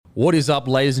What is up,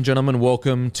 ladies and gentlemen?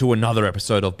 Welcome to another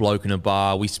episode of Bloke in a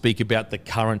Bar. We speak about the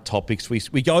current topics.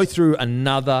 We go through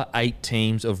another 8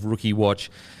 teams of Rookie Watch.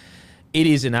 It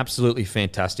is an absolutely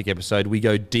fantastic episode. We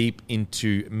go deep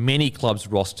into many clubs'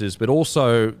 rosters, but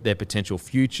also their potential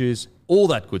futures, all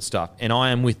that good stuff. And I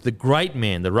am with the great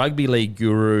man, the rugby league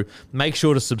guru. Make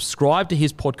sure to subscribe to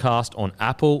his podcast on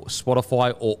Apple,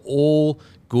 Spotify, or all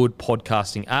good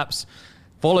podcasting apps.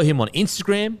 Follow him on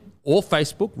Instagram or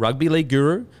Facebook, Rugby League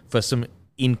Guru, for some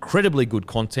incredibly good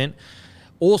content.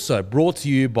 Also brought to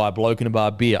you by Bloke in a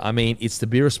Bar Beer. I mean, it's the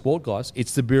beer of sport, guys.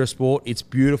 It's the beer of sport. It's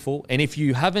beautiful. And if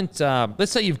you haven't,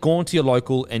 let's say you've gone to your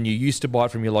local and you used to buy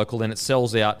it from your local and it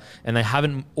sells out and they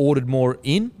haven't ordered more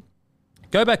in,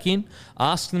 go back in,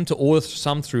 ask them to order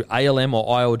some through ALM or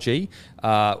ILG.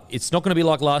 It's not going to be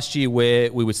like last year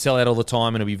where we would sell out all the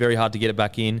time and it'll be very hard to get it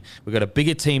back in. We've got a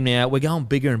bigger team now. We're going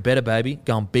bigger and better, baby.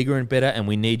 Going bigger and better, and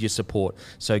we need your support.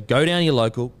 So go down to your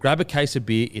local, grab a case of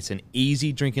beer. It's an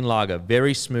easy drinking lager,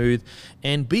 very smooth,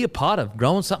 and be a part of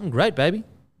growing something great, baby.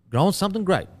 Growing something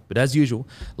great. But as usual,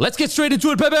 let's get straight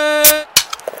into it, baby!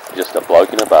 Just a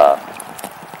bloke in a bar.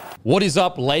 What is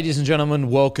up, ladies and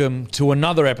gentlemen? Welcome to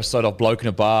another episode of Bloke in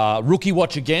a Bar. Rookie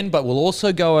Watch again, but we'll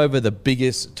also go over the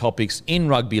biggest topics in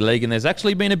rugby league. And there's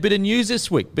actually been a bit of news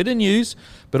this week.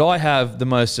 But I have the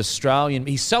most Australian.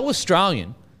 He's so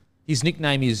Australian, his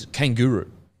nickname is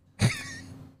Kangaroo.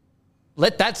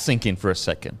 Let that sink in for a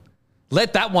second.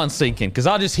 Let that one sink in, because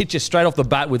I'll just hit you straight off the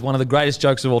bat with one of the greatest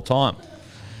jokes of all time.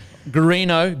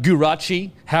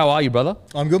 Gurachi, how are you, brother?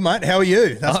 I'm good, mate. How are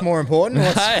you? That's more important.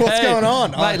 What's going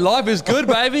on? Mate, life is good,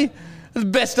 baby. It's the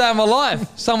best day of my life.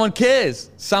 Someone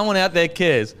cares. Someone out there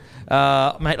cares.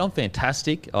 Mate, I'm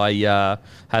fantastic. I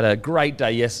had a great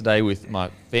day yesterday with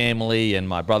my family and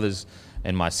my brothers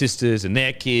and my sisters and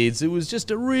their kids. It was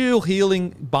just a real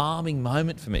healing, balming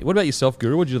moment for me. What about yourself,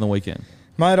 Guru? What did you do on the weekend?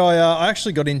 Mate, I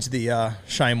actually got into the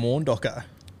Shane Warne doco.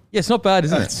 Yeah, it's not bad,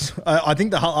 isn't it? I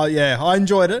think I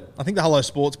enjoyed it. I think the Hello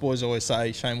Sports boys always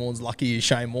say Shane Warne's lucky he's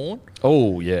Shane Warne.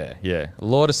 Oh, yeah. A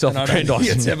lot of self-aggrandizing. I don't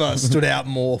think it's ever stood out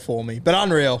more for me. But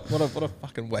unreal. What a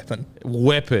fucking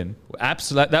weapon.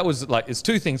 Absolutely. That was like, there's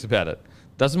two things about it.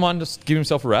 Doesn't mind just give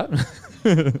himself a rap,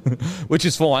 which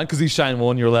is fine because he's Shane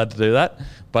Warne, you're allowed to do that.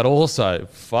 But also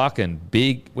fucking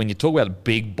big, when you talk about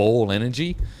big ball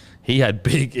energy, he had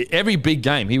every big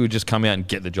game, he would just come out and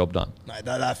get the job done. Mate,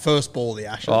 that first ball, the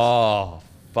Ashes. Oh,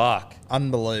 fuck.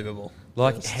 Unbelievable.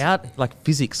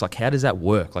 Physics, how does that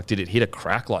work? Like, did it hit a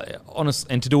crack?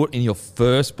 And to do it in your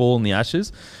first ball in the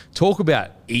Ashes, talk about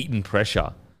eating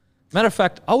pressure. Matter of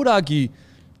fact, I would argue,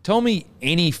 tell me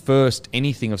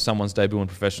anything of someone's debut in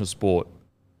professional sport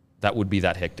that would be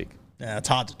that hectic. Yeah, it's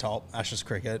hard to top. Ashes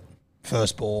cricket,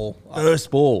 first ball.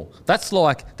 That's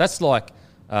like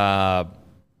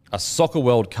a soccer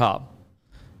World Cup,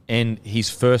 and his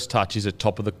first touch is at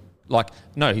top of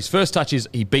his first touch is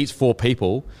he beats 4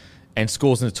 people and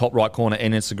scores in the top right corner,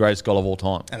 and it's the greatest goal of all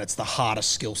time. And it's the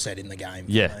hardest skill set in the game.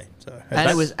 Yeah. Me, so.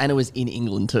 And it was in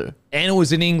England too. And it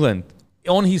was in England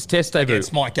on his test debut.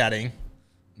 Against Mike Gadding.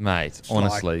 Mate,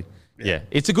 honestly. Yeah.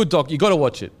 It's a good doc. You got to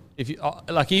watch it. If you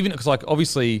even because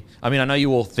obviously, I mean, I know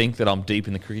you all think that I'm deep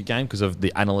in the cricket game because of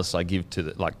the analysts I give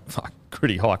to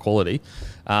pretty high quality.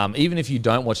 Even if you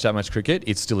don't watch that much cricket,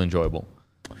 it's still enjoyable.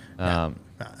 An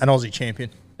Aussie champion.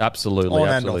 Absolutely.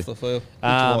 And off the field. Good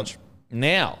to watch.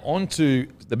 Now, on to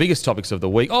the biggest topics of the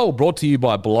week. Oh, brought to you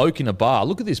by Bloke in a Bar.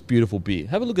 Look at this beautiful beer.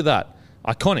 Have a look at that.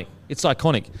 Iconic. It's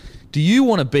iconic. Do you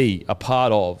want to be a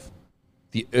part of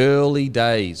the early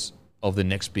days of the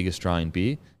next big Australian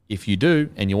beer? If you do,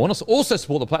 and you want to also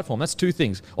support the platform, that's 2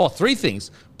 things. 3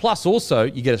 things. Plus also,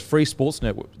 you get a free sports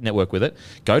network with it.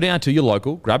 Go down to your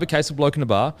local, grab a case of Bloke in a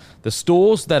Bar. The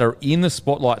stores that are in the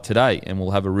spotlight today, and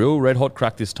we'll have a real red hot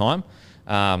crack this time.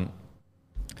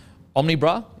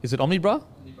 Omnibra. Is it Omnibra?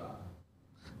 Omnibra.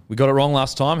 We got it wrong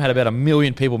last time. Had about 1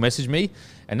 million people message me.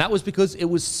 And that was because it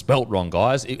was spelt wrong,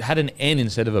 guys. It had an N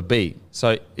instead of a B.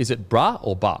 So is it bra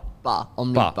or bar? Bar.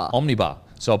 Omnibar. Omnibar.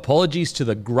 So apologies to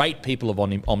the great people of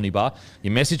Omnibar. You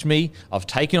messaged me. I've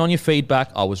taken on your feedback.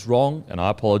 I was wrong, and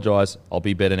I apologise. I'll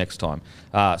be better next time.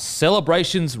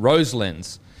 Celebrations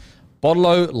Roselands. Bottle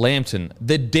Lambton.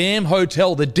 The Damn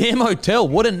Hotel.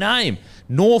 What a name.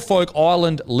 Norfolk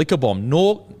Island Liquor Bomb.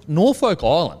 Norfolk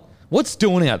Island. What's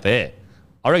doing out there?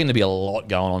 I reckon there'd be a lot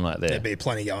going on out there. There'd be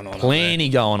plenty going on. Plenty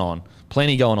going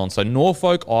on. So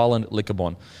Norfolk Island Liquor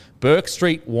Bomb. Burke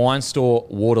Street Wine Store,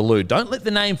 Waterloo. Don't let the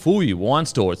name fool you. Wine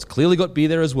store. It's clearly got beer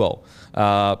there as well.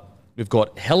 We've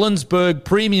got Helensburgh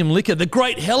Premium Liquor, the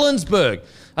great Helensburgh.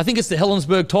 I think it's the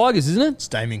Helensburgh Tigers, isn't it? It's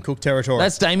Damien Cook territory.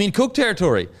 That's Damien Cook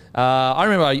territory. I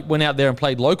remember I went out there and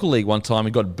played local league one time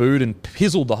and got booed and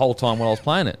pizzled the whole time when I was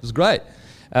playing it. It was great.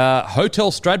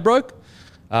 Hotel Stradbroke.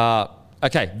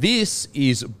 Okay, this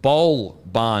is Bowl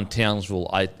Barn, Townsville.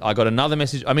 I got another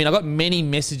message. I mean, I got many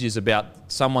messages about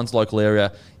someone's local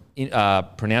area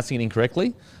pronouncing it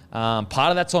incorrectly. Part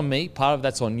of that's on me. Part of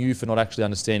that's on you for not actually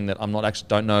understanding that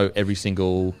don't know every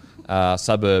single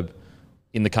suburb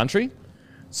in the country.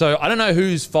 So I don't know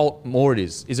whose fault more it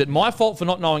is. Is it my fault for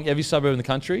not knowing every suburb in the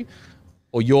country,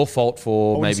 or your fault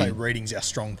for I wouldn't maybe? say reading's our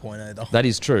strong point either. That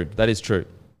is true. That is true.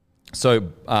 So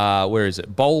where is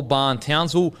it? Bowl Barn,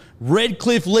 Townsville,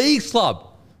 Redcliffe Leagues Club.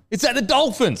 It's at the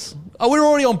Dolphins. Oh, we're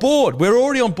already on board.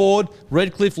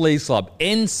 Redcliffe Leagues Club,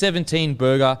 N17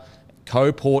 Burger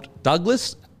Co. Port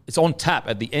Douglas. It's on tap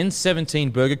at the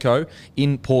N17 Burger Co.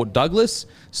 in Port Douglas,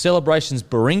 Celebrations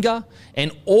Baringa,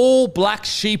 and all Black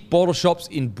Sheep bottle shops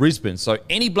in Brisbane. So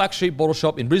any Black Sheep bottle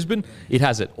shop in Brisbane, it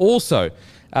has it. Also,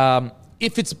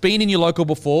 if it's been in your local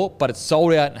before, but it's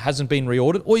sold out and hasn't been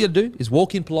reordered, all you do is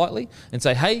walk in politely and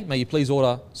say, hey, may you please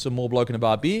order some more Bloke in a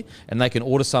Bar beer? And they can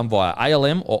order some via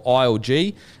ALM or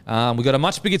ILG. We've got a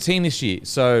much bigger team this year.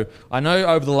 So I know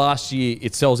over the last year,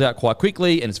 it sells out quite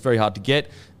quickly and it's very hard to get.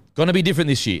 Going to be different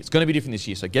this year. It's going to be different this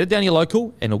year. So get it down your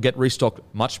local and it'll get restocked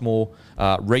much more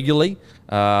regularly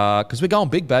because we're going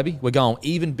big, baby. We're going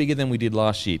even bigger than we did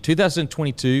last year.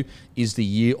 2022 is the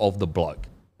year of the bloke.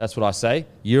 That's what I say,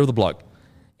 year of the bloke.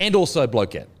 And also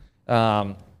blokeette.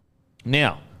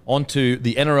 Now, on to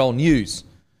the NRL news.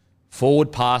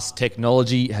 Forward pass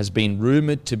technology has been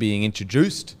rumoured to being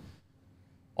introduced.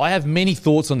 I have many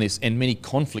thoughts on this and many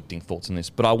conflicting thoughts on this,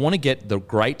 but I want to get the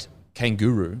great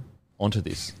kangaroo onto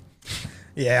this.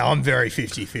 Yeah, I'm very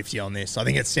 50-50 on this. I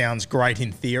think it sounds great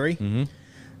in theory,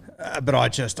 but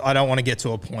I don't want to get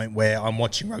to a point where I'm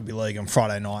watching rugby league on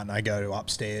Friday night and I go to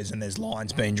upstairs and there's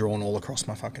lines being drawn all across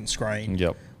my fucking screen.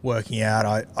 Yep. Working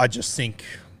out. I just think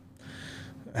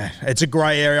it's a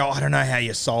grey area. I don't know how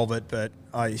you solve it, but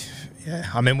I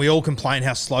mean, we all complain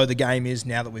how slow the game is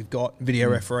now that we've got video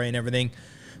referee and everything.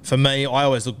 For me, I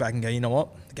always look back and go, you know what?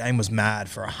 The game was mad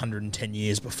for 110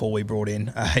 years before we brought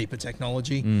in a heap of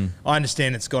technology. I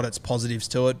understand it's got its positives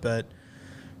to it, but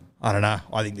I don't know.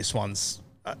 I think this one's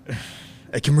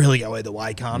it can really go either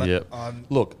way, can't it? Yep.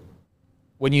 Look,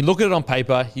 when you look at it on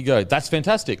paper, you go, that's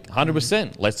fantastic,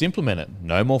 100%. Let's implement it.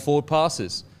 No more forward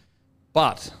passes.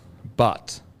 But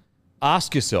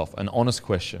ask yourself an honest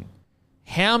question.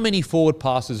 How many forward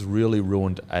passes really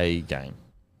ruined a game?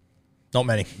 Not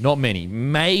many. Not many.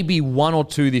 Maybe one or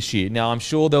two this year. Now, I'm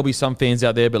sure there'll be some fans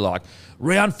out there, but like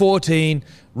round 14,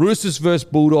 Roosters versus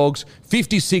Bulldogs,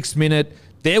 56th minute,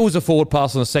 there was a forward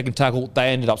pass on the second tackle. They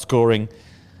ended up scoring.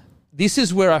 This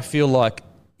is where I feel like,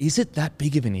 is it that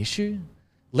big of an issue?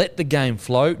 Let the game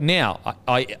flow. Now,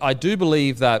 I do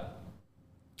believe that,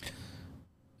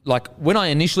 like, when I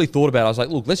initially thought about it, I was like,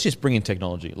 look, let's just bring in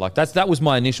technology. Like, that was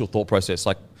my initial thought process.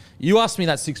 Like, you asked me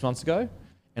that 6 months ago,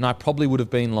 and I probably would have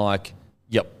been like,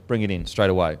 yep, bring it in straight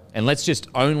away. And let's just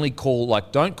only call,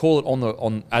 like, don't call it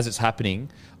on as it's happening.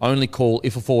 Only call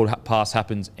if a forward pass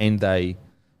happens and they,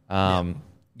 and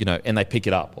they pick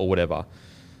it up or whatever.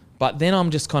 But then I'm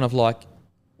just kind of like,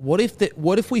 what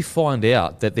if we find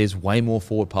out that there's way more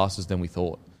forward passes than we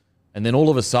thought? And then all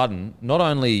of a sudden, not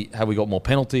only have we got more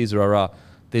penalties,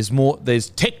 there's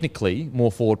technically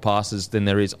more forward passes than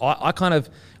there is.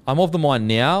 I'm of the mind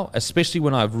now, especially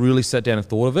when I've really sat down and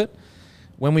thought of it.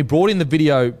 When we brought in the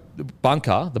video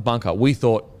bunker, we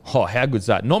thought, oh, how good's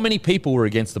that? Not many people were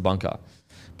against the bunker.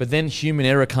 But then human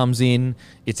error comes in.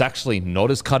 It's actually not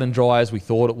as cut and dry as we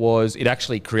thought it was. It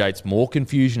actually creates more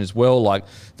confusion as well. Like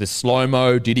the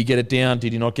slow-mo, did he get it down?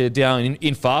 Did he not get it down?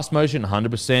 In fast motion,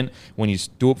 100%. When you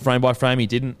do it frame by frame, he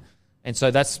didn't. And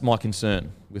so that's my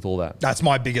concern with all that. That's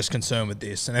my biggest concern with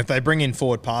this. And if they bring in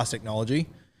forward pass technology,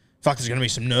 there's going to be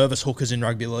some nervous hookers in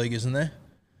rugby league, isn't there?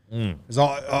 Because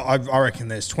I reckon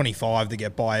there's 25 that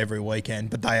get by every weekend,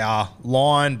 but they are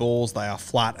line balls, they are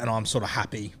flat, and I'm sort of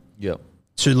happy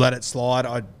to let it slide.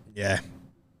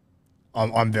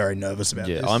 I'm very nervous about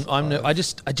this.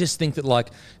 I just think that, like,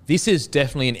 this is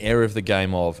definitely an area of the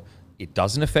game of it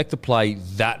doesn't affect the play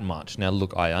that much. Now,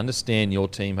 look, I understand your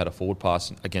team had a forward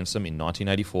pass against them in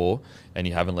 1984 and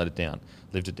you haven't lived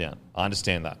it down. I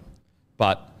understand that.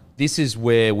 But this is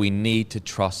where we need to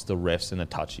trust the refs and the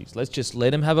touchies. Let's just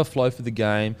let them have a flow for the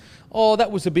game. Oh,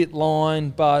 that was a bit line,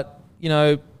 but,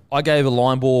 I gave a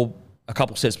line ball a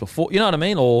couple sets before. You know what I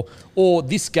mean? Or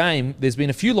this game, there's been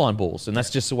a few line balls, and that's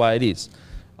just the way it is.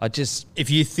 If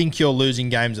you think you're losing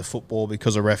games of football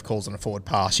because a ref calls on a forward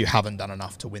pass, you haven't done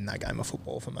enough to win that game of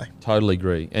football for me. Totally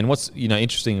agree. And what's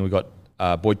interesting, we've got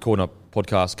Boyd Corner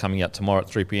podcast coming out tomorrow at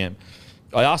 3 p.m.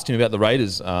 I asked him about the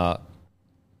Raiders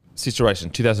situation,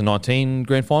 2019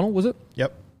 grand final, was it?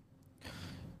 Yep.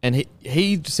 And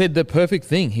he said the perfect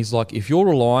thing. He's like, if you're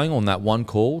relying on that one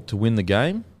call to win the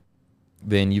game,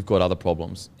 then you've got other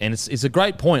problems. And it's a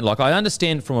great point. Like, I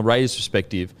understand from a Raiders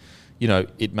perspective,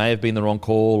 it may have been the wrong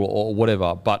call or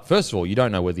whatever. But first of all, you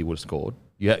don't know whether he would have scored.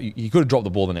 You could have dropped the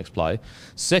ball the next play.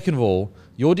 Second of all,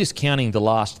 you're discounting the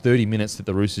last 30 minutes that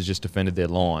the Roosters just defended their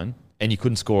line, and you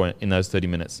couldn't score in those 30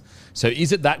 minutes. So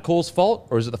is it that call's fault,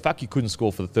 or is it the fact you couldn't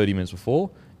score for the 30 minutes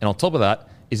before? And on top of that,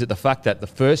 is it the fact that the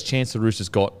first chance the Roosters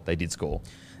got, they did score?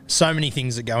 So many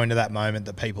things that go into that moment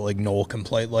that people ignore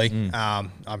completely.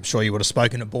 I'm sure you would have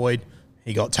spoken to Boyd.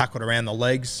 He got tackled around the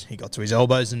legs. He got to his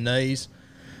elbows and knees.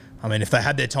 I mean, if they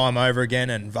had their time over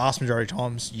again, and vast majority of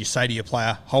times you say to your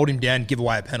player, hold him down, give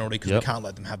away a penalty because we can't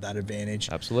let them have that advantage.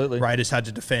 Absolutely. Raiders had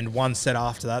to defend one set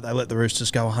after that. They let the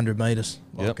Roosters go 100 metres.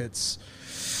 I'm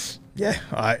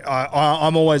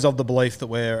always of the belief that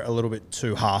we're a little bit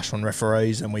too harsh on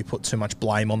referees and we put too much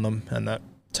blame on them, and that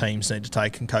teams need to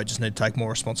take and coaches need to take more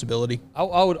responsibility. I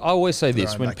always say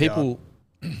this, when people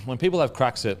have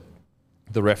cracks at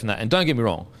the ref and that, and don't get me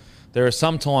wrong, there are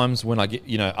some times when I get,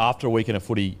 after a weekend of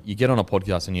footy, you get on a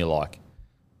podcast and you're like,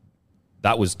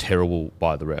 that was terrible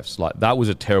by the refs. Like, that was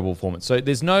a terrible performance. So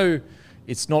it's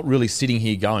not really sitting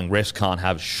here going, refs can't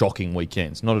have shocking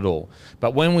weekends. Not at all.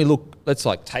 But when we look, let's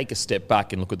take a step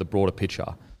back and look at the broader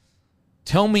picture.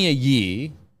 Tell me a year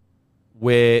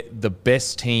where the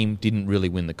best team didn't really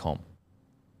win the comp.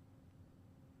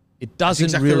 It doesn't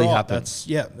exactly really right. happen.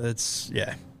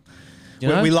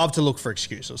 We love to look for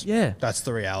excuses. Yeah. That's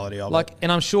the reality of it.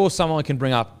 And I'm sure someone can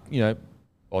bring up,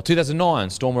 2009,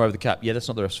 Storm were over the cap. Yeah, that's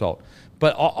not the ref's fault.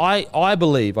 But I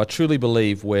truly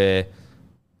believe where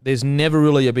there's never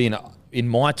really been, in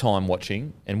my time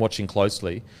watching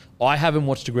closely, I haven't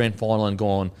watched a grand final and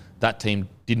gone, that team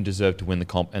didn't deserve to win the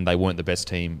comp and they weren't the best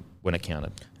team when it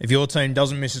counted. If your team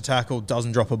doesn't miss a tackle,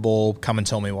 doesn't drop a ball, come and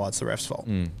tell me why it's the ref's fault.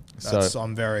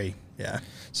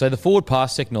 So the forward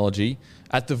pass technology,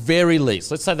 at the very least,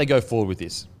 let's say they go forward with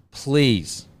this.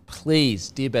 Please,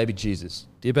 dear baby Jesus,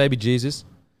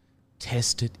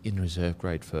 test it in reserve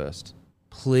grade first.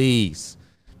 Please.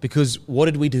 Because what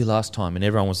did we do last time? And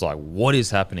everyone was like, what is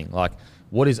happening? Like,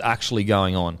 what is actually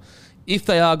going on? If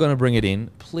they are going to bring it in,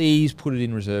 please put it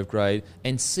in reserve grade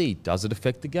and see, does it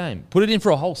affect the game? Put it in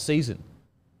for a whole season.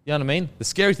 You know what I mean? The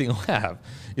scary thing I have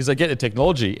is they get the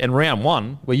technology and round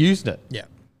one, we're using it. Yeah.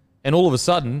 And all of a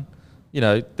sudden,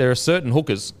 there are certain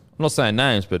hookers, I'm not saying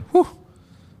names, but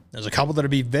there's a couple that'll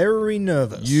be very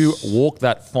nervous. You walk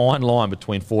that fine line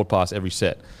between forward pass every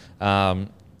set. At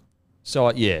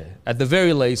the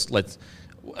very least, not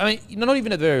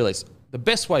even at the very least, the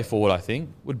best way forward, I think,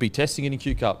 would be testing it in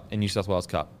Q Cup and New South Wales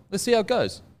Cup. Let's see how it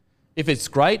goes. If it's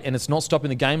great and it's not stopping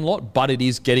the game a lot, but it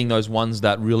is getting those ones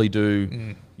that really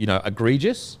do,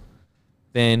 egregious,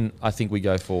 then I think we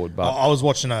go forward. But I was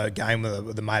watching a game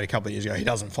with a mate a couple of years ago. He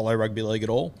doesn't follow rugby league at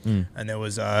all. And there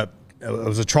was a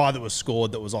try that was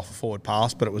scored that was off a forward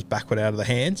pass, but it was backward out of the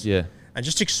hands. Yeah. And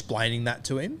just explaining that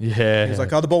to him. Yeah. He was like,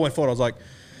 the ball went forward. I was like,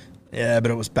 yeah,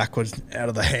 but it was backwards out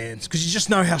of the hands. Because you just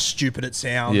know how stupid it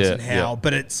sounds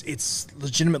but it's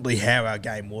legitimately how our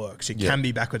game works. It can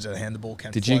be backwards out of the hand. The ball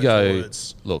can float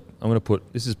forwards. Look, I'm going to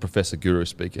this is Professor Guru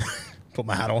speaking. Put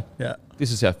my hat on. Yeah.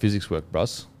 This is how physics work,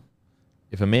 Bruss.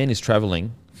 If a man is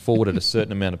travelling forward at a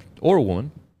certain amount of, or a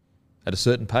woman, at a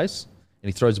certain pace, and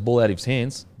he throws the ball out of his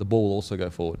hands, the ball will also go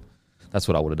forward. That's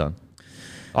what I would have done.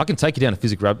 I can take you down a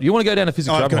physics rabbit. You want to go down a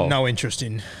physics rabbit hole? I've got no interest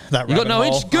in that. You got no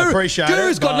interest? I appreciate it.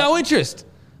 Guru's got no interest.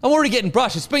 I'm already getting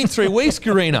brushed. It's been 3 weeks,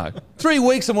 Gurino. 3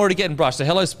 weeks I'm already getting brushed. So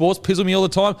Hello Sports pizzle me all the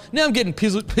time. Now I'm getting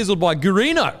pizzled by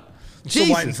Gurino. I'm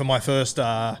still waiting for my first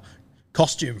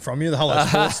costume from you. The Hello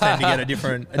Sports tend to get a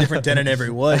different denim every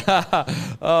week.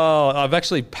 I've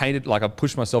actually painted, I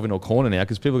pushed myself into a corner now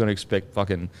because people are going to expect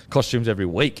fucking costumes every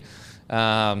week. Look,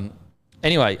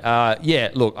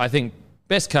 I think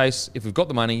best case, if we've got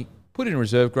the money, put it in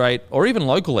reserve grade or even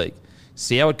local league.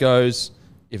 See how it goes.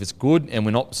 If it's good and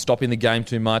we're not stopping the game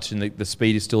too much and the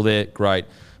speed is still there, great.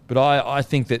 But I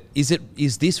think that,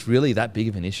 is this really that big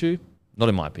of an issue? Not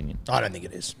in my opinion. I don't think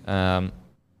it is. Now,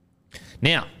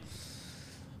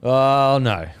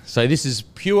 no. So this is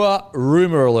pure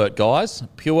rumor alert, guys.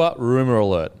 Pure rumor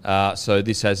alert. So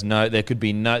this has this could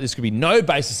be no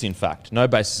basis in fact. No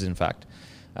basis in fact.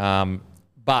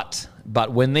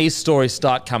 But when these stories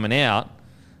start coming out,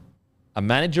 a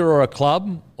manager or a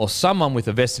club or someone with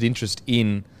a vested interest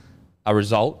in a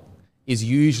result is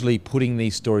usually putting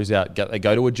these stories out. They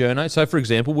go to a journo. So, for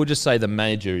example, we'll just say the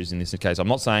manager is in this case. I'm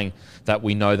not saying that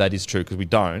we know that is true because we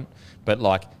don't. But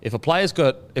like, if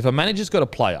a manager's got a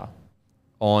player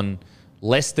on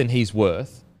less than he's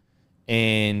worth,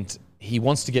 and he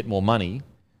wants to get more money,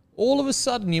 all of a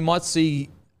sudden you might see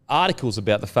articles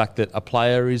about the fact that a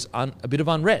player is a bit of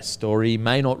unrest, or he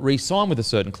may not re-sign with a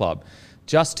certain club,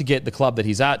 just to get the club that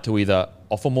he's at to either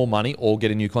offer more money or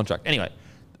get a new contract. Anyway,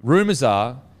 rumours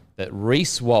are that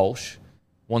Reece Walsh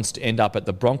wants to end up at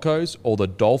the Broncos or the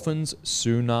Dolphins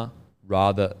sooner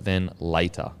rather than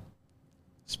later.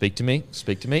 Speak to me.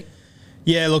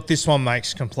 Yeah, look, this one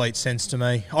makes complete sense to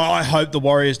me. I hope the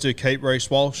Warriors do keep Reece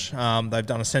Walsh. They've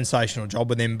done a sensational job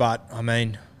with him, but, I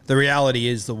mean, the reality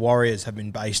is the Warriors have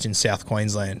been based in South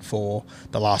Queensland for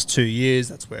the last 2 years.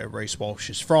 That's where Reece Walsh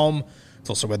is from. It's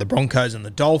also where the Broncos and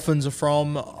the Dolphins are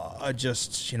from.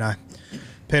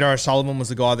 Peter O'Sullivan was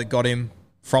the guy that got him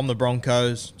from the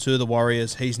Broncos to the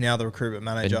Warriors. He's now the recruitment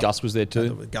manager. And Gus was there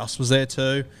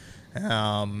too.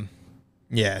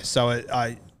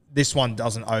 This one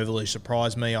doesn't overly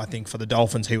surprise me. I think for the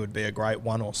Dolphins, he would be a great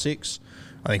 1 or 6.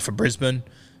 I think for Brisbane,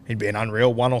 he'd be an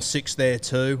unreal 1 or 6 there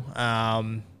too.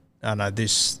 I know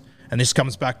this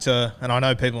comes back to, and I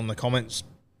know people in the comments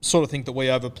sort of think that we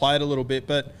overplay it a little bit,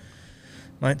 but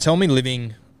mate, tell me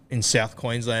living in South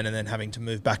Queensland and then having to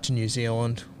move back to New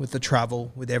Zealand with the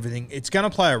travel, with everything, it's going to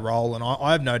play a role, and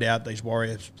I have no doubt these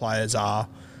Warriors players are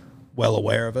well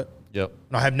aware of it. Yep.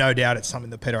 And I have no doubt it's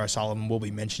something that Peter O'Sullivan will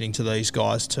be mentioning to these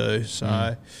guys too. So,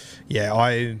 I'm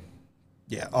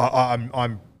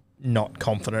not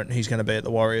confident he's going to be at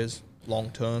the Warriors long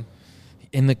term.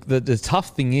 And the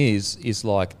tough thing is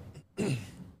like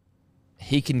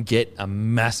he can get a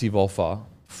massive offer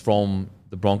from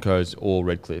the Broncos or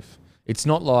Redcliffe. It's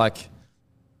not like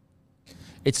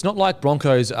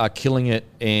Broncos are killing it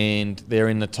and they're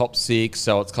in the top 6.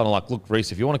 So it's kind of like, look,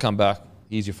 Reece, if you want to come back,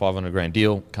 here's your $500,000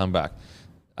 deal, come back.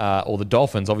 Or the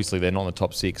Dolphins, obviously they're not in the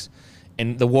top 6.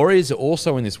 And the Warriors are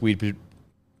also in this weird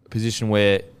position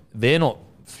where they're not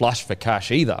flush for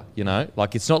cash either, you know?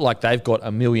 Like, it's not like they've got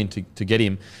 $1 million to get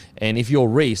him. And if you're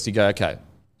Reece, you go, okay,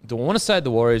 do I want to stay at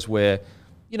the Warriors where,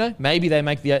 you know, maybe they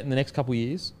make the 8 in the next couple of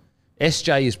years?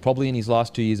 SJ is probably in his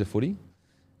last 2 years of footy.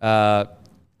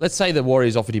 Let's say the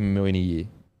Warriors offered him $1 million a year,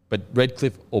 but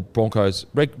Redcliffe or Broncos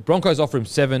offer him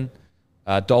 7,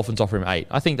 Dolphins offer him 8.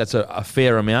 I think that's a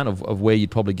fair amount of where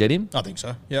you'd probably get him. I think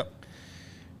so. Yep.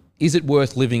 Is it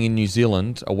worth living in New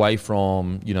Zealand away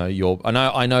from, you know,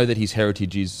 I know that his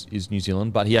heritage is New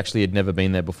Zealand, but he actually had never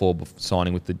been there before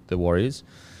signing with the Warriors.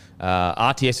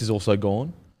 RTS is also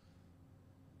gone.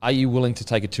 Are you willing to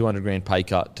take a $200,000 pay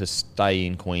cut to stay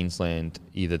in Queensland?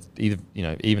 Either you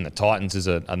know, even the Titans is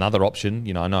another option.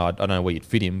 You know, I don't know where you'd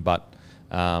fit him, but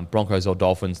Broncos or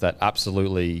Dolphins that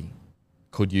absolutely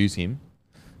could use him.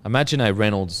 Imagine a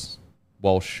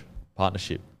Reynolds-Walsh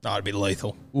partnership. No, it'd be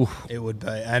lethal. Oof. It would be.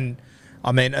 And,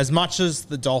 I mean, as much as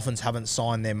the Dolphins haven't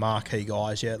signed their marquee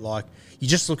guys yet, like, you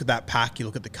just look at that pack, you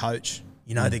look at the coach,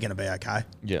 you know they're going to be okay.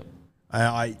 Yeah.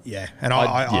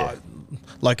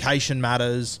 Location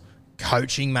matters,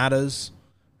 coaching matters.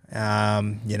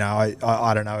 I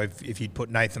don't know if you'd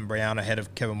put Nathan Brown ahead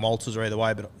of Kevin Walters or either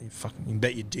way, but you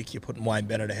bet your dick you're putting Wayne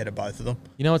Bennett ahead of both of them.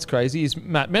 You know what's crazy is,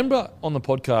 Matt, remember on the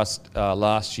podcast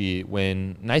last year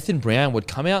when Nathan Brown would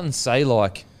come out and say,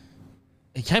 like,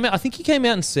 he came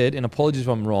out and said, and apologies if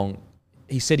I'm wrong,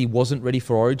 he said he wasn't ready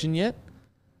for Origin yet.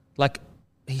 Like,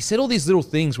 he said all these little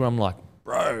things where I'm like,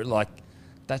 bro, like,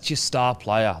 that's your star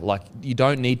player. Like, you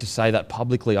don't need to say that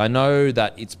publicly. I know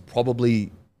that it's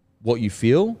probably what you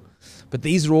feel, but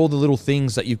these are all the little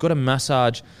things that you've got to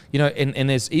massage, you know, and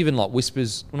there's even like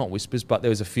whispers, well, not whispers, but there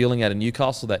was a feeling out of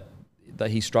Newcastle that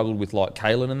he struggled with, like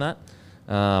Kalen and that.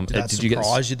 Did you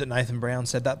surprise you that Nathan Brown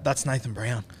said that? That's Nathan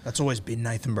Brown. That's always been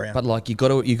Nathan Brown. But like you got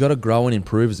to grow and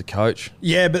improve as a coach.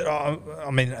 Yeah, but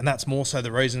I mean, and that's more so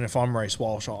the reason if I'm Reece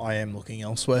Walsh, I am looking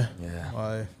elsewhere.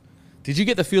 Yeah. Did you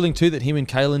get the feeling too that him and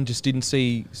Kalen just didn't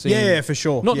see? Yeah, for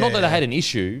sure. Not that they had an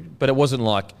issue, but it wasn't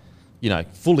like, you know,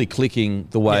 fully clicking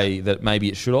the way that maybe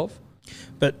it should have.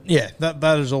 But yeah,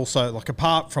 that is also, like,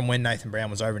 apart from when Nathan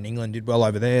Brown was over in England, did well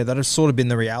over there, that has sort of been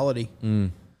the reality.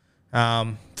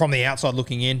 From the outside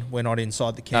looking in, we're not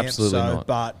inside the camp. Absolutely not.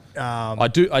 But I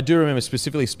do remember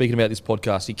specifically speaking about this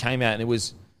podcast. He came out and it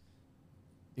was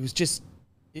just,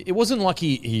 it wasn't like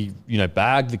he you know,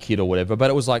 bagged the kid or whatever, but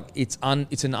it was like it's an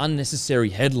unnecessary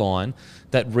headline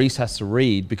that Reece has to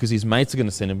read because his mates are going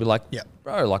to send him and be like,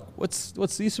 bro, like what's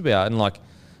this about? And like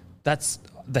that's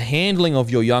the handling of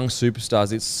your young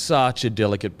superstars. It's such a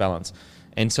delicate balance.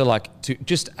 And so, like, to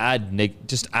just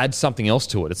add something else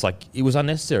to it, it's like it was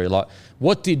unnecessary. Like,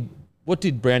 what did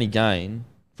Brownie gain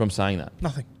from saying that?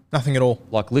 Nothing at all.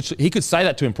 Like, literally, he could say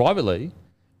that to him privately,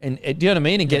 and do you know what I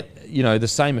mean? And get the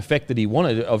same effect that he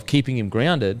wanted of keeping him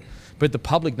grounded. But the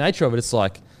public nature of it, it's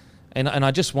like, and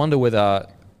I just wonder whether,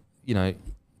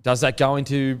 does that go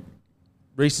into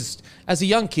Reece's? As a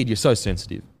young kid, you're so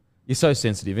sensitive. You're so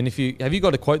sensitive. And have you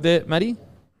got a quote there, Matty?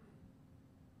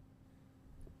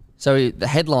 So the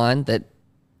headline that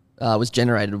was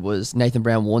generated was Nathan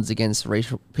Brown warns against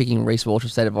picking Reece Walsh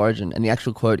of State of Origin, and the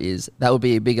actual quote is, "That would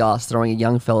be a big ask throwing a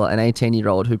young fella, an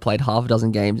 18-year-old who played half a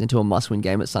dozen games into a must-win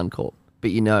game at Suncorp.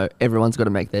 But everyone's got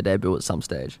to make their debut at some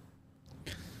stage."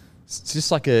 It's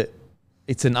just like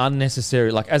it's an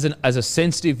unnecessary, like as a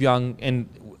sensitive young, and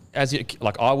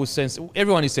I was sensitive.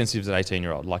 Everyone is sensitive as an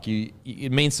 18-year-old. Like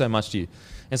it means so much to you.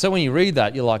 And so when you read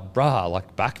that, you're like, bruh,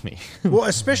 like, back me. Well,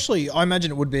 especially, I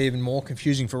imagine it would be even more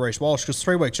confusing for Reece Walsh because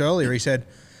 3 weeks earlier he said,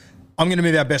 "I'm going to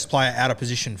move our best player out of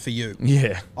position for you.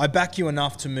 Yeah. I back you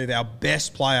enough to move our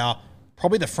best player,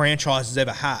 probably the franchise has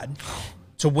ever had,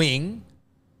 to wing.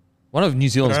 One of New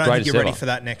Zealand's greatest greatest ever. You're ready ever. for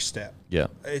that next step." Yeah.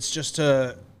 It's just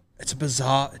it's a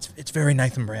bizarre, it's very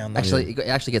Nathan Brown. Though. Actually, it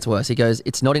actually gets worse. He goes,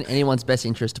 "It's not in anyone's best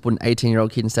interest to put an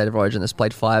 18-year-old kid in State of Origin that's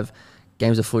played 5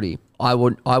 games of footy. I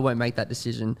won't make that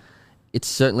decision. It's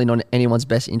certainly not in anyone's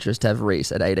best interest to have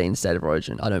Reece at 18 State of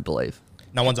Origin. I don't believe."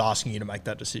 No one's asking you to make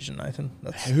that decision, Nathan.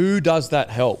 Who does that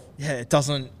help? Yeah, it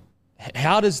doesn't.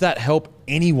 How does that help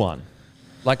anyone?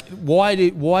 Like, why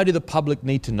do the public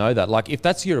need to know that? Like, if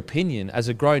that's your opinion as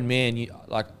a grown man,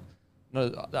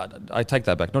 no, I take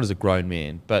that back. Not as a grown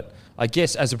man, but I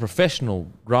guess as a professional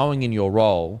growing in your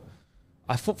role,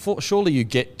 surely you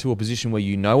get to a position where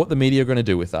you know what the media are going to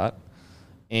do with that,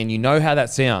 and you know how that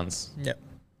sounds. Yep.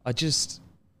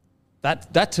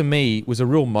 That to me was a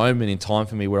real moment in time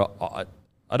for me where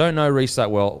I don't know Reece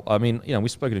that well. I mean,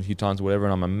 we've spoken a few times or whatever,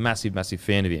 and I'm a massive, massive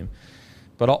fan of him.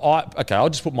 But I'll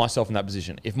just put myself in that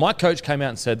position. If my coach came out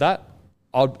and said that,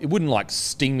 it wouldn't like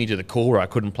sting me to the core where I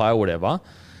couldn't play or whatever.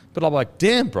 But I'm like,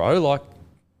 damn, bro, like,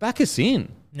 back us in.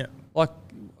 Yeah. Like,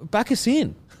 back us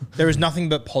in. There is nothing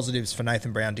but positives for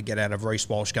Nathan Brown to get out of Reece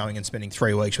Walsh going and spending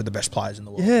 3 weeks with the best players in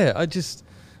the world. Yeah, I just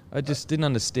didn't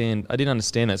understand. I didn't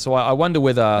understand it. So I wonder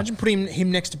whether... Imagine putting him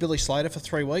next to Billy Slater for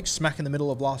 3 weeks, smack in the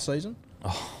middle of last season.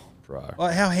 Oh, bro.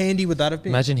 Like, how handy would that have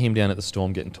been? Imagine him down at the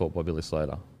Storm getting taught by Billy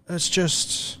Slater. It's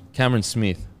just... Cameron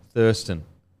Smith, Thurston,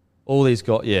 all these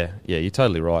guys. Yeah, you're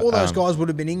totally right. All those guys would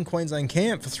have been in Queensland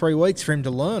camp for 3 weeks for him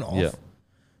to learn off. Yeah.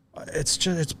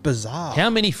 It's bizarre. How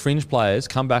many fringe players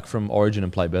come back from Origin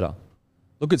and play better?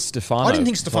 Look at Stefano. I didn't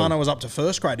think Stefano was up to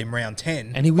first grade in round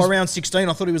 10. And by round 16,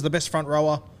 I thought he was the best front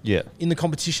rower Yeah. in the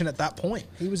competition at that point.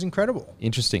 He was incredible.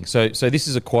 Interesting. So this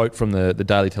is a quote from the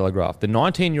Daily Telegraph. The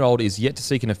 19-year-old is yet to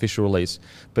seek an official release,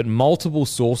 but multiple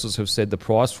sources have said the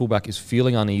prize fullback is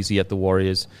feeling uneasy at the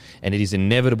Warriors, and it is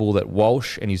inevitable that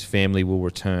Walsh and his family will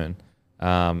return.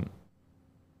 And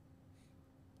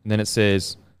then it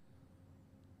says...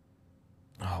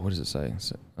 what does it say?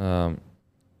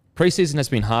 Pre-season has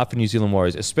been hard for New Zealand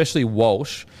Warriors, especially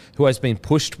Walsh, who has been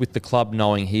pushed with the club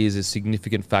knowing he is a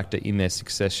significant factor in their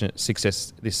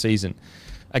success this season.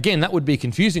 Again, that would be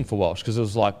confusing for Walsh because it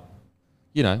was like,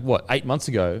 8 months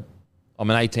ago, I'm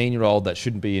an 18-year-old that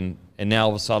shouldn't be in, and now all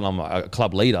of a sudden I'm a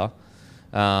club leader.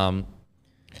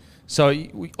 So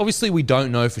obviously we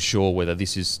don't know for sure whether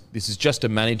this is just a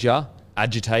manager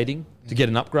agitating to get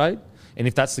an upgrade, and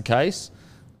if that's the case,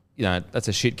 that's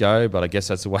a shit go. But I guess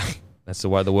that's the way. That's the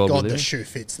way the world. God, the shoe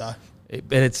fits though.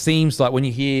 But it seems like when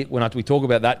we talk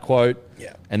about that quote,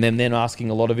 and then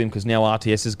asking a lot of him because now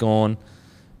RTS is gone,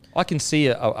 I can see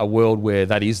a world where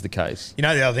that is the case. The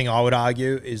other thing I would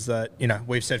argue is that,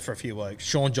 we've said for a few weeks,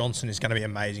 Shaun Johnson is going to be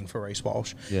amazing for Reece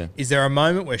Walsh. Yeah. Is there a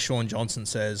moment where Shaun Johnson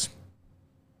says,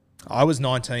 I was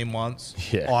 19 once.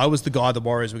 Yeah. I was the guy the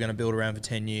Warriors were going to build around for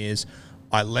 10 years.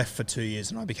 I left for 2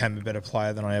 years and I became a better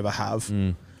player than I ever have.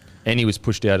 And he was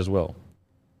pushed out as well.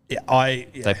 Yeah,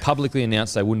 They publicly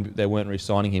announced they weren't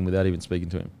re-signing him without even speaking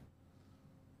to him.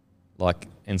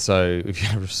 And so if you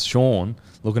have Shaun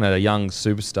looking at a young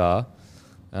superstar,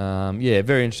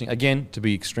 very interesting. Again, to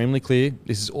be extremely clear,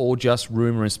 this is all just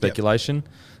rumor and speculation.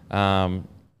 Yep.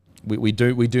 We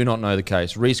do not know the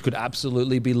case. Reece could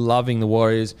absolutely be loving the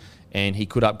Warriors, and he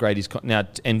could upgrade his now.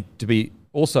 And to be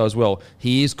also as well,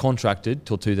 he is contracted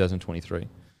till 2023.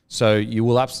 So you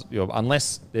will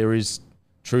unless there is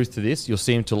truth to this, you'll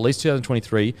see him till at least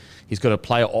 2023. He's got a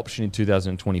player option in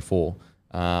 2024.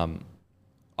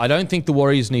 I don't think the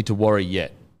Warriors need to worry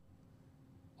yet.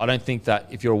 I don't think that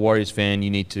if you're a Warriors fan, you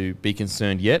need to be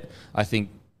concerned yet. I think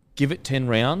give it 10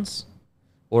 rounds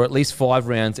or at least 5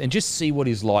 rounds and just see what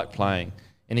he's like playing.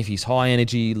 And if he's high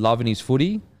energy, loving his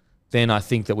footy, then I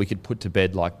think that we could put to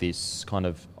bed like this kind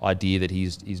of idea that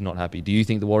he's not happy. Do you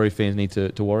think the Warrior fans need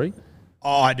to worry?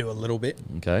 Oh, I do a little bit.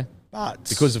 Okay. But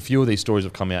because a few of these stories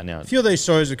have come out now. A few of these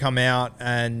stories have come out,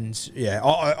 and yeah,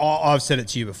 I've said it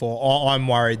to you before. I'm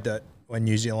worried that when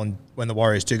the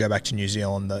Warriors do go back to New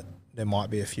Zealand, that there might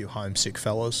be a few homesick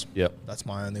fellas. Yep. That's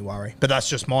my only worry. But that's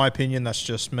just my opinion. That's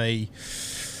just me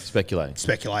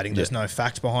speculating. There's no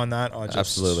facts behind that.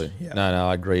 Absolutely. Yeah. No,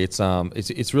 I agree. It's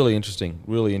really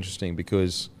interesting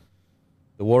because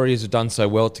the Warriors have done so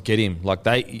well to get him. Like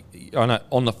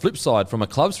on the flip side, from a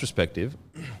club's perspective,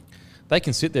 they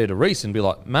can sit there to Reece and be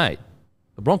like, mate,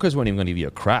 the Broncos weren't even going to give you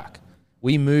a crack.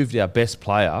 We moved our best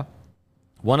player,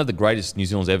 one of the greatest New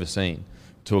Zealand's ever seen,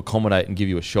 to accommodate and give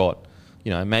you a shot.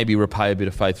 Maybe repay a bit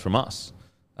of faith from us.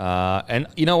 And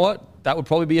you know what? That would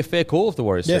probably be a fair call if the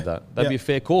Warriors said that. That'd be a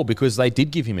fair call because they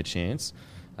did give him a chance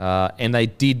and they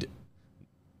did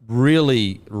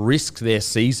really risk their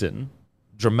season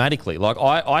dramatically. Like,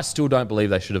 I still don't believe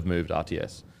they should have moved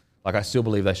RTS. Like, I still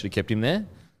believe they should have kept him there.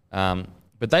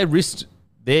 But they risked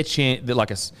their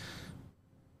chance.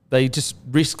 They just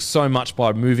risked so much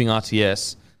by moving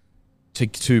RTS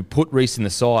to put Reece in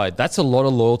the side. That's a lot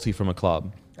of loyalty from a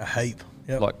club. A heap.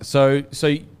 Yep. So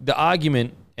the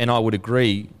argument, and I would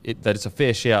agree that it's a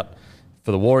fair shout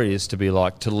for the Warriors to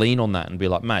lean on that and be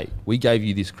like, mate, we gave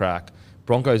you this crack.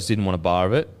 Broncos didn't want a bar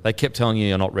of it. They kept telling you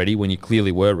you're not ready when you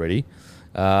clearly were ready.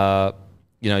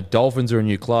 Dolphins are a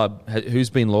new club. Who's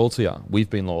been loyal to you? We've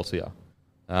been loyal to you.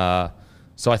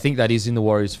 So I think that is in the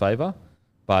Warriors' favour.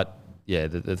 But, yeah,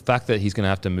 the fact that he's going to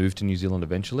have to move to New Zealand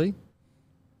eventually,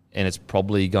 and it's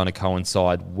probably going to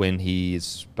coincide when he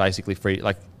is basically free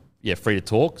to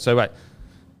talk. So, wait,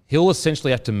 he'll essentially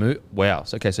have to move. Wow.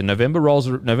 So November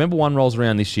 1 rolls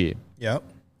around this year. Yep.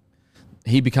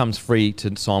 He becomes free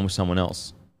to sign with someone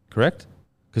else, correct?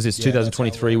 Because it's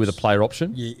 2023 with a player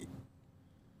option. Yeah.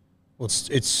 Well,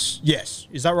 it's yes.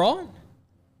 Is that right?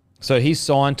 So he's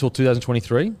signed till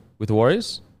 2023 with the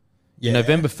Warriors. Yeah.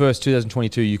 November 1st,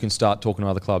 2022, you can start talking to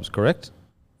other clubs, correct?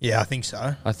 Yeah, I think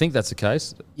so. I think that's the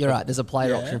case. You're right. There's a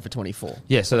player option for 24.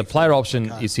 Yeah, so the player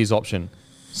option is his option.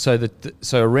 So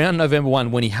around November 1,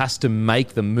 when he has to make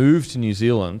the move to New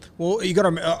Zealand. Well, you got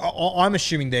to. I'm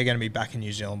assuming they're going to be back in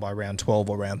New Zealand by round 12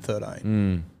 or round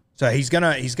 13. So he's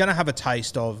gonna have a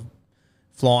taste of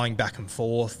flying back and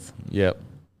forth. Yep.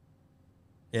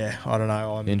 Yeah, I don't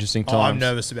know. Interesting times. I'm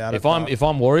nervous about it. If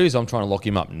I'm Warriors, I'm trying to lock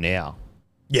him up now.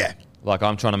 Yeah. Like,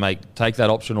 I'm trying to take that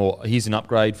option, or he's an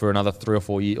upgrade for another 3 or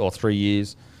 4 years or 3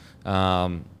 years,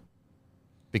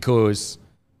 because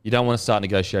you don't want to start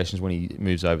negotiations when he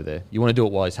moves over there. You want to do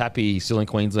it while he's happy. He's still in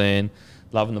Queensland,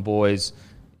 loving the boys.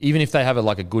 Even if they have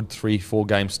a good 3-4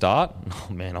 game start, oh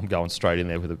man, I'm going straight in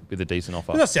there with a decent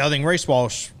offer. But that's the other thing. Reece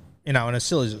Walsh, and as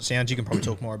silly as it sounds, you can probably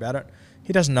talk more about it.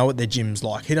 He doesn't know what their gym's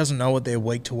like. He doesn't know what their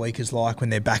week to week is like when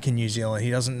they're back in New Zealand. He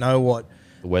doesn't know what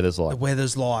the weather's like.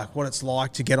 What it's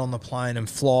like to get on the plane and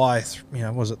fly.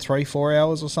 Was it 3-4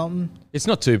 hours or something? It's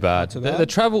not too bad. The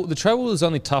travel is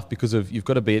only tough because you've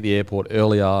got to be at the airport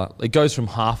earlier. It goes from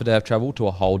half a day of travel to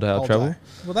a whole day of travel.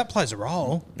 Well, that plays a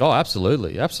role. Oh,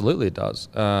 absolutely it does.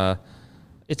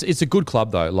 It's a good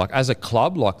club though. Like, as a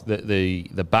club, like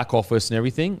the back office and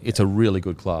everything, it's a really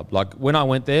good club. Like, when I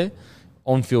went there,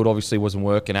 on field obviously wasn't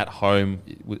working. At home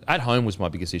was my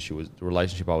biggest issue, was the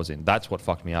relationship I was in. That's what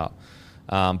fucked me up.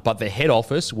 But the head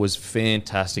office was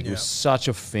fantastic. It was such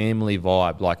a family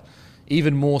vibe. Like,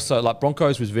 even more so, like,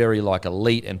 Broncos was very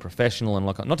elite and professional, and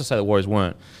not to say the Warriors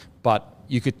weren't, but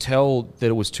you could tell that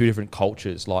it was two different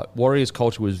cultures. Like, Warriors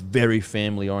culture was very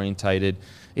family orientated.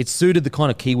 It suited the kind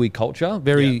of Kiwi culture.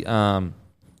 Very,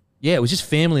 it was just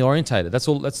family orientated. That's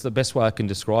all. That's the best way I can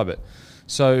describe it.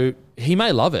 So he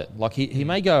may love it. Like, he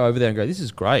may go over there and go, this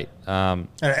is great.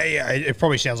 It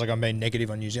probably sounds like I'm being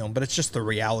negative on New Zealand, but it's just the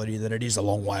reality that it is a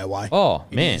long way away. Oh,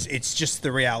 man. It's just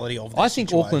the reality of the I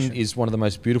think situation. Auckland is one of the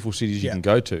most beautiful cities you can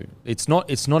go to. It's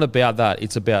not about that.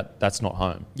 It's about that's not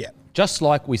home. Yeah. Just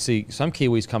like we see some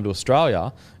Kiwis come to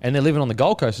Australia and they're living on the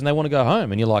Gold Coast and they want to go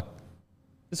home. And you're like,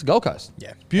 it's the Gold Coast.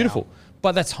 Yeah. Beautiful. Wow.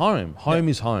 But that's home. Home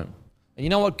is home. And you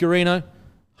know what, Garino?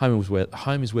 Home is where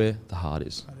the heart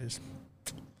is. That is.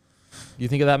 You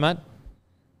think of that, Matt?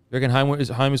 You reckon home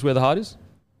is where the heart is?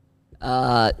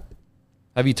 Have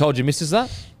you told your missus that?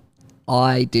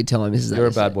 I did tell my missus that. You're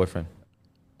a bad boyfriend.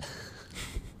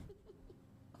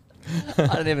 I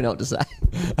don't even know what to say.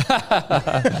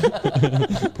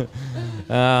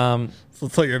 I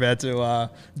thought you were about to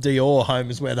Dior,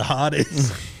 home is where the heart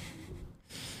is.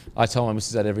 I tell my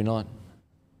missus that every night.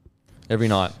 Every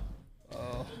night.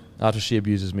 After she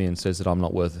abuses me and says that I'm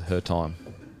not worth her time.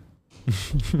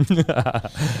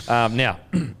 Now,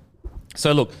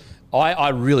 so look, I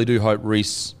really do hope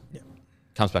Reece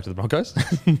comes back to the Broncos.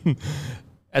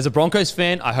 As a Broncos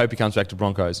fan, I hope he comes back to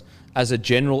Broncos. As a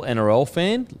general NRL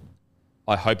fan,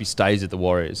 I hope he stays at the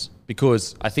Warriors,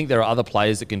 because I think there are other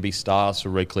players that can be stars for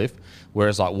Redcliffe,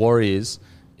 whereas like Warriors,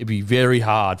 it'd be very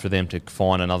hard for them to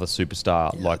find another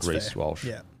superstar like Reece Walsh.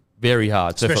 Yeah. Very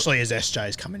hard. Especially as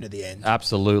SJ's coming to the end.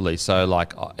 Absolutely. So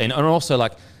like, and also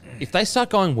like, if they start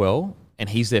going well and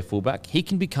he's their fullback, he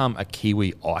can become a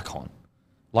Kiwi icon.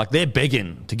 Like, they're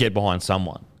begging to get behind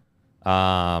someone.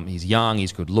 He's young,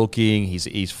 he's good looking,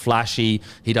 he's flashy,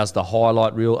 he does the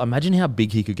highlight reel. Imagine how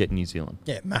big he could get in New Zealand.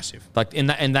 Yeah, massive. Like,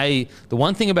 the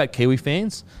one thing about Kiwi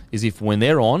fans is if when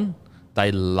they're on,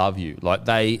 they love you. Like,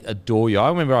 they adore you. I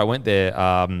remember I went there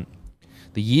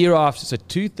the year after, so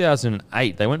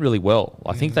 2008, they went really well.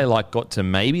 I think they like got to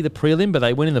maybe the prelim, but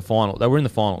they went in the final. They were in the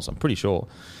finals, I'm pretty sure.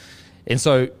 And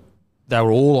so they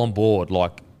were all on board.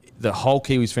 Like, the whole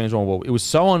Kiwis fans were on board. It was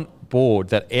so on board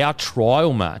that our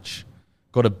trial match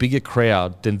got a bigger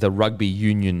crowd than the rugby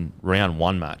union round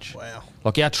 1 match. Wow.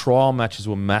 Like, our trial matches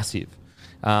were massive.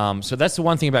 So that's the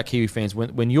one thing about Kiwi fans.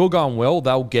 When you're going well,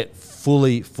 they'll get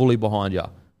fully behind you.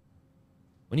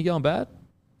 When you're going bad,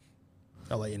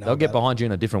 I'll let you know. they'll get behind you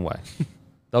in a different way.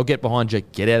 They'll get behind you.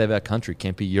 Get out of our country,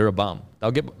 Kempy. You're a bum.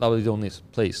 They'll be doing this.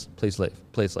 Please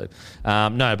leave.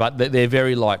 No, but they're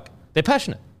very they're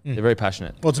passionate. They're very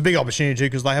passionate. Well, it's a big opportunity too,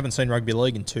 because they haven't seen rugby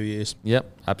league in 2 years. Yep,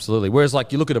 absolutely. Whereas,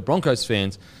 like, you look at a Broncos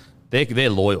fans, they're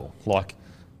loyal. Like,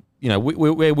 you know,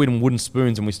 we're winning wooden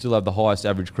spoons and we still have the highest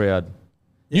average crowd.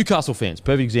 Newcastle fans,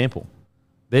 perfect example.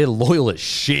 They're loyal as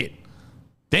shit.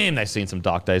 Damn, they've seen some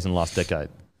dark days in the last decade.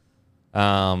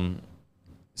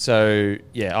 So,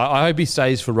 yeah, I hope he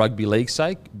stays for rugby league's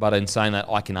sake, but in saying that,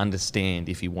 I can understand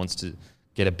if he wants to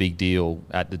get a big deal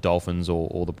at the Dolphins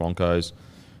or the Broncos.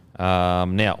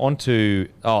 Now, on to...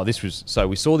 so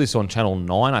we saw this on Channel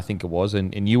 9, I think it was,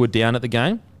 and you were down at the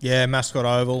game? Yeah, Mascot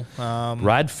Oval.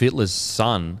 Brad Fittler's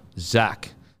son,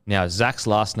 Zach. Now, Zach's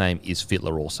last name is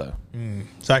Fittler also.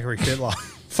 Zachary Fittler.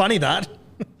 Funny that.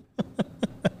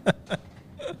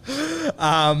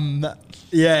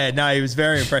 Yeah, no, he was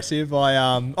very impressive.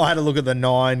 I had a look at the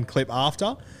 9 clip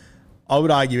after. I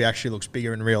would argue he actually looks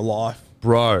bigger in real life.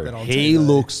 Bro, he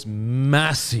looks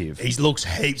massive. He looks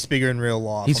heaps bigger in real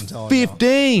life. He's I'm telling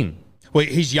 15. You. Well,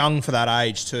 he's young for that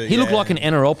age too. He looked like an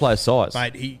NRL player size.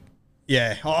 Mate,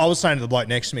 I was saying to the bloke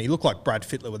next to me, he looked like Brad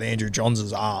Fittler with Andrew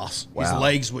Johns' ass. Wow. His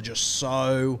legs were just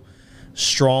so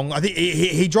strong. I think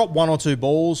he dropped 1 or 2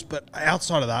 balls, but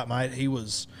outside of that, mate, he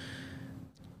was...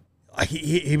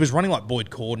 He was running like Boyd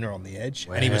Cordner on the edge,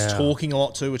 and he was talking a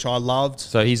lot too, which I loved.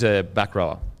 So he's a back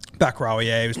rower. Back rower,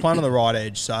 yeah. He was playing on the right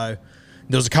edge, so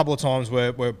there was a couple of times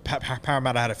where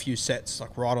Parramatta had a few sets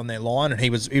like right on their line, and he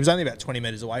was only about 20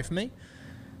 metres away from me,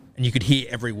 and you could hear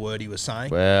every word he was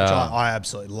saying, wow. which I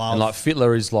absolutely love. And like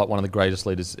Fittler is like one of the greatest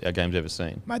leaders our game's ever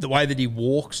seen. Mate, the way that he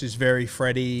walks is very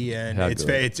Freddie, and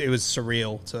it was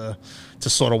surreal to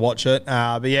sort of watch it.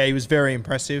 But yeah, he was very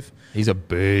impressive. He's a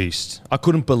beast. I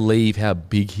couldn't believe how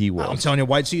big he was. I'm telling you,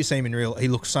 wait till you see him in real. He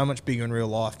looks so much bigger in real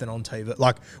life than on TV.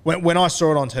 Like when I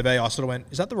saw it on TV, I sort of went,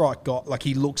 "Is that the right guy?" Like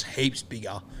he looks heaps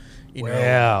bigger in real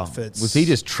life. Was he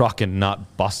just trucking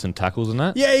nut, busting tackles and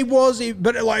that? Yeah, he was.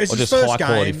 But like it was his first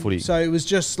game, footy. So it was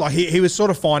just like he was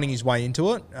sort of finding his way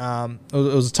into it. It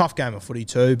was a tough game of footy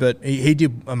too, but he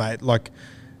did, mate. Like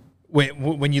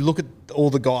when you look at all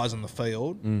the guys on the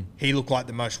field, he looked like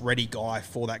the most ready guy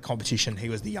for that competition. He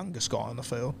was the youngest guy on the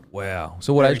field. Wow.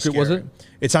 So what age group was it?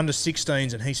 It's under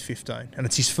 16s and he's 15. And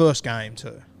it's his first game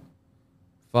too.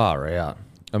 Far out.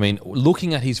 I mean,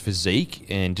 looking at his physique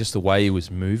and just the way he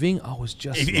was moving, I was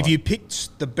just... If you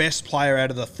picked the best player out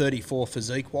of the 34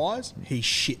 physique-wise, he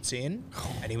shits in,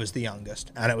 and he was the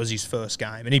youngest. And it was his first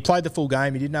game. And he played the full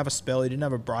game. He didn't have a spell. He didn't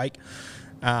have a break.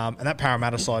 And that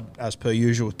Parramatta side, as per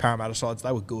usual with Parramatta sides,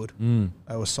 they were good.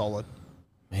 They were solid.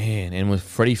 Man, and with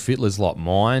Freddie Fittler's like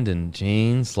mind and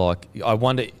genes, like I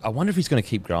wonder if he's going to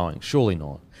keep growing. Surely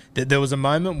not. There was a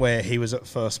moment where he was at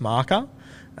first marker,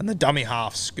 and the dummy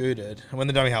half scooted. And when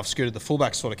the dummy half scooted, the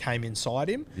fullback sort of came inside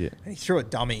him. Yeah. And he threw a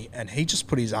dummy, and he just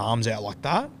put his arms out like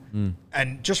that.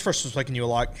 And just for a second, you were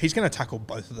like, he's going to tackle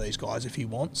both of these guys if he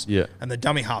wants. Yeah. And the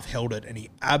dummy half held it, and he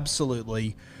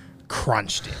absolutely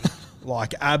crunched him.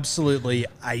 Like, absolutely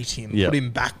ate him. Put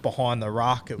him back behind the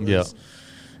ruck. It was...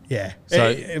 Yeah, so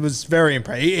it was very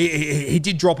impressive. He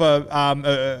did drop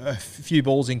a few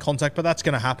balls in contact, but that's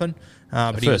going to happen.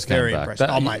 But he was very impressive.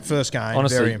 Mate, first game,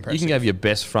 honestly, very impressive. You can have your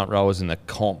best front rowers in the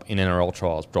comp in NRL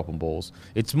trials dropping balls.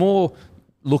 It's more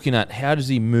looking at how does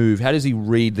he move? How does he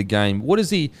read the game?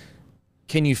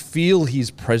 Can you feel his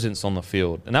presence on the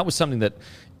field? And that was something that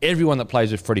everyone that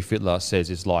plays with Freddie Fittler says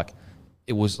is like,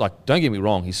 it was like, don't get me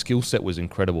wrong, his skill set was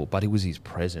incredible, but it was his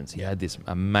presence. He had this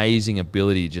amazing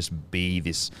ability to just be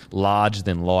this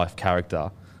larger-than-life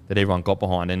character that everyone got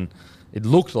behind. And it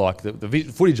looked like the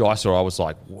footage I saw, I was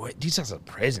like, what? He's just a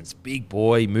presence. Big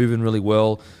boy, moving really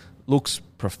well, looks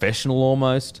professional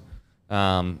almost.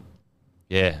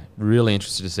 Yeah, really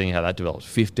interested to see how that develops.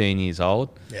 15 years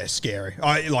old. Yeah, scary.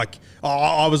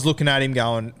 I was looking at him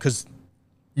going, because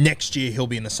next year he'll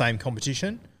be in the same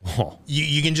competition. Oh.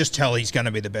 You can just tell he's going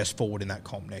to be the best forward in that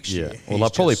comp next year. Well, they'll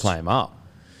probably play him up.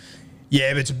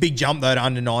 Yeah, but it's a big jump though to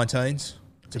under 19s.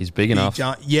 He's big enough.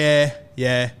 Yeah.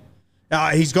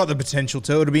 He's got the potential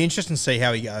to. It'll be interesting to see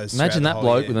how he goes. Imagine that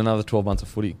bloke with another 12 months of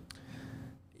footy.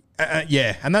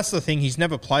 Yeah, and that's the thing. He's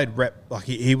never played rep, like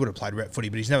he would have played rep footy,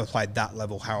 but he's never played that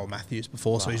level Harold Matthews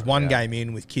before. So he's one game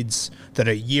in with kids that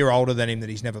are a year older than him that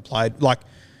he's never played.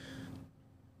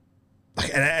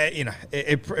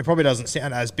 It probably doesn't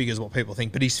sound as big as what people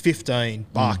think, but he's 15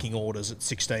 barking orders at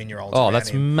 16-year-olds. Oh,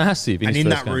 that's massive. And in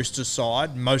that Roosters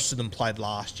side, most of them played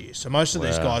last year. So most of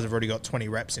these guys have already got 20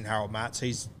 reps in Harold Matts.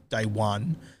 He's day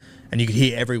one, and you could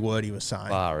hear every word he was saying.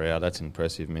 Far out. That's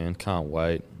impressive, man. Can't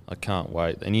wait. I can't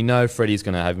wait. And you know Freddie's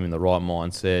going to have him in the right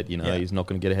mindset. You know, he's not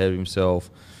going to get ahead of himself.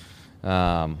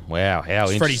 Wow, how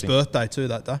interesting. Freddie's birthday too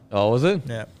that day. Oh, was it?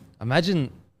 Yeah.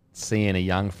 Imagine seeing a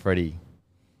young Freddie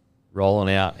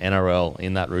rolling out NRL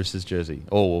in that Roosters jersey.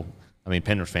 Or, I mean,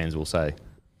 Penrith fans will say,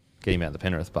 get him out of the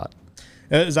Penrith, but...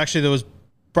 It was actually, there was...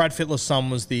 Brad Fittler's son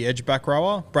was the edge back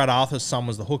rower. Brad Arthur's son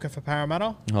was the hooker for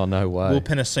Parramatta. Oh, no way. Will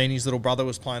Penasini's little brother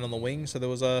was playing on the wing. So there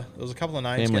was a couple of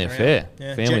names. Family affair.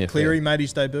 Yeah. Family Jet Cleary made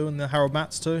his debut in the Harold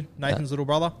Matts too. Nathan's little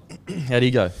brother. How'd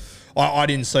he go? I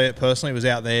didn't see it personally. It was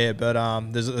out there. But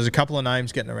there's a couple of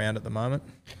names getting around at the moment.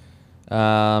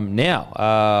 I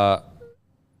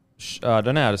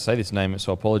don't know how to say this name,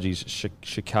 so apologies.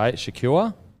 Shakai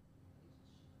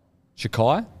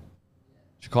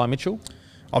Mitchell?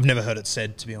 I've never heard it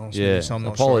said, to be honest with Yeah, you, so I'm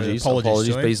not apologies. sure.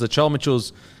 Apologies. But he's Latrell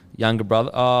Mitchell's younger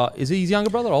brother. Is he his younger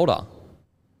brother or older?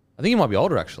 I think he might be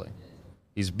older, actually.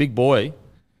 He's a big boy.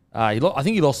 I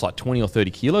think he lost like 20 or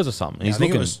 30 kilos or something. I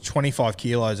think it was 25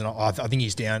 kilos, and I think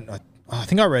he's down. I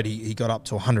think I read he got up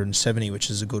to 170, which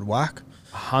is a good whack.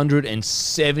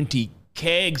 170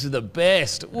 kegs are the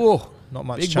best. Whoa. Not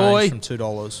much big change boy. from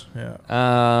 $2.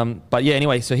 Yeah. But yeah,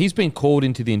 anyway, so he's been called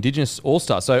into the Indigenous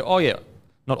All-Star. So,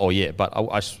 but I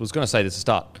was going to say this at the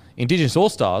start. Indigenous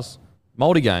All-Stars,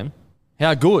 multi-game,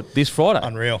 how good this Friday?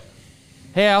 Unreal.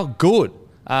 How good.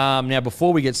 Now,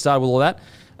 before we get started with all that,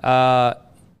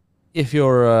 if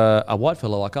you're a white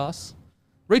fella like us,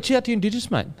 reach out to your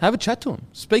Indigenous mate. Have a chat to them.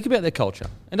 Speak about their culture.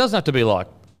 It doesn't have to be like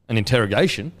an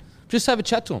interrogation. Just have a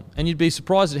chat to them. And you'd be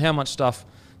surprised at how much stuff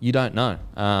you don't know.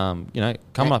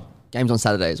 Coming up. Game's on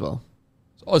Saturday as well.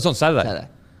 Oh, it's on Saturday.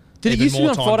 Did it Even used to be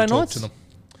more on time Friday to talk nights? to them.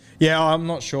 Yeah, I'm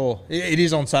not sure. It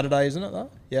is on Saturday, isn't it, though?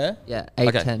 Yeah? Yeah,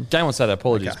 8:10. Game on Saturday,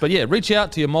 apologies. Okay. But yeah, reach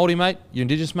out to your Māori mate, your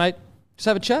Indigenous mate. Just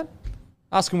have a chat.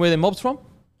 Ask them where their mob's from.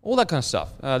 All that kind of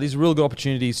stuff. These are real good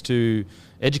opportunities to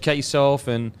educate yourself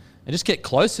and just get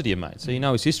closer to your mate so you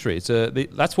know his history.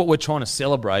 That's what we're trying to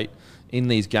celebrate in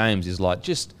these games is like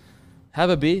just have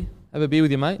a beer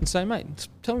with your mate and say, mate,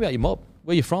 tell me about your mob.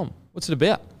 Where you from? What's it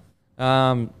about?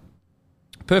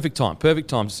 Perfect time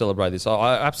to celebrate this.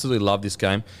 I absolutely love this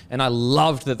game, and I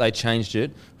loved that they changed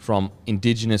it from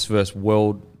Indigenous versus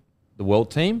the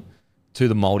world team to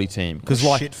the Māori team Because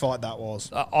shit fight that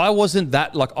was. I wasn't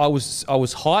that I was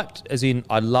hyped as in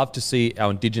I'd love to see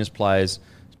our Indigenous players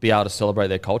be able to celebrate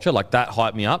their culture. Like that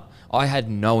hyped me up. I had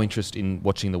no interest in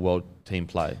watching the world team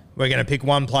play. We're going to pick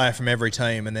one player from every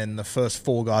team, and then the first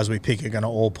four guys we pick are going to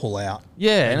all pull out.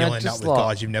 Yeah, and and you'll end up with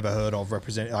guys you've never heard of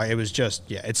representing. It was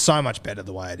just, it's so much better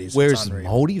the way it is. Whereas It's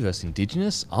unreal. Māori versus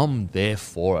Indigenous, I'm there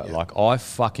for it. Yeah.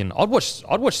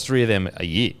 I'd watch 3 of them a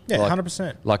year. Yeah,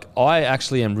 100%. Like I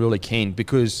actually am really keen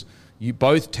because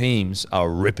both teams are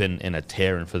ripping and are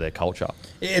tearing for their culture.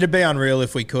 It'd be unreal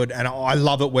if we could, and I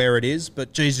love it where it is,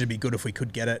 but geez, it'd be good if we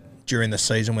could get it during the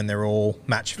season when they're all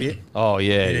match fit. Oh,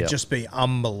 yeah. It'd just be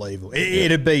unbelievable.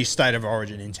 It'd be state of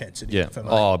origin intensity Yeah. for me.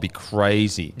 Oh, it'd be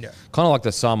crazy. Yeah. Kind of like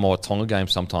the Samoa Tonga game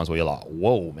sometimes where you're like,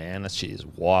 whoa, man, that shit is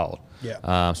wild.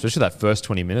 Yeah. Especially that first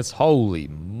 20 minutes. Holy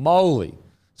moly.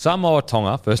 Samoa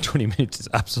Tonga, first 20 minutes is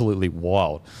absolutely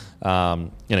wild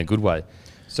in a good way.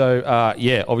 So,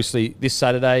 obviously this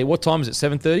Saturday, what time is it?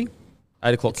 7:30?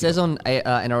 8 o'clock. It says on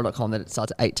NRL.com that it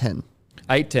starts at 8:10.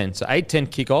 8:10. So 8:10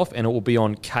 kickoff, and it will be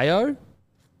on KO.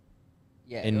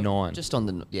 in 9. Just on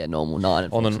the normal 9.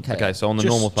 On the, unfortunately. so on the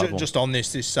normal platform. Just on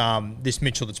this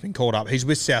Mitchell that's been called up, he's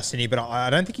with South Sydney, but I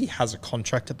don't think he has a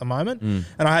contract at the moment. And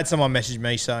I had someone message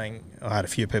me saying, I had a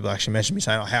few people actually message me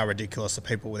saying, how ridiculous the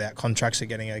people without contracts are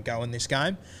getting a go in this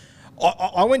game.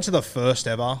 I went to the first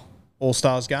ever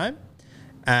All-Stars game,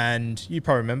 and you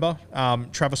probably remember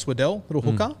Travis Waddell, little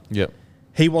hooker. Yep.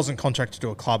 He wasn't contracted to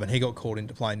a club, and he got called in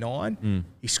to play 9.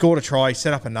 He scored a try. He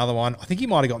set up another one. I think he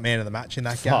might have got man of the match in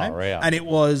that Far game. out. And it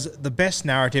was the best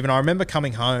narrative. And I remember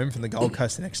coming home from the Gold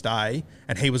Coast the next day,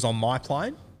 and he was on my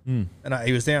plane. And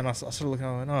he was there, and I sort of looked,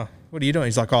 and I went, oh, what are you doing?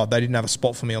 He's like, they didn't have a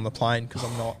spot for me on the plane because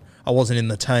I wasn't in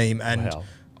the team. And Wow.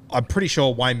 I'm pretty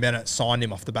sure Wayne Bennett signed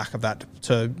him off the back of that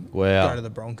to go to the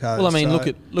Broncos. Well, I mean,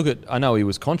 So- look at. I know he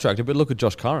was contracted, but look at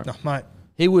Josh Curran. Oh, mate.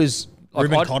 He was. Like,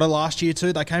 Ruben Cotter last year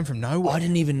too. They came from nowhere. I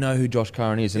didn't even know who Josh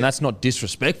Curran is, and that's not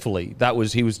disrespectfully.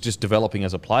 He was just developing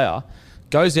as a player.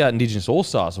 Goes out Indigenous All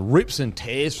Stars, rips and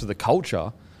tears for the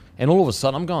culture, and all of a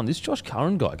sudden I'm going, this Josh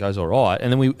Curran guy goes all right.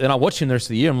 And then I watch him the rest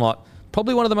of the year. I'm like,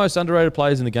 probably one of the most underrated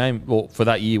players in the game, well, for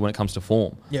that year when it comes to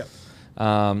form. Yeah.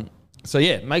 So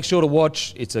yeah, make sure to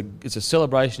watch. It's a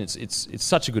celebration. It's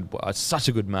such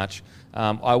a good match.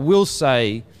 I will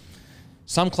say,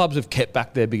 some clubs have kept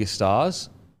back their biggest stars.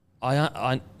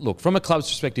 I look, from a club's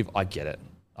perspective, I get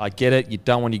it. You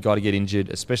don't want your guy to get injured,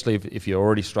 especially if you're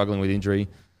already struggling with injury.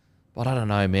 But I don't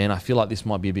know, man. I feel like this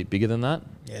might be a bit bigger than that.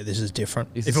 Yeah, this is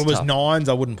different. This if is it was tough. 9s,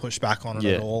 I wouldn't push back on it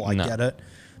Yeah, at all. I no. get it.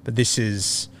 But this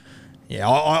is,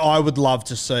 I would love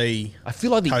to see I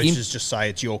feel like the coaches just say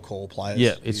it's your call, players.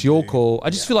 Yeah, it's your call. I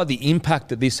just feel like the impact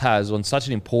that this has on such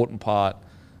an important part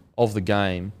of the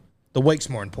game. The week's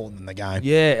more important than the game.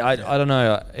 Yeah, I don't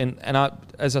know. And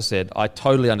as I said, I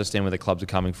totally understand where the clubs are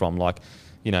coming from. Like,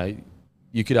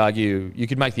 you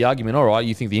could make the argument, all right,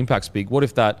 you think the impact's big. What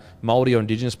if that Māori or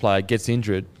Indigenous player gets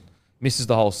injured, misses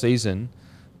the whole season,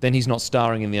 then he's not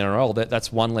starring in the NRL?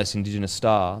 That's one less Indigenous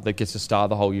star that gets to star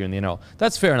the whole year in the NRL.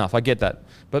 That's fair enough. I get that.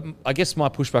 But I guess my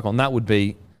pushback on that would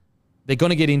be they're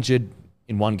going to get injured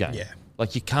in one game. Yeah.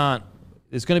 Like, you can't –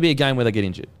 there's going to be a game where they get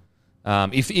injured.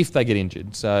 If they get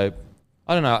injured. So,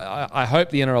 I don't know. I hope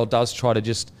the NRL does try to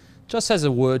just has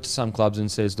a word to some clubs and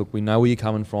says, look, we know where you're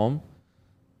coming from,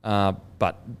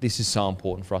 but this is so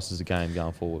important for us as a game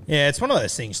going forward. Yeah, it's one of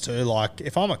those things too. Like,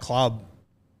 if I'm a club,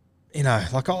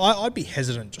 I'd be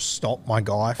hesitant to stop my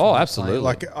guy from playing. Absolutely.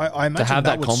 Like, I imagine have that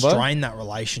that would combo? strain that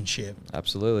relationship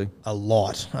Absolutely. a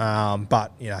lot.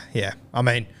 But, yeah. I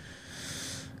mean,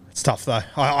 it's tough though.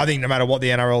 I think no matter what the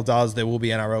NRL does, there will be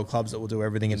NRL clubs that will do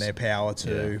everything in their power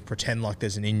to pretend like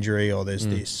there's an injury or there's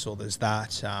this or there's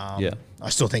that. I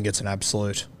still think it's an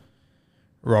absolute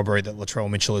robbery that Latrell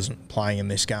Mitchell isn't playing in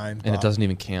this game. And it doesn't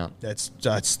even count. That's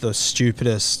the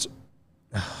stupidest.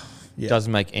 It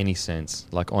doesn't make any sense.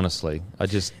 Like, honestly, I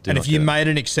just do And not if you get it. made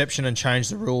an exception and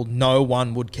changed the rule, no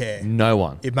one would care. No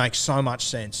one. It makes so much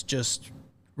sense. Just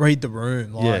read the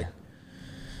room. Like,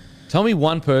 Tell me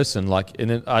one person, like, and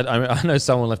then I know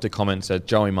someone left a comment and said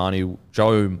Joey Manu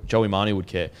would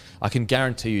care. I can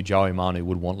guarantee you Joey Manu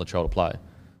would want Latrell to play.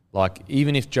 Like,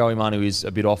 even if Joey Manu is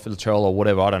a bit off Latrell or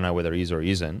whatever, I don't know whether he is or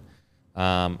he isn't.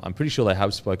 I'm pretty sure they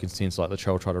have spoken since, like,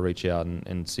 Latrell tried to reach out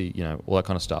and see, all that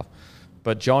kind of stuff.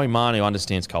 But Joey Manu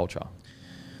understands culture.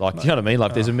 Like, you know what I mean?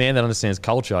 Like, there's a man that understands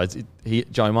culture.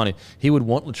 Joey Manu, he would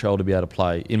want Latrell to be able to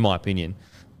play, in my opinion.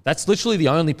 That's literally the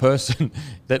only person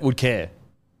that would care.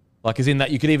 Like, as in that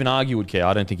you could even argue would care.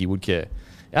 I don't think he would care.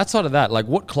 Outside of that, like,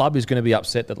 what club is going to be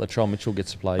upset that Latrell Mitchell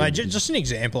gets to play? Mate, just an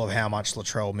example of how much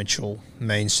Latrell Mitchell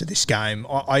means to this game.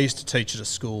 I used to teach at a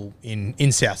school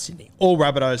in South Sydney. All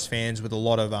Rabbitohs fans with a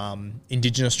lot of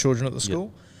Indigenous children at the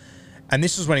school. And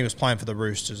this was when he was playing for the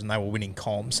Roosters and they were winning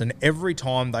comps. And every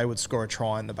time they would score a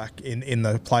try in the back in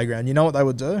the playground, you know what they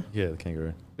would do? Yeah, the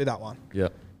Kangaroo. Do that one. Yeah.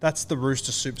 That's the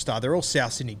Rooster superstar. They're all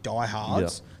South Sydney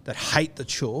diehards that hate the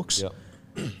Chooks.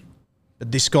 Yeah.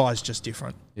 But this guy's just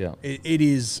different. Yeah. It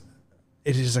is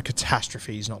a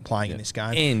catastrophe he's not playing in this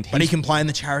game. And but he can play in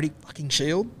the charity fucking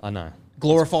shield. I know.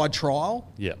 Glorified trial.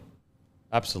 Yeah.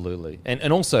 Absolutely.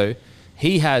 And also,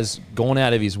 he has gone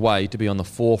out of his way to be on the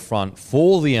forefront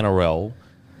for the NRL.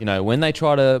 When they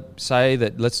try to say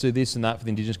that let's do this and that for the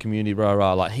Indigenous community,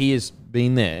 like, he has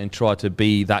been there and tried to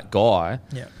be that guy.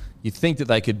 Yeah. You'd think that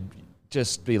they could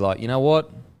just be like, you know what?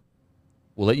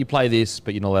 We'll let you play this,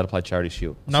 but you're not allowed to play Charity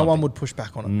Shield. No one would push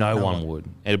back on it. No one would.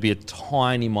 It'd be a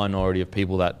tiny minority of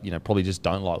people that, probably just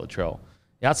don't like Latrell.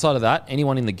 Outside of that,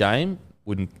 anyone in the game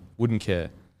wouldn't care.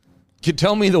 Could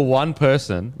tell me the one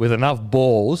person with enough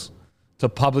balls to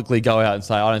publicly go out and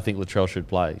say, I don't think Latrell should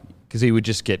play, because he would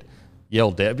just get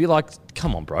yelled at. It'd be like,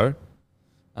 come on, bro.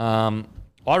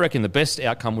 I reckon the best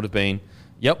outcome would have been,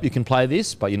 yep, you can play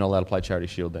this, but you're not allowed to play Charity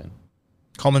Shield then.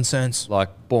 Common sense.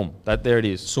 Like, boom, there it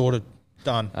is. Sorted.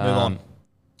 Done. Move on.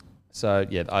 So,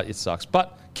 yeah, it sucks.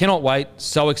 But cannot wait.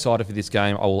 So excited for this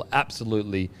game. I will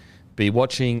absolutely be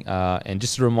watching. And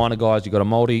just a reminder, guys, you got a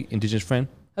Māori Indigenous friend,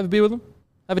 have a beer with them.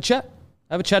 Have a chat.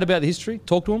 Have a chat about the history.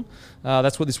 Talk to them.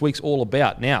 That's what this week's all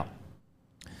about. Now,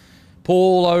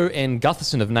 Paulo and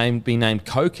Gutherson have been named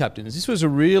co-captains. This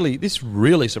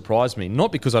really surprised me.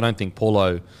 Not because I don't think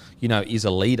Paulo, is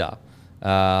a leader,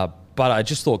 but I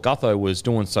just thought Gutho was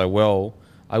doing so well.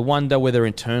 I wonder whether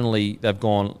internally they've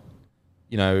gone,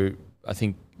 I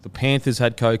think the Panthers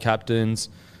had co-captains.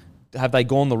 Have they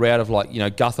gone the route of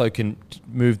Gutho can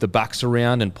move the backs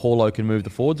around and Paulo can move the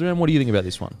forwards around? What do you think about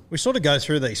this one? We sort of go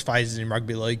through these phases in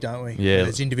rugby league, don't we? Yeah.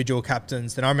 There's individual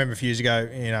captains. Then I remember a few years ago,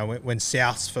 when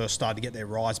Souths first started to get their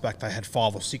rise back, they had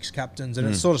 5 or 6 captains, and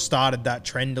it sort of started that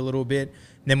trend a little bit.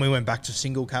 And then we went back to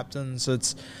single captains. So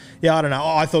I don't know.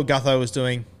 I thought Gutho was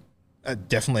doing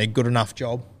definitely a good enough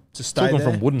job to stay Talking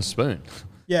there. from wooden spoon.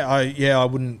 I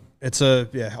wouldn't.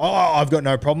 I've got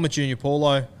no problem with Junior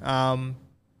Paulo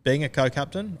being a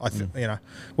co-captain. I think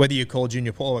whether you call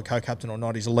Junior Paulo a co-captain or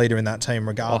not, he's a leader in that team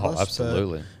regardless. Oh,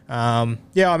 absolutely.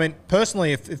 But,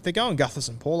 personally, if they're going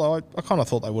Gutherson Paulo, I kind of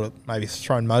thought they would have maybe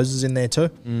thrown Moses in there too.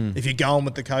 If you're going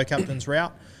with the co-captain's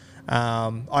route,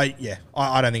 I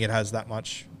don't think it has that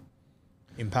much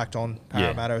impact on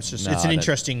Parramatta. It's just it's an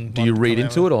interesting. Do you read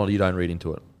into it or you don't read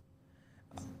into it?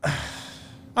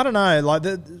 I don't know. Like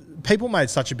people made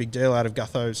such a big deal out of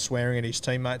Gutho swearing at his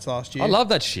teammates last year. I love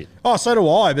that shit. Oh, so do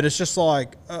I. But it's just I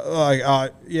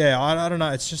don't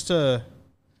know. It's just a.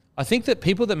 I think that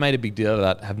people that made a big deal of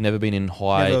that have never been in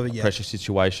high pressure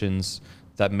situations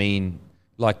that mean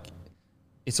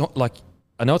it's not like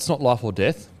I know it's not life or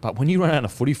death, but when you run out on a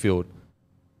footy field,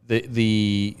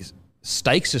 the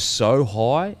stakes are so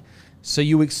high, so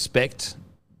you expect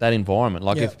that environment.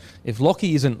 If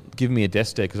Lockie isn't giving me a death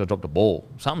stare because I dropped a ball,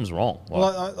 something's wrong.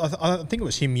 I think it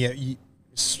was him.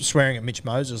 Swearing at Mitch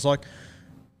Moses.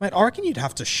 Mate, I reckon you'd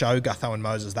have to show Gutho and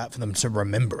Moses that for them to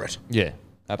remember it. Yeah,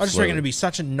 absolutely. I just reckon it'd be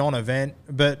such a non-event.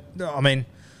 But I mean,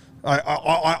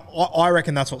 I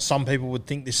reckon that's what some people would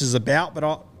think this is about. But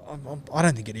I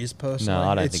don't think it is personally. No,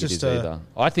 I don't think it is either.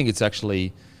 I think it's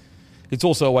actually. It's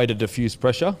also a way to diffuse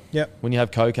pressure. Yep. When you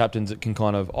have co-captains, it can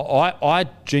kind of... I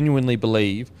genuinely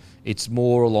believe it's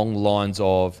more along the lines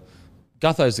of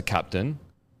Gutho's the captain,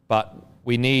 but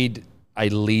we need a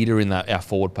leader in our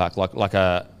forward pack, like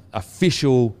a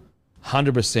official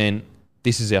 100%,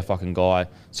 this is our fucking guy.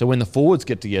 So when the forwards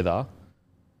get together,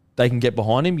 they can get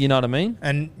behind him, you know what I mean?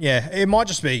 And it might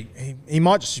just be... He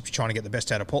might just be trying to get the best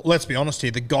out of Paul. Let's be honest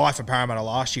here, the guy for Parramatta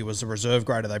last year was the reserve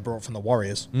grader they brought from the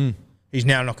Warriors. He's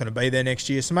now not going to be there next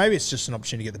year, so maybe it's just an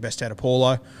opportunity to get the best out of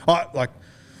Paulo. I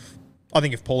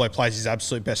think if Paulo plays his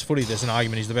absolute best footy, there's an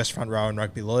argument he's the best front row in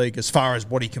rugby league as far as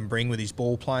what he can bring with his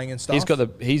ball playing and stuff.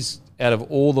 He's out of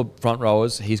all the front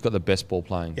rowers, he's got the best ball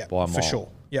playing by a mile. For sure.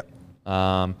 Yep.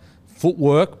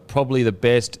 Footwork, probably the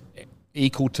best,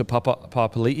 equal to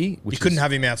Papali'i. You couldn't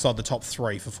have him outside the top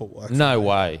 3 for footwork. No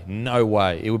way.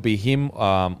 It would be him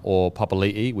or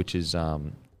Papali'i, which is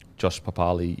Josh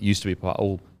Papali. Used to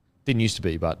be didn't used to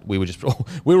be, but we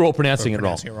were all pronouncing it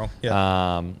wrong.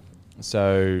 Yeah.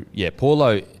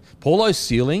 Paulo's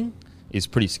ceiling is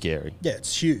pretty scary. Yeah,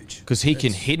 it's huge. Because he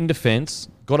can hit in defence,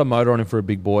 got a motor on him for a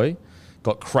big boy,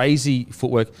 got crazy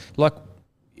footwork. Like,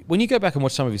 when you go back and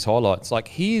watch some of his highlights,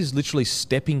 he is literally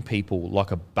stepping people like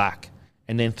a back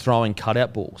and then throwing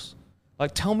cutout balls.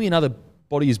 Tell me another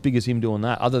body as big as him doing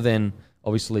that, other than,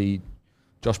 obviously,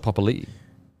 Josh Papali'i.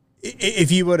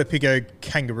 If you were to pick a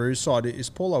Kangaroos side, is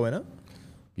Paulo in it?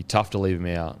 Be tough to leave him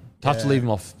out. Tough to leave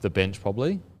him off the bench,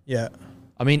 probably. Yeah.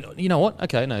 I mean, you know what?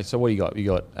 Okay, no. So what do you got?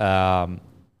 You got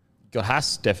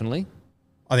Haas, definitely.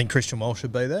 I think Christian Welch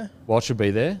should be there. Welch should be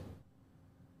there.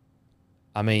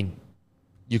 I mean,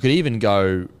 you could even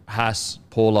go Haas,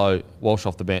 Paulo, Walsh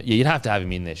off the bench. Yeah, you'd have to have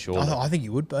him in there, sure. I think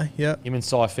you would be, yeah. Him and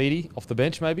Saifidi off the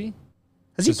bench, maybe?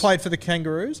 Has he played for the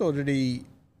Kangaroos, or did he...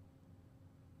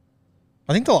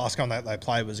 I think the last game they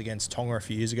played was against Tonga a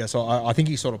few years ago, so I think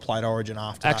he sort of played Origin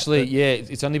after Actually, that.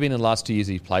 It's only been in the last 2 years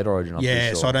he's played Origin, I'm pretty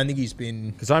sure. So I don't think he's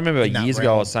been... Because I remember years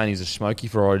ago I was saying he's a smoky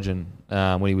for Origin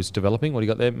when he was developing. What do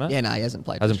you got there, Matt? Yeah, no, he hasn't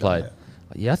played. Hasn't played.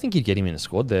 Yeah, I think you'd get him in the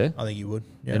squad there. I think you would,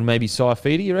 yeah. And maybe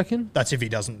Saifidi, you reckon? That's if he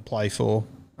doesn't play for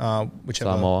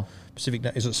whichever... Samoa. Pacific...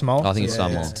 Is it Samoa? I think it's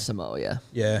Samoa. It's Samoa, yeah.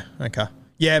 Yeah, okay.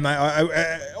 Yeah,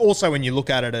 mate. Also, when you look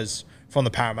at it as from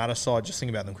the Parramatta side, just think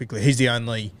about them quickly. He's the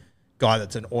only guy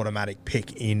that's an automatic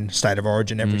pick in State of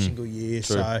Origin every single year.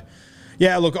 True. So,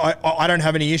 yeah, look, I don't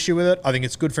have any issue with it. I think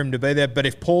it's good for him to be there. But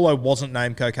if Paulo wasn't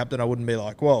named co-captain, I wouldn't be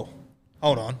like, well,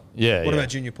 hold on. Yeah, What yeah. about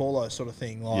Junior Paulo sort of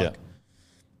thing? Like,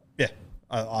 Yeah.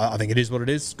 I think it is what it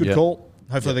is. Good Yeah. call.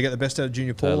 Hopefully they get the best out of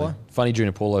Junior Paulo. Totally. Funny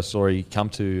Junior Paulo story come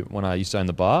to when I used to own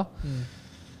the bar.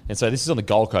 And so this is on the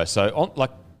Gold Coast. So on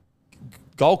like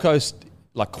Gold Coast,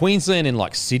 like Queensland and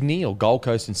like Sydney or Gold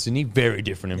Coast and Sydney, very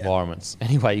different environments.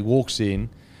 Anyway, he walks in,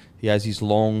 he has his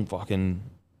long fucking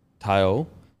tail,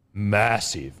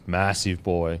 massive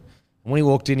boy. And when he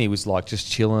walked in, he was like just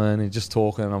chilling and just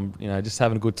talking, just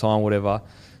having a good time, whatever.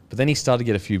 But then he started to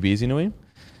get a few beers into him.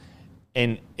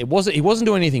 And he wasn't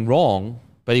doing anything wrong,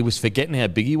 but he was forgetting how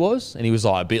big he was, and he was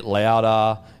like a bit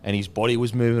louder, and his body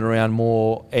was moving around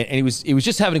more, and he was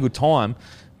just having a good time.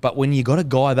 But when you got a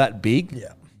guy that big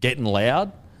getting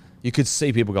loud, you could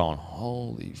see people going,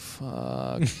 "Holy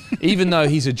fuck!" Even though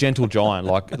he's a gentle giant,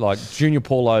 like Junior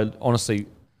Paulo. Honestly,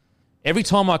 every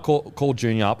time I call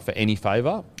Junior up for any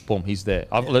favour, boom, he's there.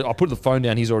 I put the phone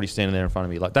down, he's already standing there in front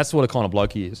of me. Like that's what a kind of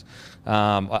bloke he is.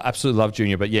 I absolutely love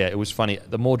Junior, but yeah, it was funny.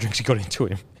 The more drinks he got into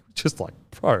him, just like,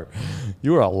 bro,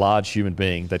 you are a large human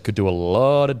being that could do a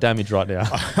lot of damage right now.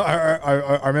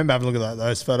 I remember having a look at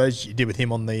those photos you did with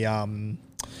him on the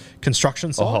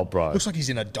construction site. Oh, bro. Looks like he's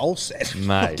in a doll set. Mate,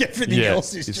 Like everything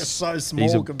else is he's- just so small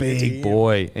He's a compared to big him.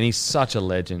 boy, and he's such a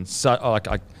legend. So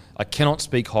I cannot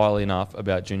speak highly enough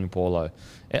about Junior Paulo.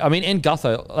 I mean, and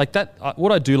Gutho, like that.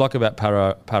 What I do like about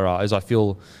Para is I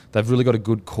feel they've really got a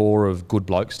good core of good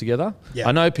blokes together. Yeah.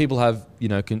 I know people have,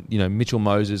 Mitchell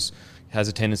Moses has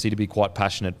a tendency to be quite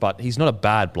passionate, but he's not a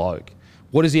bad bloke.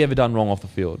 What has he ever done wrong off the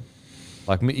field?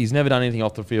 Like he's never done anything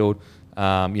off the field.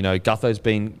 Gutho's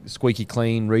been squeaky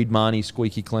clean. Reed Marnie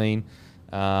squeaky clean.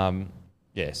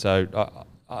 So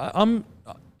I'm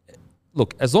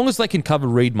look, as long as they can cover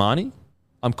Reed Marnie,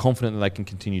 I'm confident that they can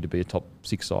continue to be a top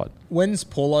 6 side. When's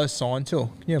Paulo signed till?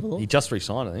 Can you have a look? He just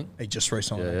re-signed, I think. He just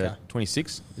re-signed. Yeah, Okay.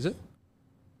 26, is it?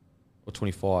 Or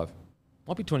 25?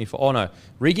 Might be 25. Oh, no.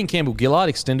 Regan Campbell-Gillard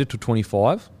extended to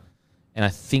 25. And I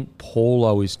think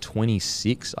Paulo is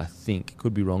 26, I think.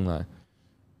 Could be wrong,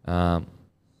 though.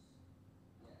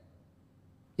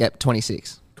 Yep,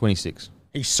 26. 26.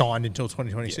 He's signed until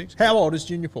 2026. How old is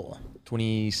Junior Paulo?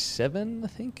 27, I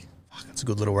think. Fuck, that's a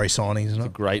good little re-signing, isn't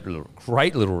it? Great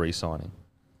little re-signing.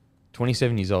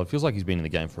 27 years old. Feels like he's been in the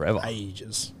game forever.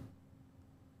 Ages.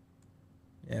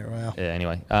 Yeah, wow. Yeah,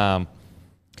 anyway.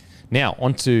 Now,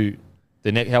 on to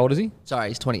the next. How old is he? Sorry,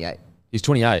 he's 28. He's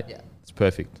 28. Yeah. It's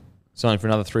perfect. Signed for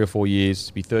another 3 or 4 years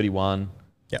to be 31.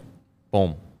 Yep.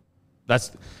 Boom. That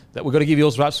we've got to give you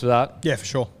all raps for that. Yeah, for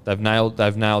sure. They've nailed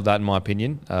that in my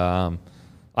opinion.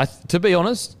 To be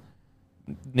honest,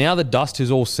 now the dust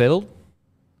has all settled.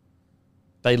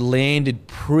 They landed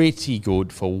pretty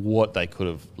good for what they could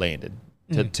have landed.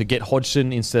 To get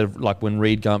Hodgson instead of like when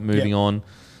Reed got moving on.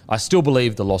 I still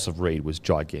believe the loss of Reed was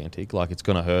gigantic. Like it's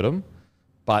going to hurt him.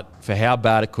 But for how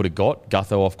bad it could have got,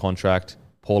 Gutho off contract,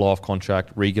 Paulo off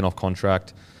contract, Regan off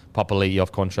contract, Papali'i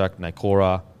off contract,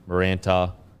 Nakora,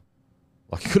 Maranta.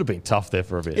 Like it could have been tough there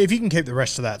for a bit. If you can keep the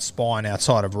rest of that spine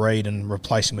outside of Reed and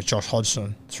replace him with Josh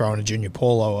Hodgson, throw in a Junior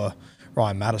Paulo or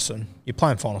Ryan Madison, you're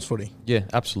playing finals footy. Yeah,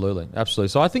 absolutely.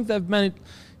 So I think they've managed.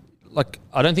 Like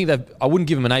I wouldn't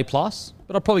give them an A+,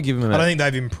 but I'd probably give them I don't think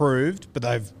they've improved, but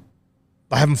they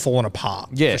haven't fallen apart.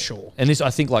 Yeah, for sure. And this, I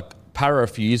think, like Para a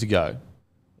few years ago,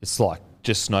 it's like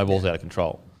just snowballs out of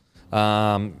control.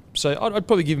 So I'd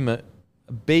probably give him a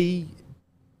B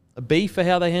for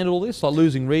how they handled all this, like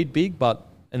losing Reed big,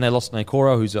 and they lost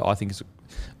Nakora, who's I think is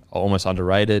almost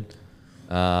underrated.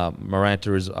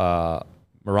 Maranta is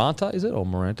Maranta, is it or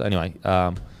Maranta? Anyway,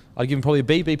 I'd give him probably a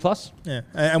B+. Yeah,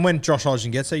 and when Josh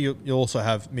Hodgson gets there, you'll also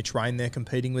have Mitch Rain there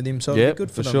competing with him, so it'll Yeah, be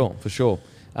good for them. sure, for sure.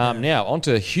 Now on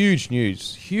to huge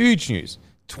news.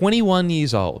 21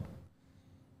 years old.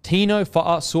 Tino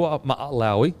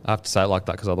Fa'asuama'alawi, I have to say it like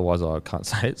that because otherwise I can't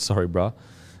say it. Sorry, bro.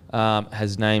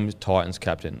 Has named Titans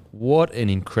captain. What an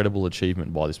incredible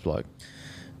achievement by this bloke.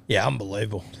 Yeah,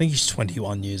 unbelievable. I think he's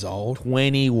 21 years old.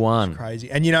 21.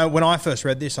 Crazy. And, when I first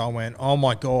read this, I went, oh,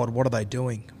 my God, what are they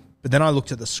doing? But then I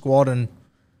looked at the squad and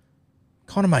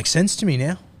kind of makes sense to me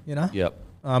now, Yep.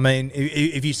 I mean,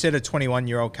 if you said a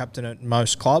 21-year-old captain at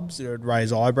most clubs, it would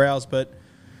raise eyebrows, but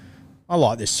I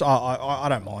like this. I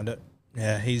don't mind it.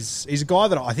 Yeah, he's a guy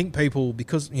that I think people,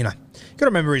 because, you got to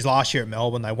remember his last year at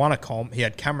Melbourne, they won a comp. He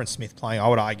had Cameron Smith playing, I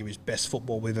would argue, his best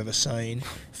football we've ever seen,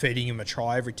 feeding him a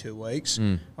try every 2 weeks.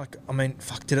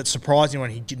 Did it surprise you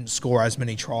when he didn't score as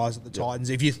many tries at the Titans?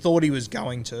 If you thought he was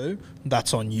going to,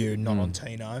 that's on you, not on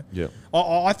Tino. Yeah.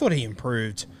 I thought he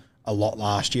improved a lot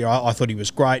last year. I thought he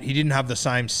was great. He didn't have the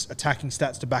same attacking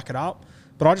stats to back it up,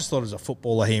 but I just thought as a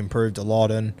footballer he improved a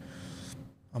lot. And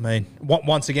I mean,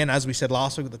 once again, as we said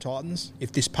last week with the Titans,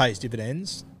 if this pays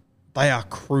dividends, they are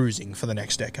cruising for the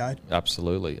next decade.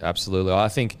 Absolutely. I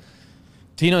think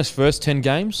Tino's first 10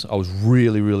 games, I was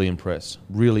really, really impressed.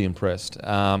 Really impressed.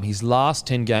 His last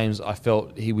 10 games, I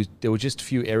felt there were just a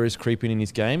few errors creeping in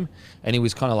his game, and he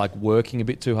was kind of like working a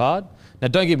bit too hard. Now,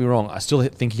 don't get me wrong, I still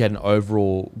think he had an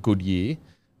overall good year.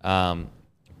 But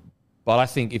I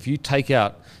think if you take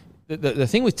out... The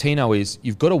thing with Tino is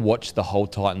you've got to watch the whole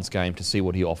Titans game to see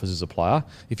what he offers as a player.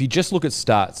 If you just look at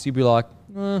stats, you'd be like,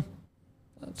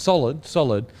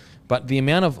 solid. But the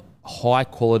amount of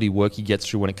high-quality work he gets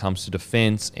through when it comes to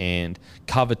defense and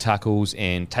cover tackles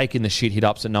and taking the shit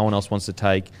hit-ups that no one else wants to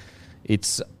take,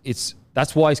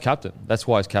 that's why he's captain.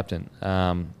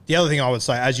 The other thing I would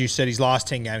say, as you said, his last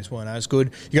 10 games weren't as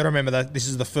good. You got to remember that this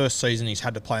is the first season he's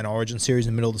had to play an Origin series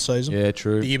in the middle of the season. Yeah,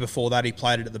 true. The year before that, he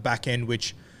played it at the back end,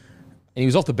 which... And he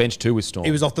was off the bench too with Storm.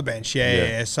 He was off the bench,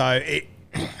 yeah. So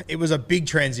it was a big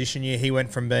transition year. He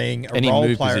went from being a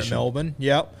role player at Melbourne,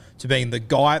 to being the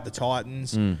guy at the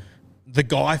Titans, the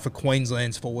guy for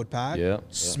Queensland's forward pack,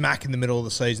 smack in the middle of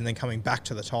the season, then coming back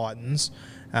to the Titans,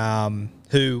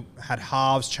 who had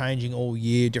halves changing all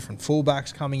year, different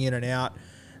fullbacks coming in and out.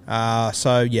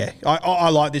 I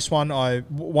like this one.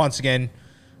 Once again,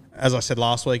 as I said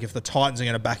last week, if the Titans are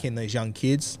going to back in these young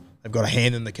kids, they've got to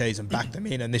hand them the keys and back them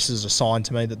in, and this is a sign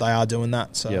to me that they are doing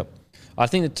that. So, I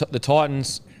think the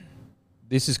Titans,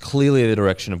 this is clearly the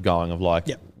direction of going, of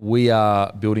we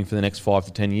are building for the next 5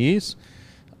 to 10 years.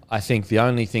 I think the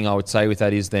only thing I would say with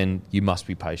that is then you must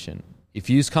be patient.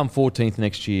 If you come 14th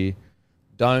next year,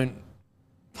 don't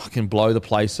fucking blow the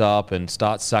place up and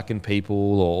start sacking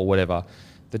people or whatever.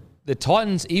 The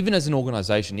Titans, even as an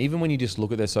organisation, even when you just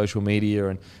look at their social media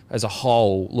and as a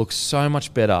whole, look so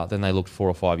much better than they looked 4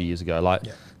 or 5 years ago.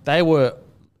 They were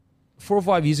 4 or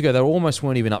 5 years ago. They almost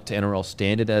weren't even up to NRL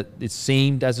standard. It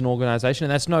seemed as an organisation,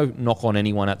 and that's no knock on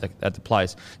anyone at the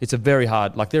place. It's a very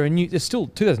hard. They're still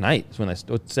 2008 is when they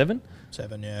or 7.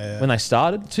 7, when they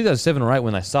started, 2007 or 8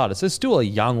 when they started. So it's still a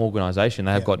young organisation.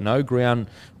 They have got no ground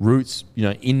roots,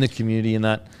 in the community and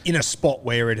that. In a spot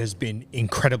where it has been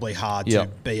incredibly hard to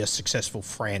be a successful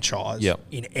franchise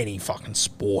in any fucking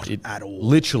sport at all.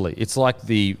 Literally. It's like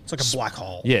a black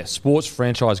hole. Yeah, sports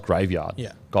franchise graveyard,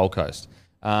 Gold Coast.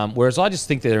 Whereas I just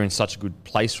think they're in such a good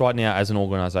place right now as an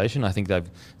organisation. I think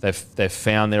they've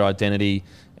found their identity.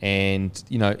 And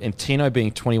Tino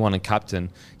being 21 and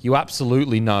captain, you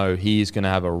absolutely know he is going to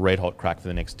have a red hot crack for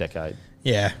the next decade.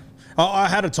 Yeah. I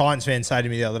had a Titans fan say to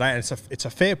me the other day, and it's a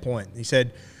fair point. He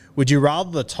said, would you rather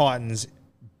the Titans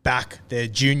back their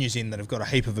juniors in that have got a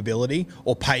heap of ability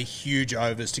or pay huge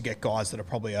overs to get guys that are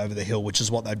probably over the hill, which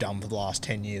is what they've done for the last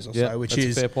 10 years or so, which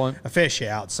is a fair point. A fair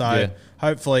shout. So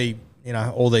hopefully,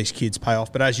 all these kids pay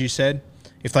off. But as you said,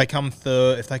 if they come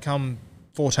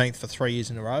 14th for 3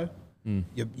 years in a row,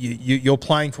 you're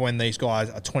playing for when these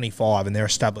guys are 25 and they're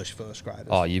established first graders.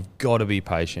 Oh, you've got to be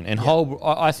patient. And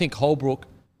I think Holbrook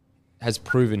has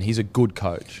proven he's a good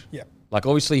coach. Yeah.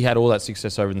 Obviously he had all that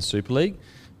success over in the Super League,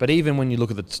 but even when you look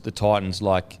at the Titans,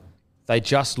 they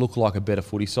just look like a better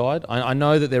footy side. I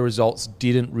know that their results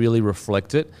didn't really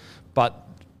reflect it, but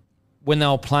when they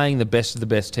were playing the best of the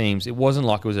best teams, it wasn't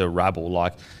like it was a rabble.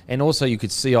 And also you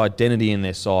could see identity in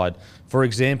their side. For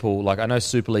example, I know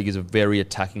Super League is a very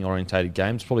attacking-orientated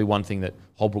game. It's probably one thing that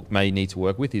Holbrook may need to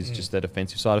work with is just the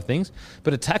defensive side of things.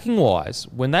 But attacking-wise,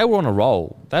 when they were on a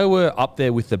roll, they were up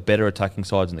there with the better attacking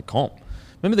sides in the comp.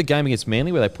 Remember the game against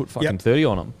Manly where they put fucking 30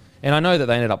 on them? And I know that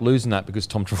they ended up losing that because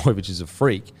Tom Trbojevic is a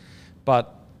freak.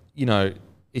 But,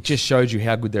 it just shows you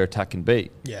how good their attack can be.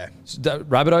 Yeah.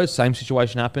 Rabbitohs, same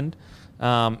situation happened.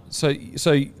 So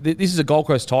this is a Gold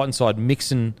Coast Titans side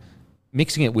mixing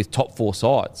it with top 4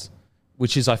 sides,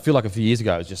 which is, I feel like a few years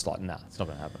ago, it was just nah, it's not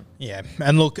going to happen. Yeah,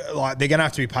 and look, they're going to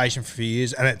have to be patient for a few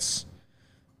years, and it's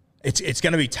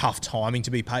going to be tough timing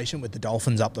to be patient with the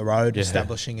Dolphins up the road,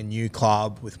 establishing a new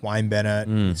club with Wayne Bennett,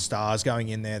 with stars going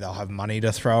in there. They'll have money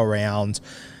to throw around.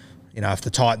 If the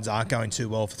Titans aren't going too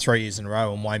well for 3 years in a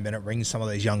row and Wayne Bennett brings some of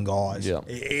these young guys,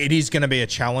 it is going to be a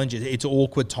challenge. It's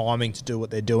awkward timing to do what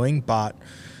they're doing, but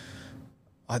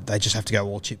they just have to go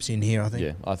all chips in here, I think.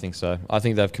 Yeah, I think so. I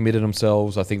think they've committed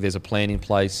themselves. I think there's a plan in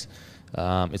place.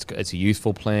 It's a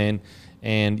youthful plan.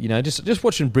 And, just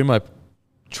watching Brimo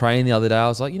train the other day, I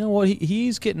was like, you know what, he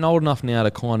is getting old enough now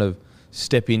to kind of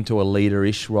step into a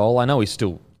leader-ish role. I know he's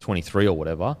still 23 or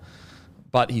whatever,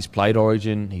 but he's played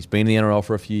Origin. He's been in the NRL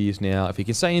for a few years now. If he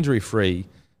can stay injury-free,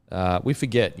 we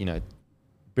forget,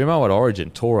 Brimo at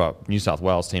Origin tore a New South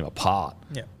Wales team apart.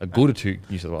 Yeah. A good or two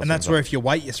New South Wales And that's where if you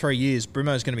wait your 3 years,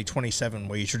 Brimo's going to be 27,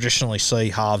 where you traditionally see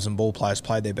halves and ball players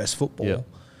play their best football. Yeah.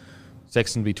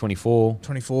 Sexton be 24.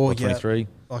 24, or 23.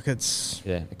 Like it's...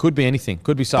 Yeah, it could be anything.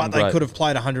 Could be something But they great. could have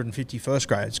played 150 first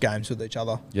grades games with each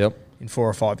other Yep. in 4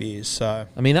 or 5 years. So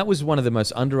I mean, that was one of the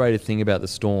most underrated thing about the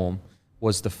Storm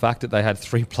was the fact that they had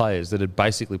 3 players that had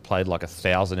basically played like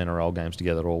 1,000 NRL games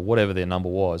together or whatever their number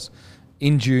was.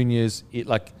 In juniors, you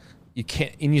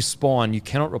can't, in your spine, you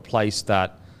cannot replace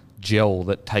that gel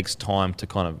that takes time to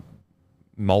kind of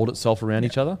mould itself around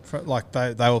each other. Like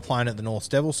they were playing at the North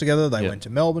Devils together. They went to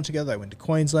Melbourne together. They went to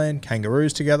Queensland,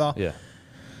 Kangaroos together. Yeah.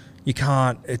 You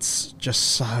can't. It's just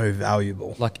so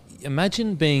valuable. Like,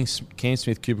 imagine being Cam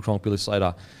Smith, Cooper Cronk, Billy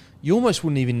Slater. You almost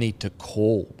wouldn't even need to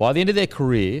call. By the end of their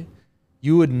career,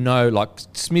 you would know, like,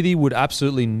 Smithy would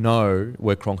absolutely know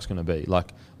where Cronk's going to be.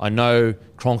 Like, I know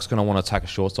Cronk's going to want to attack a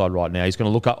short side right now. He's going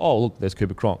to look up, oh, look, there's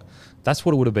Cooper Cronk. That's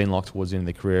what it would have been like towards the end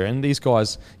of their career. And these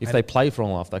guys, if they play for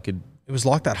long enough, they could... It was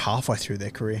like that halfway through their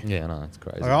career. Yeah, no, it's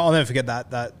crazy. Like, I'll never forget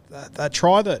that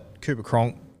try that Cooper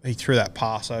Cronk, he threw that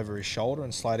pass over his shoulder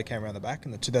and Slater came around the back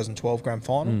in the 2012 grand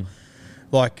final.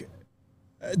 Like,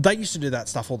 they used to do that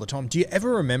stuff all the time. Do you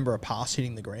ever remember a pass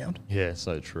hitting the ground? Yeah,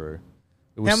 so true.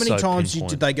 It was How many so times pinpoint.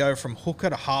 did they go from hooker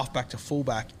to halfback to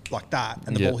fullback like that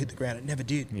and the ball hit the ground? It never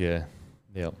did. Yeah,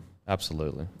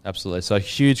 absolutely. So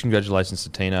huge congratulations to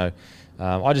Tino.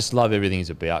 I just love everything he's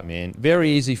about, man.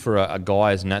 Very easy for a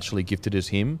guy as naturally gifted as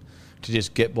him to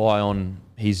just get by on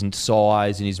his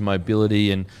size and his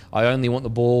mobility and I only want the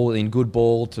ball in good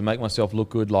ball to make myself look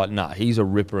good. Like, nah, he's a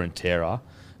ripper and terror.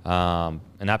 An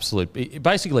absolute...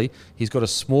 Basically, he's got a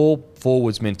small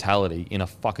forwards mentality in a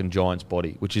fucking Giants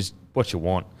body, which is what you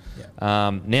want.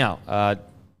 Yeah. Now,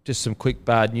 just some quick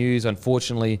bad news.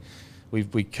 Unfortunately,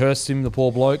 we cursed him, the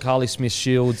poor bloke. Harley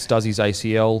Smith-Shields does his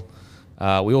ACL.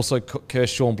 We also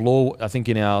cursed Sean Bloor. I think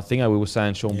in our thing we were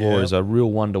saying Sean Bloor is a real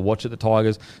one to watch at the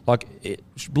Tigers. Like,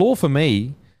 Bloor, for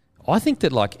me, I think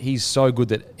that like he's so good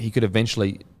that he could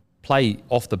eventually play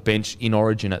off the bench in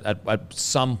Origin at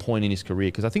some point in his career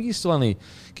because I think he's still only...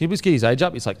 Can you just get his age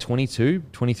up? It's like 22,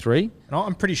 23. And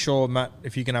I'm pretty sure, Matt,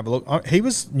 if you can have a look, he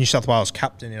was New South Wales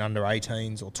captain in under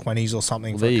 18s or 20s or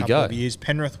something for a couple of years.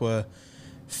 Penrith were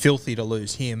filthy to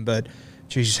lose him, but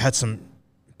geez, he's had some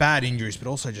bad injuries, but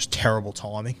also just terrible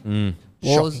timing.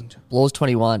 Bloor's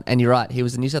 21, and you're right, he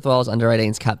was the New South Wales under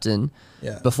 18s captain.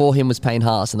 Yeah. Before him was Payne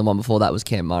Haas, and the one before that was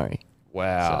Cam Murray.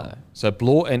 Wow. So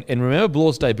Bloor, and remember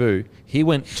Bloor's debut, he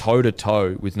went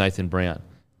toe-to-toe with Nathan Brown.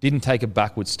 Didn't take a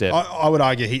backward step. I would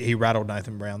argue he rattled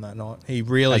Nathan Brown that night. He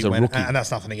really As a went, rookie. and that's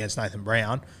nothing against Nathan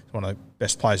Brown. He's one of the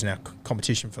best players in our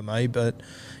competition for me, but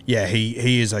yeah,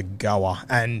 he is a goer,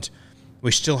 and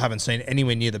we still haven't seen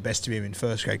anywhere near the best of him in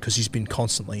first grade because he's been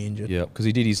constantly injured. Yeah, because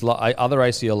he did his other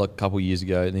ACL a couple of years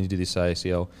ago, and then he did this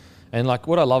ACL. And like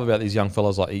what I love about these young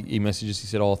fellas, like he messages, he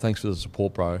said, "Oh, thanks for the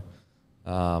support, bro."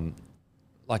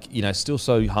 Like, you know, still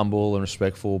so humble and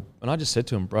respectful. And I just said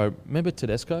to him, bro, remember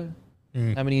Tedesco?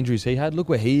 How many injuries he had? Look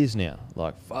where he is now.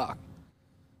 Like, fuck.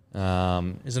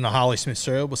 Isn't a Harley Smith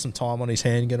serial with some time on his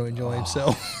hand going to enjoy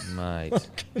himself? Mate.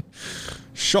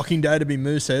 Shocking day to be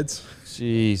Mooseheads.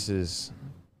 Jesus.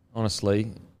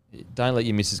 Honestly, don't let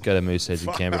your missus go to Mooseheads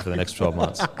in Canberra for the next 12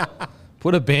 months.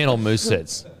 Put a ban on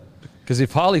Mooseheads. Because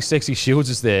if Harley Sexy Shields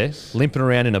is there, limping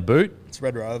around in a boot, It's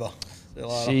Red Rover. See you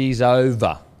later. she's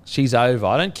over. She's over.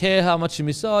 I don't care how much you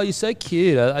miss. Oh, you're so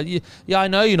cute. I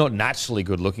know you're not naturally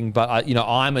good looking, but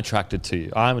I'm attracted to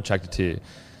you. I'm attracted to you.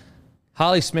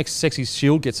 Harley Smith's Sexy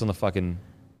Shield gets on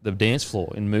the dance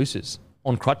floor in Moose's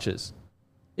on crutches.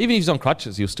 Even if he's on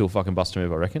crutches, he'll still fucking bust a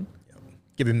move, I reckon.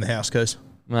 Give him the house keys.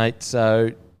 Mate,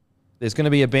 so there's going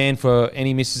to be a ban for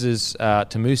any misses to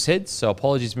Mooseheads. So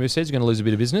apologies, Mooseheads. You're going to lose a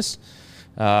bit of business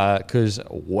because,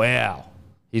 wow,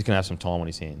 he's going to have some time on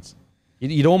his hands.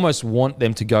 You'd almost want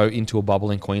them to go into a bubble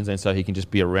in Queensland so he can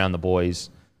just be around the boys,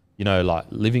 like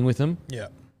living with them. Yeah.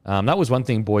 That was one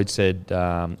thing Boyd said.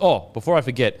 Before I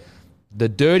forget, the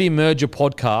Dirty Merger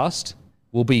podcast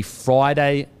will be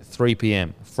Friday, 3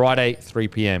 p.m. Friday, 3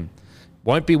 p.m.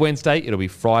 Won't be Wednesday. It'll be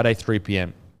Friday, 3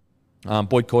 p.m.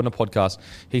 Boyd Cordner podcast.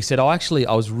 He said, I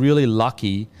was really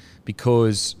lucky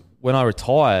because when I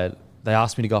retired, they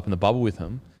asked me to go up in the bubble with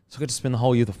them. So I got to spend the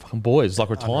whole year with the fucking boys. It's like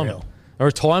retirement. Unreal. A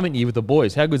retirement year with the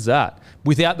boys. How good's that?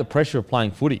 Without the pressure of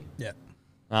playing footy. Yeah.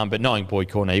 But knowing Boyd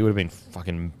Cordner, he would have been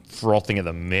fucking frothing at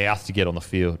the mouth to get on the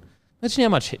field. Imagine how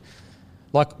much...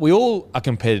 we all are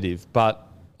competitive, but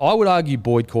I would argue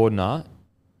Boyd Cordner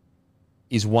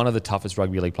is one of the toughest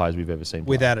rugby league players we've ever seen play.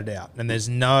 Without a doubt. And there's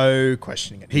no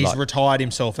questioning it. He's retired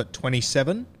himself at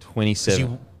 27.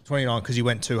 27. 29 because he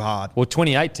went too hard. Well,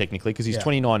 28 technically because he's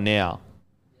 29 now.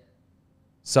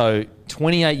 So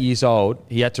 28 years old,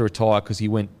 he had to retire because he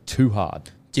went too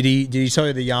hard. Did he tell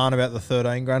you the yarn about the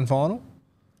 13 grand final?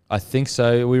 I think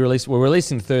so. We're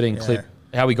releasing the 13 clip.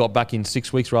 How we got back in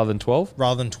 6 weeks rather than 12?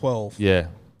 Rather than 12. Yeah.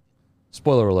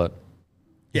 Spoiler alert.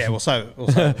 Yeah, we'll say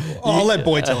I'll let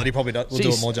Boyd tell it. He probably will do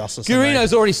it more justice.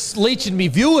 Gurino's already leeching me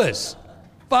viewers.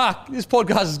 Fuck, this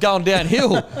podcast is going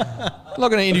downhill. I'm not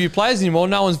going to interview players anymore.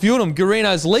 No one's viewing them.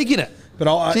 Gurino's leaking it. But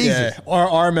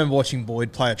I remember watching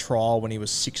Boyd play a trial when he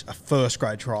was a first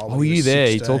grade trial. Oh, were you there?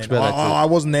 16. He talks about that too. I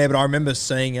wasn't there, but I remember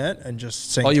seeing it and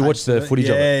just seeing. Oh, you watched the footage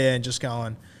of it? Yeah, and just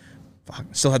going. Fuck,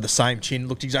 still had the same chin.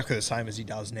 Looked exactly the same as he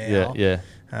does now. Yeah.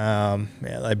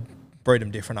 They breed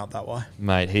him different up that way.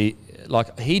 Mate,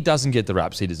 he doesn't get the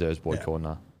raps he deserves, Boyd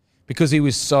Cordner, because he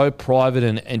was so private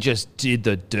and just did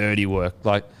the dirty work.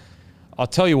 Like, I'll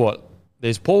tell you what,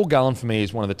 there's Paul Gallen for me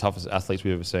is one of the toughest athletes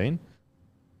we've ever seen,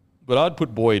 but I'd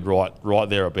put Boyd right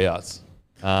thereabouts.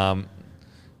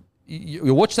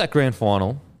 You watch that grand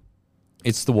final.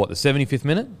 It's the 75th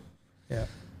minute? Yeah.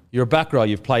 You're a back row.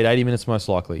 You've played 80 minutes most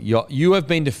likely. You have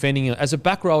been defending, as a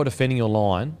back rower defending your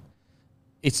line,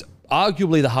 it's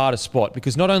arguably the hardest spot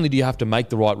because not only do you have to make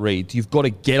the right reads, you've got to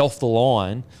get off the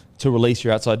line to release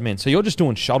your outside men. So you're just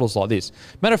doing shuttles like this.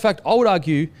 Matter of fact, I would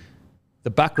argue the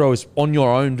back row is on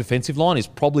your own defensive line is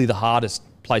probably the hardest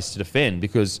place to defend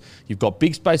because you've got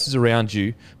big spaces around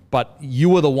you, but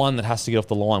you are the one that has to get off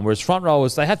the line. Whereas front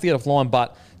rowers, they have to get off the line,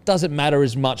 but doesn't matter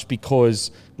as much because,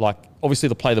 like, obviously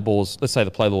let's say the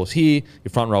play the ball's here,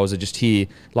 your front rowers are just here.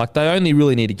 Like, they only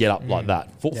really need to get up like that,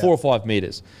 4 or 5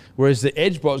 metres. Whereas the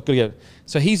edge bloke's got to get.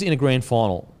 So he's in a grand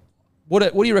final.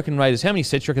 What do you reckon, Raiders? How many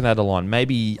sets do you reckon they had a line?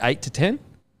 Maybe 8 to 10?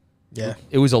 Yeah.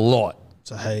 It was a lot. It's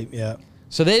a heap, yeah.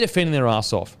 So they're defending their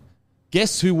ass off.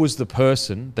 Guess who was the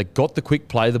person that got the quick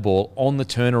play the ball on the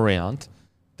turnaround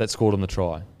that scored on the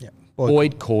try? Yeah.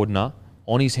 Boyd Cordner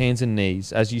on his hands and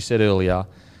knees, as you said earlier.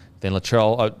 Then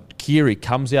Keary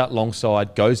comes out long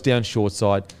side, goes down short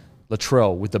side.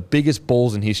 Latrell with the biggest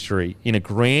balls in history in a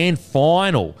grand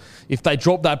final. If they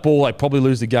drop that ball, they probably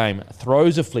lose the game.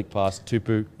 Throws a flick past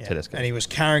Tupu Tedesco. And he was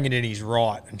carrying it in his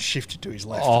right and shifted to his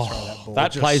left to throw that ball.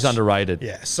 That play's underrated.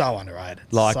 Yeah, so underrated.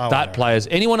 Like, so that player's...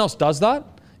 Anyone else does that,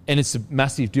 and it's a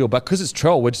massive deal. But because it's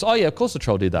Trell, we're just, of course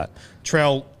Latrell did that.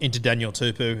 Trell into Daniel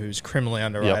Tupu, who's criminally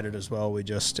underrated as well.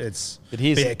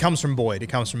 It comes from Boyd. It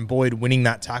comes from Boyd winning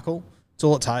that tackle. That's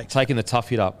all it takes. Taking the tough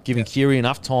hit up, giving Keary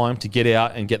enough time to get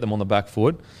out and get them on the back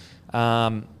foot.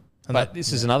 But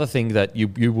this is another thing that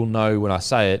you will know when I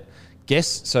say it.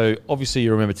 So obviously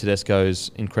you remember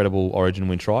Tedesco's incredible Origin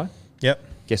win try? Yep.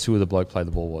 Guess who the bloke played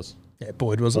the ball was? Yeah,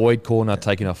 Boyd was Boyd Cordner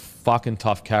taking a fucking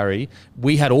tough carry.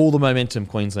 We had all the momentum,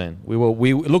 Queensland. It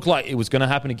looked like it was going to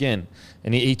happen again.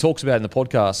 And he talks about it in the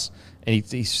podcast, and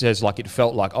he says, like, it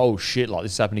felt like, oh shit, like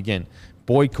this happened again.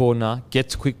 Boyd Cordner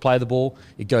gets a quick play of the ball.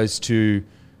 It goes to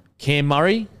Cam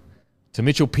Murray, to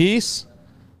Mitchell Pearce,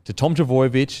 to Tom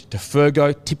Trbojevic, to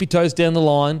Fergo, tippy toes down the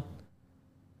line,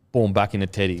 boom, back into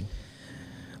Teddy.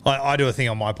 I do a thing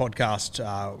on my podcast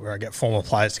where I get former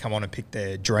players to come on and pick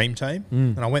their dream team.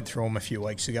 And I went through them a few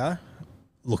weeks ago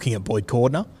looking at Boyd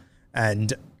Cordner.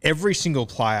 And every single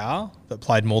player that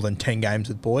played more than 10 games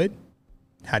with Boyd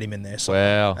had him in there.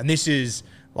 Wow. And this is...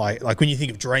 Like when you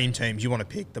think of dream teams, you want to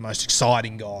pick the most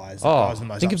exciting guys.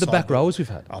 Think of the back rowers we've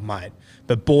had. Oh, mate.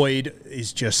 But Boyd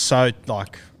is just so,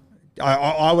 like...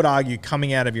 I would argue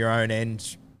coming out of your own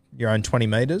end, your own 20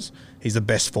 metres, he's the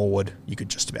best forward you could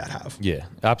just about have. Yeah,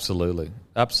 absolutely.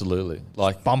 Absolutely.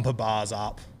 Like, bumper bars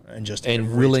up and just...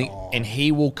 And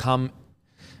he will come...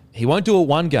 He won't do it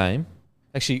one game.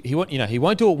 Actually, he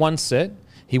won't do it one set.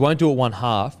 He won't do it one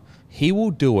half. He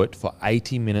will do it for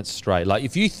 80 minutes straight. Like,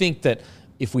 if you think that...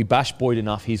 If we bash Boyd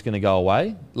enough, he's going to go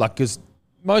away. Like, because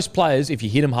most players, if you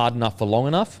hit them hard enough for long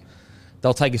enough,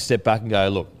 they'll take a step back and go,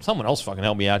 look, someone else fucking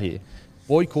help me out here.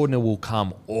 Boyd Cordner will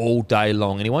come all day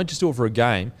long, and he won't just do it for a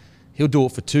game. He'll do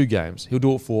it for 2 games. He'll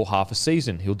do it for half a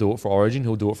season. He'll do it for Origin.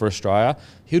 He'll do it for Australia.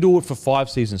 He'll do it for 5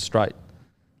 seasons straight.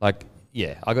 Like,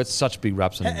 yeah, I got such big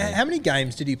raps on him. How many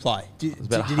games did he play? Did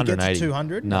he get to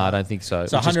 200? No, I don't think so.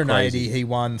 So 180, he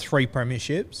won 3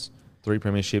 premierships. 3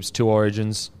 premierships, 2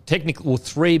 Origins. Technically,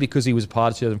 3 because he was a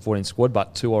part of the 2014 squad,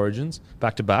 but 2 Origins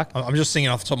back to back. I'm just thinking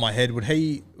off the top of my head, would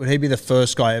he be the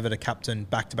first guy ever to captain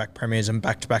back-to-back premiers and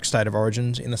back-to-back state of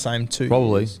origins in the same 2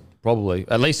 years? Probably.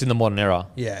 At least in the modern era.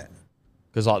 Yeah.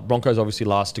 Because like Broncos obviously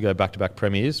last to go back-to-back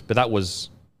premiers, but that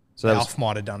was... Alf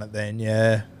might have done it then,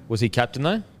 yeah. Was he captain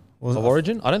though? Of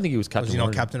Origin? I don't think he was captain. Was he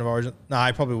not captain of Origin? No,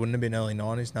 he probably wouldn't have been early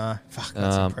 90s. No. Fuck,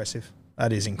 that's impressive.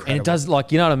 That is incredible. And it does,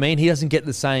 like, you know what I mean? He doesn't get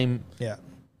the same... Yeah.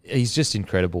 He's just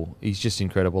incredible.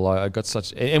 I got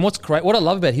such... And what's great, what I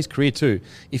love about his career too,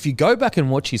 if you go back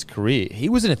and watch his career, he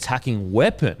was an attacking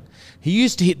weapon. He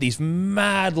used to hit these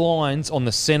mad lines on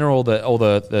the center or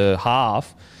the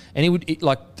half, and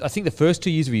I think the first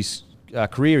 2 years of his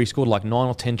career, he scored like 9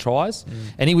 or 10 tries,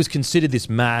 and he was considered this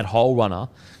mad hole runner.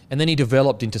 And then he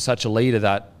developed into such a leader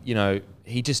that,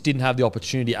 he just didn't have the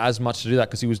opportunity as much to do that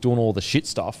because he was doing all the shit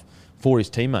stuff for his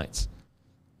teammates.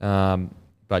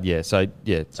 But yeah,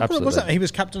 absolutely. He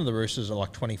was captain of the Roosters at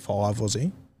like 25, was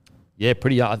he? Yeah,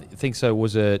 pretty young. I think so.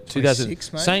 Was a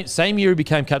 2000 same year he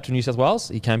became captain of New South Wales.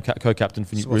 He became co-captain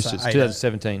for Roosters.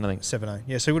 2017, I think. 17.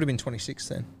 Yeah, so he would have been 26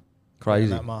 then. Crazy.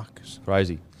 That mark.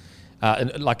 Crazy.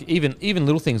 And like even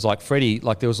little things like Freddie,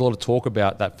 like there was a lot of talk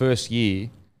about that first year.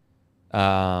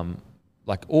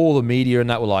 Like all the media and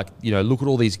that were like, look at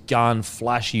all these gun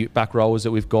flashy back rowers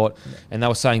that we've got, and they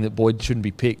were saying that Boyd shouldn't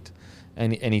be picked.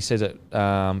 And he says it.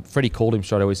 Freddie called him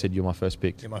straight away. He said, "You're my first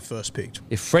picked." You're my first picked.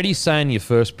 If Freddie's saying you're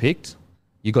first picked,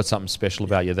 you got something special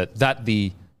about you that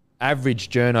the average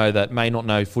journo that may not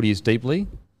know footy as deeply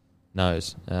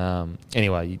knows.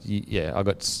 Anyway,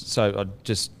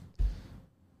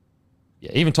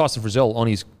 even Tyson Frizzell on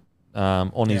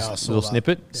his little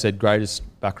snippet said greatest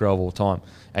back row of all time.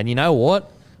 And you know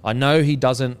what? I know he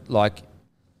doesn't like.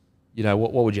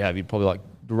 What would you have? You'd probably like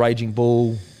the Raging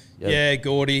Bull. Yeah,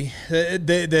 Gordy.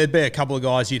 There'd be a couple of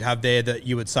guys you'd have there that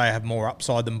you would say have more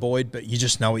upside than Boyd, but you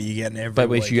just know what you're getting every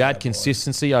week. But if you add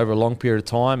consistency over a long period of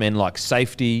time and like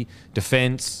safety,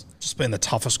 defence. Just being the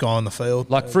toughest guy on the field.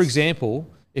 Like, for example,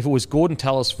 if it was Gordon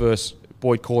Tallis versus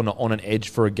Boyd Cordner on an edge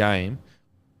for a game,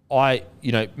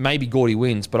 maybe Gordy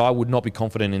wins, but I would not be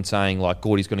confident in saying like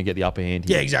Gordy's going to get the upper hand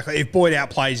here. Yeah, exactly. If Boyd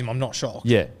outplays him, I'm not shocked.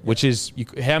 Yeah, which is,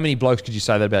 how many blokes could you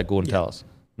say that about Gordon Tallis?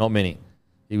 Not many.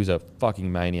 He was a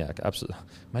fucking maniac. Absolutely.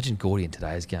 Imagine Gordy in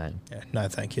today's game. Yeah, no,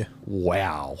 thank you.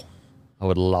 Wow. I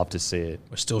would love to see it.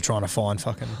 We're still trying to find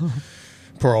fucking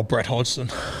poor old Brett Hodgson.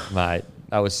 Mate,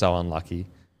 that was so unlucky.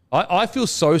 I feel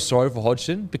so sorry for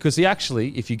Hodgson because he actually,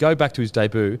 if you go back to his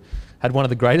debut, had one of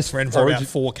the greatest... Ran for about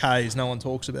 4Ks. No one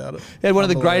talks about it. He had one of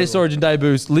the greatest Origin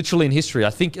debuts literally in history. I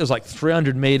think it was like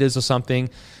 300 metres or something.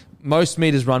 Most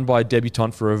metres run by a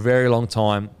debutant for a very long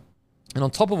time. And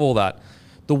on top of all that,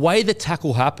 the way the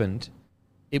tackle happened,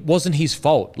 it wasn't his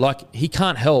fault. Like, he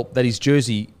can't help that his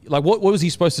jersey... Like, what was he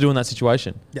supposed to do in that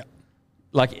situation? Yeah.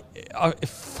 Like,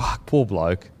 fuck, poor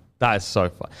bloke. That is so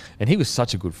fun. And he was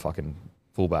such a good fucking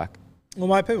fullback. Well,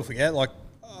 mate, people forget, like,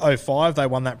 05, they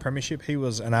won that premiership. He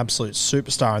was an absolute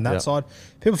superstar on that side.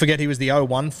 People forget he was the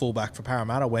 01 fullback for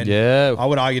Parramatta when I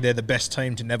would argue they're the best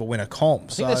team to never win a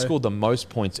comp. I think they scored the most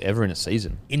points ever in a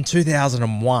season. In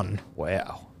 2001.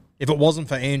 Wow. If it wasn't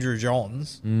for Andrew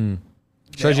Johns...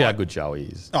 Shows you how good Joey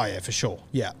is. Oh, yeah, for sure.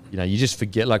 Yeah. You just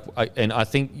forget, and I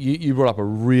think you brought up a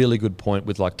really good point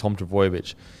with, like, Tom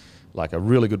Trbojevic. Like, a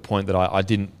really good point that I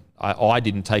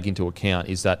didn't take into account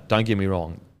is that, don't get me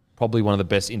wrong, probably one of the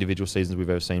best individual seasons we've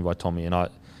ever seen by Tommy. And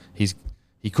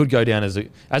he could go down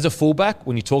as a fullback.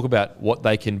 When you talk about what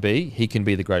they can be, he can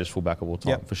be the greatest fullback of all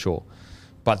time, for sure.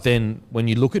 But then when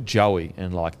you look at Joey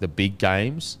and, like, the big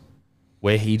games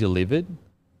where he delivered,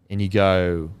 and you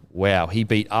go, wow, he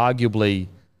beat arguably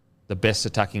the best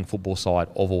attacking football side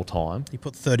of all time. He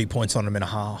put 30 points on him in a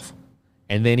half.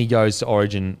 And then he goes to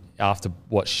Origin after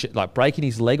like breaking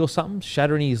his leg or something,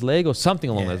 shattering his leg or something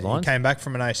along those lines. He came back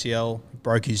from an ACL,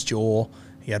 broke his jaw.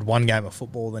 He had one game of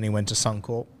football, then he went to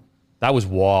Suncorp. That was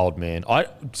wild, man.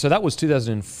 So that was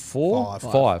 2004?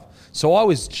 Five. So I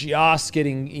was just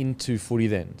getting into footy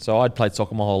then. So I'd played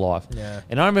soccer my whole life. Yeah.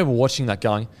 And I remember watching that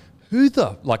going,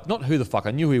 not who the fuck,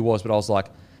 I knew who he was, but I was like,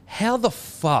 how the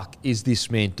fuck is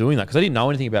this man doing that? Because I didn't know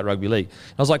anything about rugby league.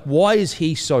 And I was like, why is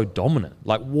he so dominant?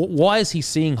 Like, why is he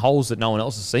seeing holes that no one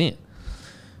else is seeing?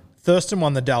 Thurston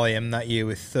won the Dally M that year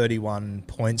with 31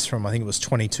 points from, I think it was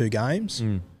 22 games.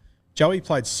 Joey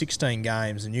played 16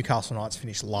 games and Newcastle Knights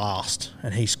finished last,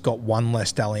 and he's got one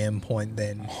less Dally M point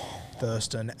than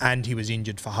Thurston, and he was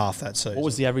injured for half that season. What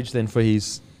was the average then for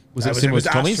his... Was it was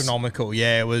Tommy's? Astronomical.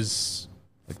 Yeah, it was...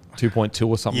 2.2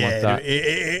 or something like that.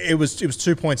 It was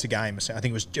 2 points a game. I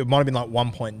think it might have been like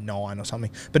 1.9 or something.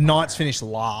 But Knights finished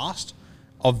last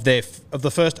of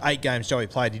the first 8 games Joey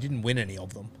played. He didn't win any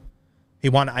of them. He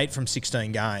won 8 from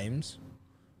 16 games,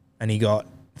 and he got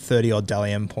 30 odd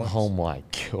Dally M points. Oh my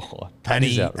god! And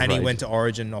he went to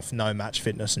Origin off no match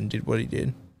fitness and did what he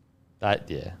did. That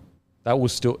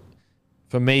was still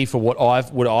for me for what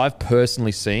I've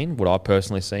personally seen.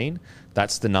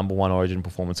 That's the number one Origin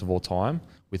performance of all time,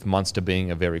 with Munster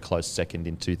being a very close second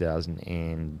in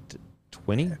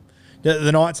 2020. Yeah.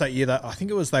 The Knights that year, I think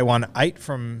it was they won 8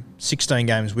 from 16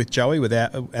 games with Joey,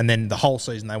 and then the whole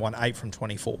season they won 8 from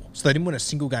 24. So they didn't win a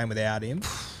single game without him.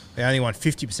 They only won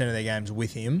 50% of their games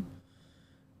with him,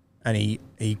 and he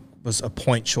was a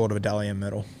point short of a Dally M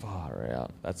medal. Far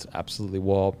out. That's absolutely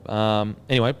wild.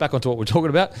 Anyway, back onto what we're talking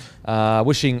about.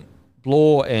 Wishing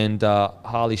Blore and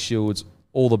Harley Shields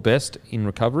all the best in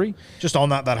recovery. Just on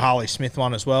that Harley Smith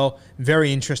one as well.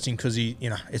 Very interesting because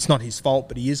it's not his fault,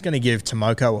 but he is going to give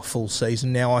Tomoko a full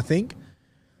season now, I think.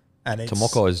 And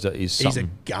Tomoko is he's something.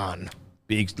 a gun.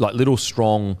 Big, like little,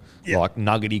 strong, like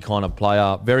nuggety kind of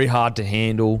player. Very hard to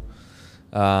handle.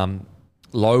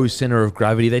 Low center of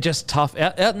gravity. They're just tough.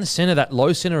 Out in the center, that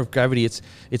low center of gravity,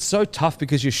 it's so tough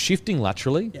because you're shifting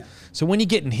laterally. Yeah. So when you're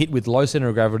getting hit with low center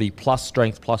of gravity plus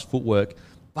strength plus footwork,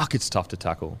 fuck, it's tough to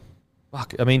tackle.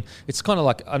 Fuck. I mean, it's kind of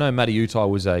like, I know Matty Utai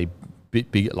was a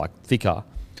bit bigger, like thicker,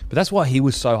 but that's why he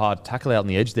was so hard to tackle out on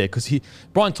the edge there because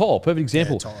Brian Toll, perfect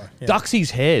example, ducks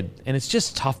his head and it's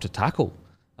just tough to tackle.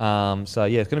 So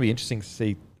yeah, it's going to be interesting to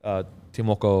see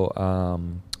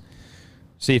Timoko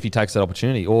see if he takes that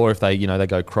opportunity, or if they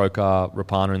go Croker,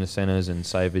 Rapana in the centres, and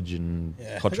Savage and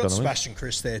They've Kochka got Sebastian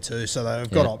Chris there too, so they've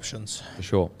got options for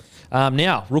sure.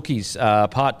 Now rookies,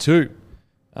 part 2.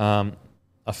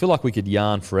 I feel like we could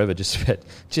yarn forever,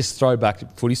 just throw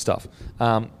back footy stuff.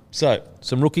 So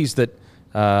some rookies that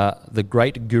the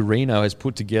great Gurino has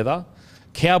put together.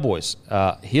 Cowboys,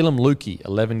 Helam Lukey,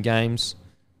 11 games.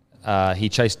 He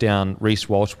chased down Reece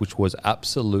Walsh, which was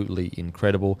absolutely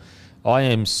incredible. I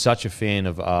am such a fan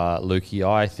of Lukey.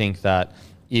 I think that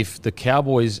if the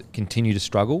Cowboys continue to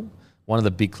struggle, one of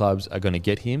the big clubs are going to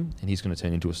get him, and he's going to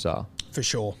turn into a star. For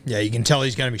sure. Yeah, you can tell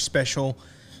he's going to be special.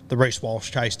 The Reece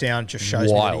Walsh chase down just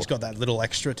shows me that he's got that little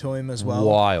extra to him as well.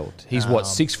 Wild. He's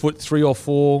 6'3" or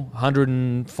 4",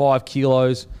 105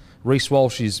 kilos. Reece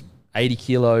Walsh is 80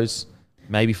 kilos,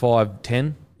 maybe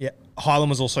 5'10". Yeah.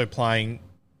 Hyland was also playing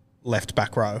left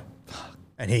back row,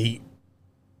 and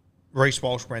Reece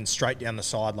Walsh went straight down the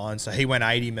sideline, so he went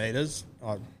 80 metres.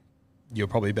 You're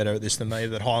probably better at this than me,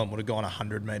 but Hyland would have gone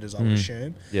 100 metres, I would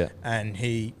assume. Yeah. And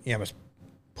he almost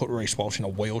put Reece Walsh in a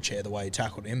wheelchair the way he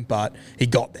tackled him, but he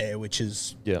got there, which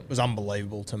was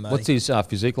unbelievable to me. What's his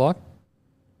physique like?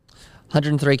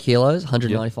 103 kilos,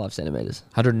 195 centimetres.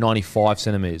 195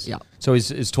 centimetres. Yeah. So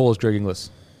he's as tall as Greg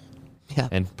Inglis. Yeah.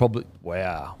 And probably,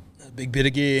 wow. A big bit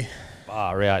of gear.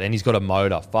 Far out. And he's got a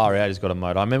motor. Far out, he's got a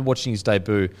motor. I remember watching his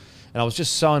debut, and I was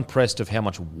just so impressed of how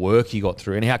much work he got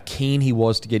through and how keen he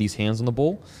was to get his hands on the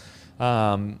ball.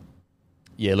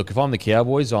 Yeah, look, if I'm the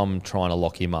Cowboys, I'm trying to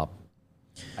lock him up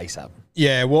ASAP.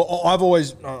 Yeah, well, I've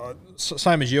always,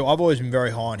 same as you, I've always been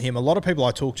very high on him. A lot of people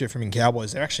I talk to from in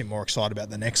Cowboys, they're actually more excited about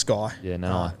the next guy. Yeah,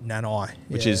 Nanai. Nanai.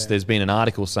 Which is, there's been an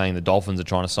article saying the Dolphins are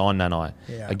trying to sign Nanai.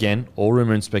 Yeah. Again, all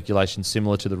rumour and speculation,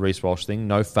 similar to the Reece Walsh thing,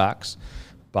 no facts.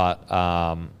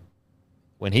 But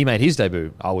when he made his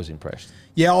debut, I was impressed.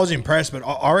 Yeah, I was impressed, but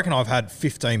I reckon I've had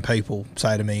 15 people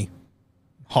say to me,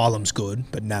 Hylam's good,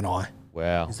 but Nanai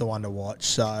Wow. is the one to watch.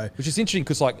 So, Which is interesting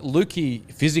because, like, Lukey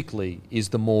physically is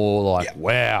the more like,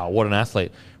 wow, what an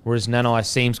athlete. Whereas Nanai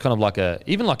seems kind of like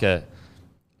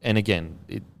and again,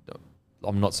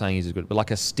 I'm not saying he's as good, but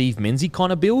like a Steve Menzies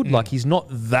kind of build. Like, he's not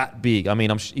that big. I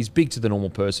mean, he's big to the normal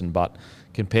person, but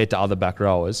compared to other back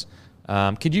rowers,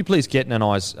 could you please get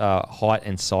Nanai's height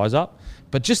and size up?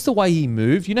 But just the way he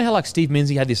moved, you know how like Steve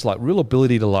Menzies had this like real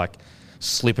ability to like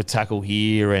slip a tackle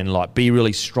here and like be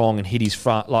really strong and hit his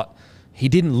front. Like, he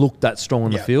didn't look that strong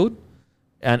on the field.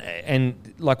 And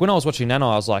like when I was watching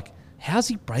Nanai, I was like, how's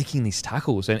he breaking these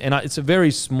tackles? And it's a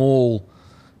very small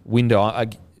window.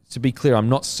 To be clear, I'm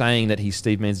not saying that he's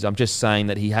Steve Menzies. I'm just saying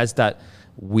that he has that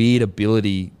weird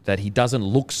ability that he doesn't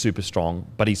look super strong,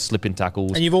 but he's slipping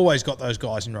tackles. and you've always got those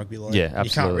guys in rugby league. Yeah, You can't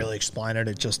absolutely. really explain it.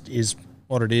 It just is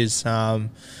what it is.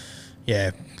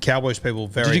 Yeah, Cowboys people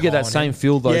very Did you get high that on same him.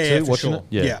 feel though Yeah, too, for watching sure.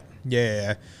 it?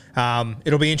 Yeah.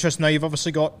 It'll be interesting though. You've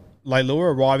obviously got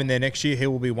Leilua arriving there next year. He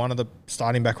will be one of the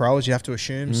starting back rowers, you have to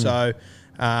assume. So,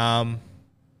 I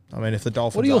mean, if the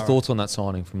Dolphins What are your thoughts on that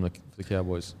signing from the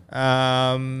Cowboys?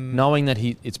 Knowing that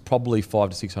it's probably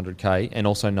 500 to 600K, and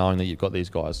also knowing that you've got these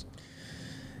guys.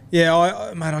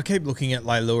 Yeah, mate, I keep looking at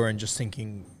Leilua and just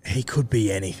thinking he could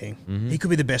be anything. He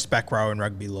could be the best back rower in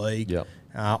rugby league. Yep.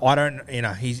 I don't,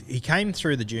 he came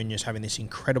through the juniors having this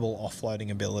incredible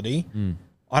offloading ability.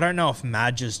 I don't know if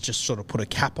Madge has just sort of put a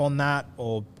cap on that,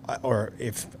 or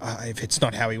if it's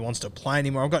not how he wants to play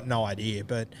anymore. I've got no idea.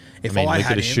 But if I mean, we had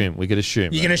could him,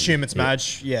 assume. you can assume it's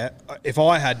Madge. Yeah. If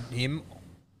I had him,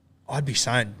 I'd be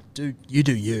saying, dude, you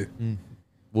do you.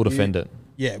 We'll defend it.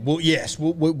 Yeah, well, yes,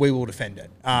 we will defend it.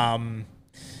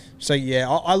 So yeah,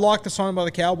 I like the sign by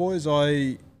the Cowboys.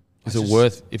 Is it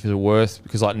worth?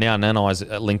 Because like now Nanai's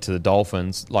linked to the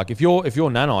Dolphins. Like if you're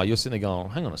Nanai, you're sitting there going,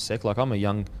 hang on a sec. Like I'm a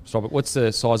young stopper. What's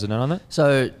the size of Nanai?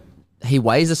 So he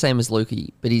weighs the same as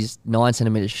Lukey, but he's 9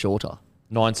 centimetres shorter.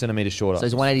 9 centimetres shorter. So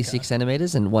he's 186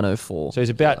 centimetres and 104. So he's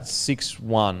about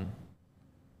 6'1",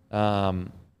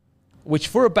 which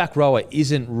for a back rower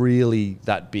isn't really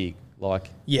that big. For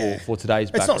today's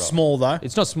back rower. It's not small, though.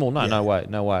 It's not small. No,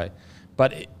 no way.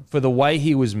 But for the way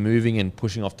he was moving and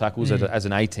pushing off tackles as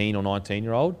an 18 or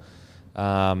 19-year-old,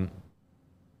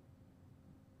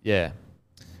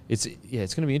 it's going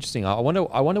to be interesting. I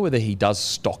wonder whether he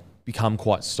does become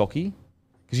quite stocky,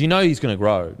 because he's going to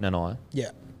grow, Nanai. Yeah.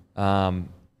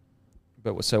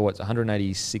 But so what's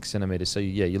 186 centimeters? So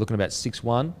you're looking about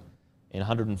 6'1" and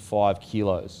 105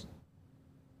 kilos.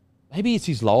 Maybe it's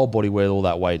his lower body where all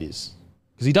that weight is,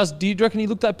 because he does. Do you reckon he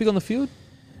looked that big on the field?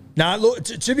 No, look.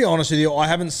 To be honest with you, I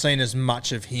haven't seen as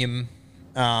much of him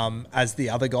as the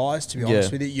other guys. To be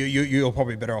honest with you, you're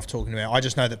probably better off talking about. I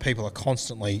just know that people are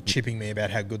constantly chipping me about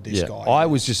how good this guy is. I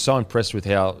was just so impressed with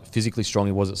how physically strong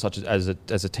he was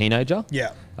as a teenager.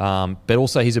 Yeah. But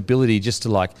also his ability just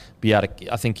to be able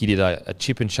to. I think he did a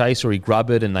chip and chase, or he grubbed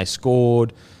it and they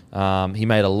scored. He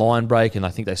made a line break and I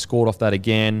think they scored off that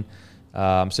again.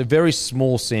 So very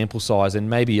small sample size, and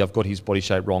maybe I've got his body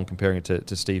shape wrong comparing it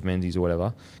to Steve Menzies or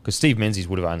whatever, because Steve Menzies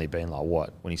would have only been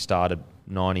when he started,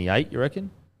 98, you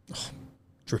reckon?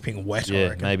 Dripping wet, I Yeah,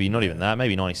 reckon. maybe not even that,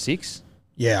 maybe 96.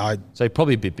 Yeah, So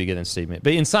probably a bit bigger than Steve Menzies.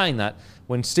 But in saying that,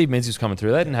 when Steve Menzies was coming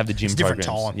through, they didn't have the gym It's a different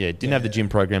programs. time. Yeah, didn't have the gym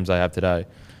programs they have today.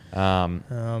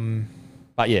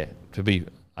 But yeah,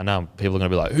 I know people are going to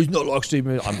be like, who's not like Steve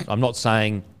Menzies? I'm not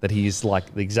saying that he's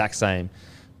like the exact same,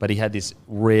 but he had this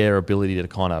rare ability to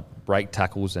kind of break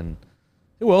tackles. And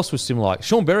who else was similar? Like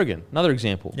Sean Berrigan, another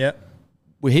example. Yeah.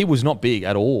 Well, he was not big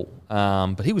at all,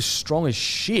 but he was strong as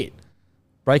shit.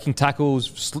 Breaking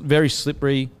tackles, very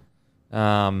slippery.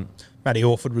 Matty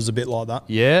Orford was a bit like that.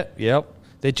 Yeah.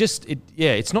 They're just,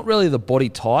 it's not really the body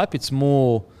type. It's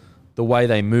more the way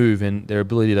they move and their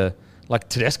ability to,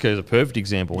 Tedesco is a perfect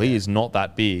example. He is not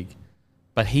that big,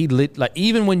 but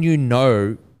even when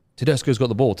Tedesco's got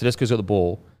the ball,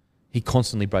 he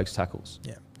constantly breaks tackles.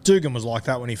 Yeah. Dugan was like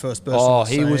that when he first burst on the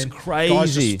scene. He was crazy.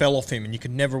 Guys just fell off him and you could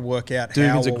never work out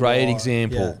Dugan's how a great or why.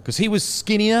 example because he was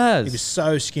skinny as. He was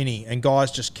so skinny and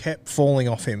guys just kept falling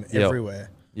off him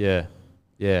everywhere. Yeah.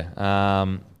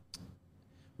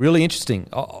 Really interesting.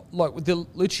 With the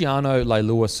Luciano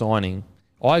Leilua signing,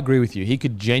 I agree with you. He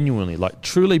could genuinely,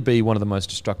 truly be one of the most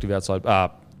destructive outside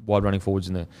wide running forwards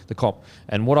in the comp.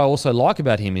 And what I also like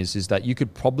about him is that you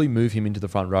could probably move him into the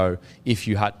front row if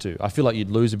you had to. I feel like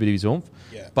you'd lose a bit of his oomph,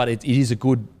 but it is a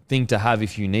good thing to have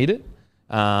if you need it.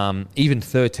 Even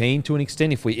 13 to an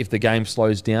extent, if the game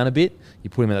slows down a bit,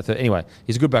 you put him in that third. Anyway,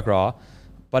 he's a good back rower,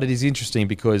 but it is interesting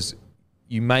because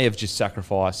you may have just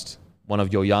sacrificed one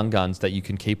of your young guns that you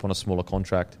can keep on a smaller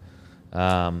contract.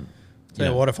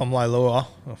 What if I'm Leilua?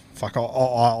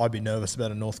 I'd be nervous about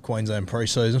a North Queensland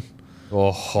pre-season.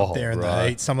 There in the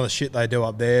heat, some of the shit they do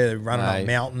up there, they're running up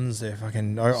mountains. They're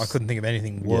fucking. I couldn't think of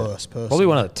anything worse. Personally, probably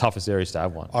one of the toughest areas to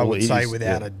have one. I would say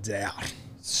without a doubt.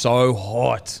 So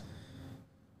hot,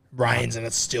 rains and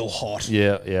it's still hot.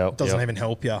 Yeah. Doesn't even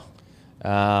help you.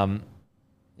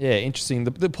 Interesting.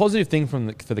 The positive thing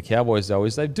for the Cowboys though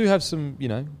is they do have some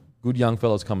good young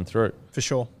fellas coming through for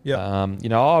sure. Yeah.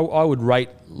 I would rate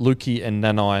Lukey and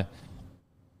Nanai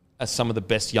as some of the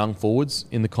best young forwards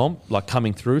in the comp,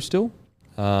 coming through still.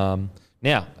 Griffin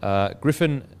Name?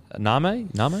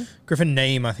 Griffin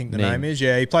Neem, I think the name is.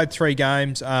 Yeah, he played 3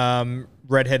 games.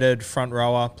 Red-headed front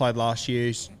rower, played last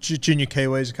year. Junior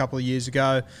Kiwis a couple of years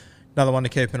ago. Another one to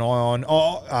keep an eye on.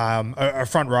 A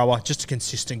front rower, just a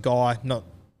consistent guy, not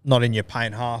in your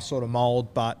Payne Haas sort of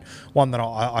mould, but one that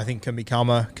I think can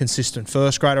become a consistent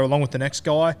first grader along with the next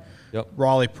guy. Yep.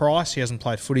 Riley Price, he hasn't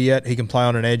played footy yet. He can play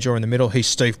on an edge or in the middle. He's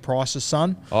Steve Price's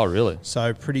son. Oh, really?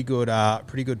 So pretty good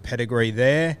pedigree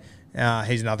there.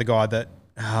 He's another guy that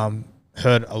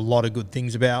heard a lot of good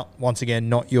things about. Once again,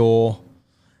 not your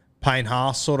Payne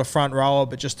Haas sort of front rower,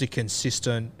 but just a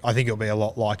consistent. I think he'll be a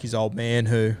lot like his old man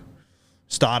who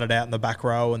started out in the back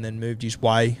row and then moved his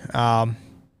way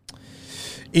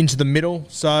into the middle.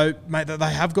 So, mate,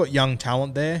 they have got young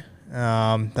talent there.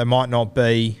 They might not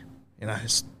be, when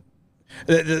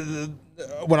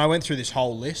I went through this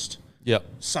whole list,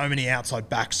 so many outside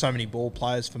backs, so many ball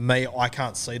players. For me, I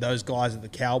can't see those guys at the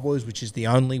Cowboys, which is the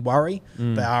only worry.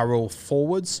 They are all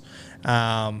forwards,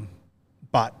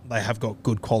 but they have got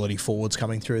good quality forwards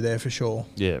coming through there for sure.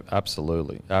 Yeah,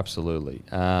 absolutely.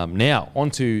 Now,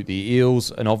 on to the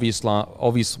Eels, an obvious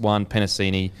one,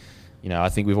 Penasini. I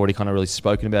think we've already kind of really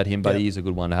spoken about him, but he is a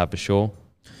good one to have for sure.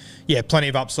 Yeah, plenty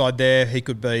of upside there. He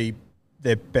could be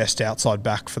their best outside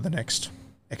back for the next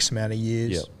X amount of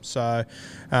years. Yep. So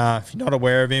if you're not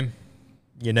aware of him,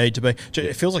 you need to be.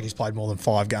 It feels like he's played more than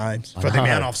 5 games for the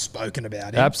amount I've spoken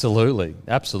about him. Absolutely,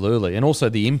 and also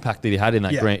the impact that he had in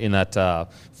that Yeah. in that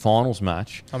finals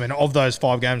match. I mean, of those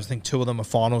 5 games, I think 2 of them are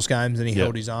finals games, and he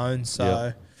held his own.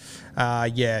 So,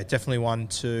 definitely one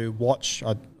to watch.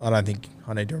 I don't think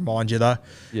I need to remind you, though.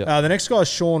 Yep. The next guy is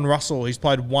Sean Russell. He's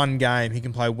played 1 game. He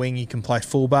can play wing. He can play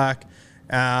fullback.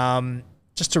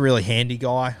 Just a really handy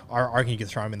guy. I reckon you could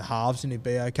throw him in the halves and he'd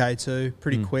be okay too.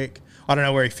 Pretty quick. I don't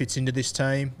know where he fits into this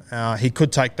team. He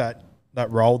could take that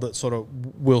role that sort of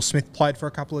Will Smith played for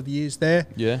a couple of years there.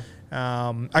 Yeah.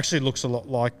 Actually looks a lot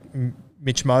like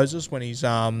Mitch Moses when he's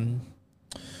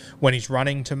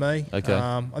running to me. Okay.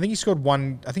 I think he scored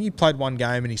 1. I think he played 1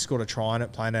 game and he scored a try in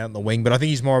it playing out on the wing. But I think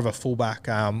he's more of a fullback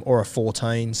or a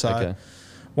 14. So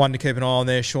one to keep an eye on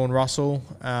there. Sean Russell,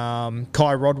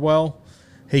 Kai Rodwell.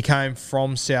 He came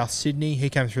from South Sydney. He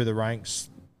came through the ranks,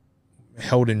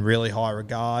 held in really high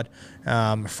regard.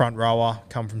 Front rower,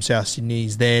 come from South Sydney.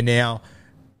 He's there now.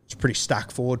 It's a pretty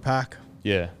stacked forward pack.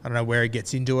 Yeah. I don't know where he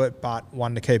gets into it, but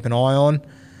one to keep an eye on.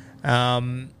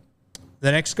 The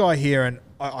next guy here, and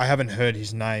I haven't heard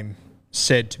his name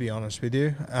said, to be honest with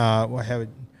you.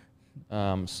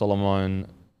 Solomon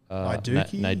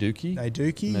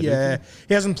Naduki. Yeah.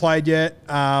 He hasn't played yet.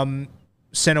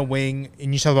 Centre wing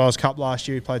in New South Wales Cup last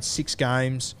year. He played 6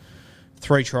 games,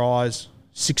 3 tries,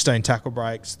 16 tackle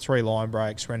breaks, 3 line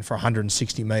breaks, ran for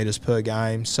 160 metres per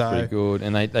game. So pretty good.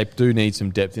 And they do need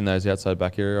some depth in those outside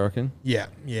back area, I reckon. Yeah.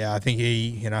 I think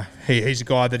he's a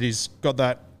guy that has got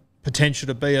that potential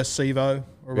to be a Sivo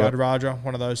or a Radaraja,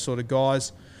 one of those sort of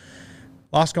guys.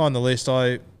 Last guy on the list,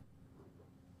 could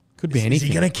be anything. Is he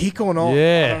going to kick or not?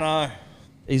 Yeah. I don't know.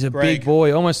 He's a Greg. big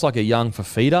boy, almost like a young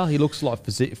Fafita. He looks like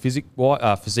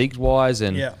physique-wise,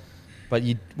 but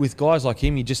with guys like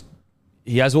him,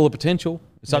 he has all the potential.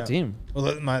 It's up to him.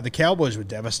 Well, mate, the Cowboys were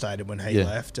devastated when he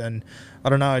left, and I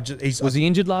don't know. Was he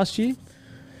injured last year?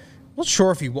 Not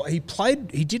sure if he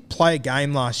played. He did play a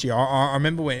game last year. I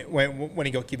remember when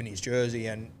he got given his jersey,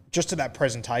 and just to that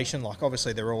presentation, like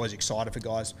obviously they're always excited for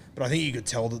guys, but I think you could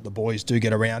tell that the boys do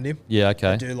get around him. Yeah,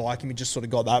 okay. They do like him. He just sort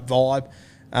of got that vibe.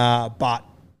 But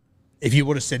if you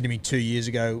would have said to me 2 years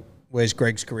ago, where's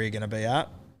Greg's career going to be at?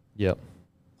 Yep.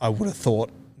 I would have thought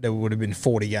there would have been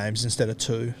 40 games instead of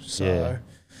 2. So,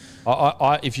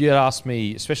 if you had asked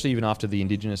me, especially even after the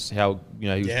Indigenous, how he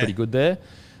was pretty good there,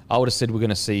 I would have said we're going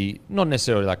to see not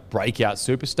necessarily like breakout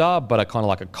superstar, but a kind of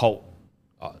like a cult.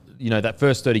 That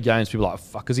first 30 games, people are like,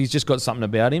 fuck, because he's just got something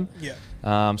about him.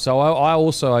 Yeah. So I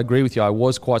also agree with you. I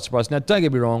was quite surprised. Now, don't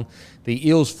get me wrong, the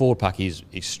Eels forward pack is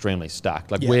extremely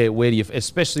stacked. Like, where do you,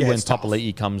 especially when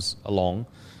Papali'i comes along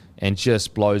and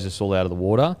just blows us all out of the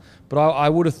water. But I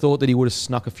would have thought that he would have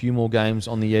snuck a few more games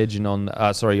on the edge and on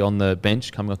the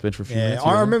bench, coming off the bench for a few minutes.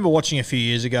 I remember watching a few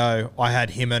years ago, I had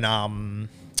him and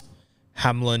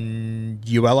Hamlin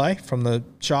ULA from the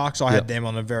Sharks. I had them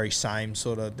on the very same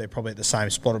sort of, they're probably at the same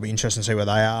spot. It'll be interesting to see where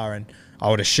they are. And I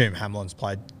would assume Hamlin's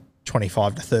played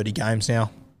 25 to 30 games now.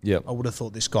 Yep. I would have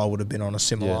thought this guy would have been on a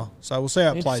similar. Yeah. So we'll see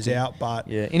how it plays out. But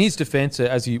in his defence,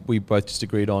 we both just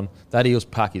agreed on, that Eels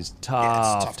pack is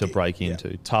tough to break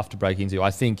into. Tough to break into. I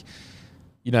think,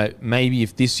 maybe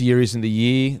if this year isn't the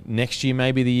year, next year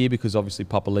may be the year, because obviously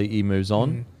Papali'i moves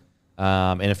on.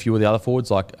 And a few of the other forwards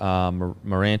like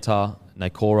Maranta,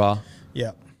 Nakora,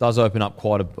 does open up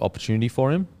quite an opportunity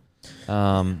for him.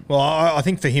 Well, I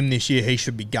think for him this year, he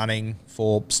should be gunning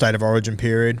for State of Origin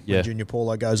period when Junior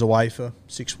Paulo goes away for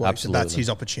 6 weeks. Absolutely. And that's his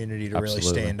opportunity to really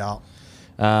stand up.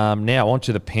 Now, on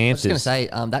to the Panthers. I was going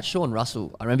to say, that Sean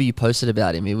Russell, I remember you posted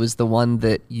about him. It was the one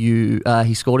that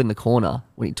he scored in the corner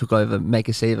when he took over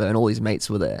Makasiva and all his mates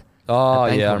were there. Oh,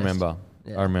 yeah, I remember.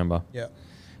 I remember. Yeah.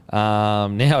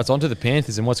 Now it's on to the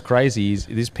Panthers, and what's crazy is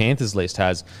this Panthers list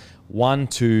has 1,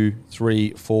 2,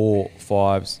 3, 4,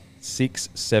 5, 6,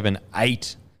 7,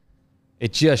 8.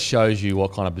 It just shows you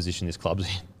what kind of position this club's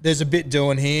in. There's a bit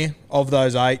doing here. Of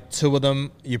those 8, 2 of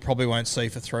them you probably won't see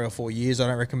for 3 or 4 years. I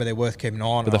don't reckon, but they're worth keeping an eye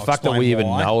on. But the fact that we even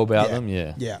know about them,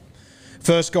 Yeah.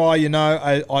 First guy,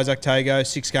 Isaac Tago,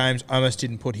 6 games, almost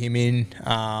didn't put him in,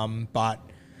 but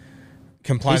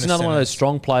complain. He's another one of those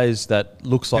strong players that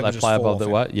looks like they play above their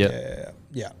weight.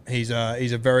 Yeah. He's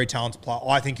a very talented player.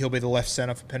 I think he'll be the left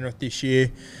centre for Penrith this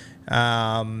year.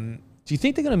 Do you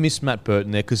think they're going to miss Matt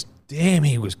Burton there? Because, damn,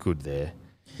 he was good there.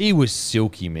 He was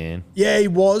silky, man. Yeah, he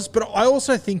was. But I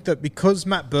also think that because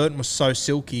Matt Burton was so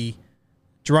silky,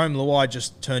 Jerome Luai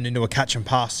just turned into a catch and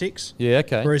pass 6. Yeah,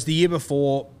 okay. Whereas the year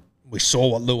before, we saw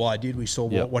what Luai did. We saw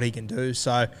what he can do.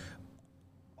 So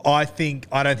I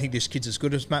don't think this kid's as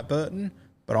good as Matt Burton,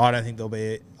 but I don't think there'll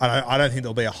be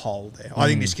a hole there. I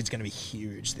think this kid's going to be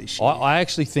huge this year. I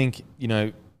actually think,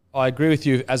 I agree with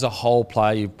you. As a whole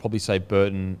player, you'd probably say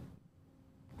Burton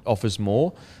offers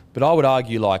more. But I would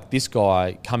argue like this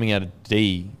guy coming out of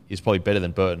D is probably better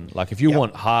than Burton. Like if you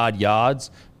want hard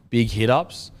yards, big hit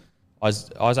ups,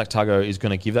 Isaac Tago is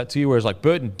going to give that to you. Whereas like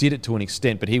Burton did it to an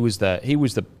extent, but he was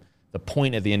the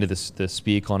point at the end of the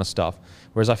spear kind of stuff.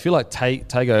 Whereas I feel like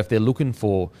Tago, if they're looking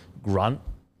for grunt,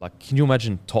 like can you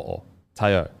imagine To'o,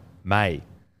 Teo, May?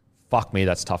 Fuck me,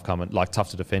 that's tough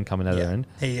to defend coming out of their end.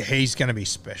 He's going to be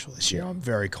special this year. I'm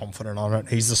very confident on it.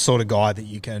 He's the sort of guy that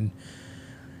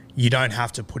you don't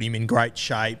have to put him in great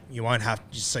shape. You won't have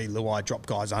to just see Luai drop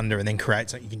guys under and then create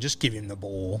something. You can just give him the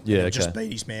ball. Yeah, just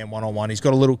beat his man one-on-one. He's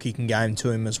got a little kicking game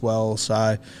to him as well.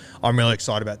 So I'm really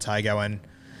excited about Tago. And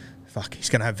he's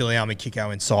going to have Viliami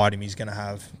Kiko inside him. He's going to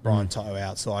have Brian To'o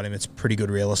outside him. It's pretty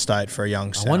good real estate for a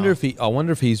young centre. I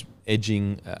wonder if he's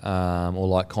edging or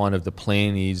like kind of the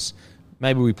plan is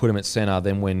maybe we put him at centre,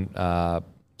 then when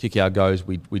Kikau goes,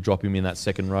 we drop him in that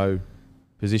second row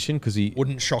position because he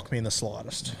wouldn't shock me in the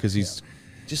slightest because he's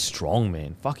just strong,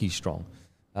 man. Fuck, he's strong.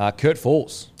 Kurt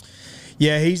Falls.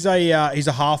 Yeah, he's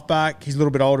a halfback. He's a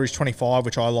little bit older. He's 25,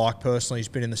 which I like personally. He's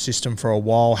been in the system for a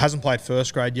while. Hasn't played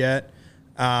first grade yet.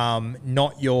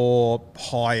 Not your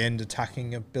high-end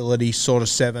attacking ability sort of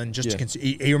seven.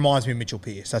 He reminds me of Mitchell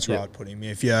Pearce. That's where I'd put him.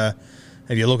 If you're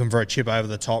looking for a chip over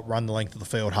the top, run the length of the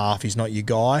field half, he's not your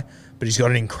guy. But he's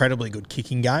got an incredibly good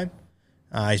kicking game.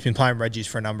 He's been playing Reggie's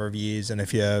for a number of years, and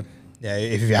if you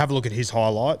have a look at his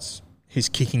highlights, his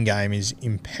kicking game is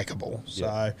impeccable.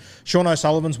 So Sean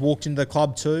O'Sullivan's walked into the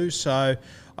club too. So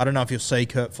I don't know if you'll see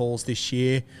Kurt Falls this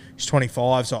year. He's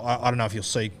 25, so I don't know if you'll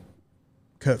see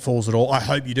Kurt Falls at all. I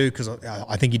hope you do because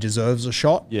I think he deserves a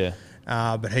shot. Yeah.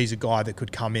 But he's a guy that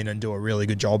could come in and do a really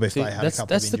good job if they had a couple of injuries.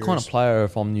 That's the kind of player,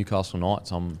 if I'm Newcastle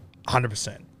Knights, I'm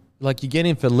 100%. Like, you get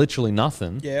him for literally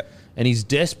nothing. Yeah. And he's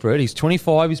desperate. He's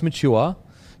 25. He's mature.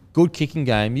 Good kicking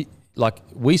game. Like,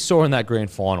 we saw in that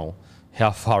grand final how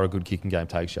far a good kicking game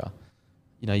takes you.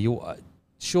 You know,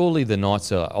 surely the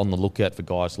Knights are on the lookout for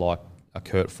guys like a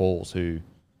Kurt Falls who,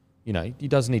 you know, he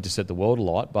doesn't need to set the world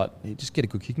alight, but he just get a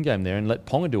good kicking game there and let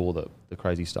Ponga do all the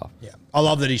crazy stuff. Yeah. I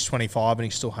love that he's 25 and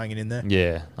he's still hanging in there.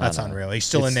 Yeah. That's unreal. He's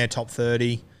still in their top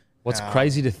 30. What's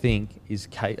crazy to think is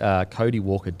Cody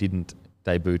Walker didn't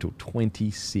debut till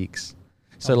 26.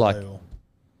 So,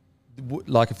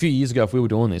 like a few years ago, if we were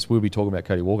doing this, we would be talking about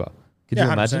Cody Walker. Could you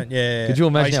imagine? Yeah. Could you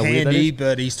imagine how weird that is?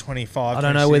 But he's 25. I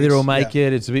don't know whether he'll make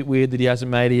it. It's a bit weird that he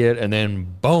hasn't made it yet. And then,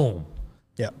 boom.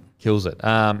 Yeah. Kills it.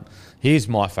 Here's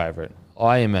my favourite.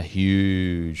 I am a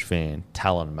huge fan,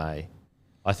 Talon May.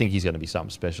 I think he's going to be something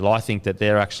special. I think that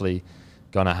they're actually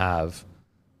going to have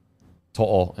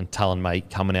To'o and Talon May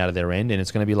coming out of their end, and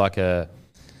it's going to be like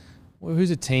who's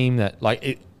a team that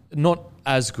not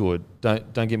as good.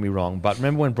 Don't get me wrong, but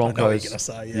remember when Broncos? I know what you're going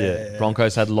to say.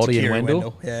 Broncos had Lottie and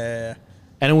Wendell. Yeah.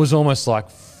 And it was almost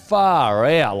like far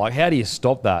out. Like, how do you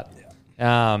stop that?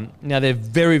 Yeah. Now they're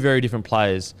very, very different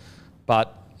players,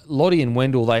 but Lottie and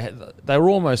Wendell, they were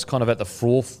almost kind of at the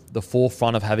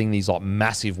forefront of having these like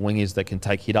massive wingers that can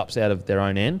take hit ups out of their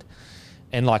own end.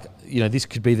 And like, you know, this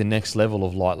could be the next level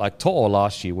of like To'o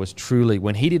last year was truly,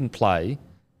 when he didn't play,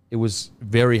 it was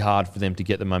very hard for them to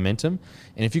get the momentum.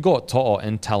 And if you got To'o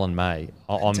and Talon May,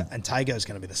 and Tago's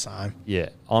going to be the same. Yeah,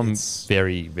 I'm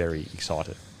very, very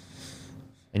excited.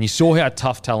 And you saw how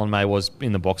tough Talon May was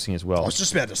in the boxing as well. I was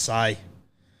just about to say.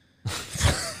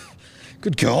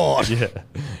 Good God. Yeah.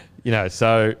 You know,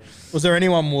 so... Was there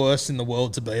anyone worse in the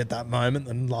world to be at that moment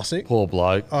than Lussick? Poor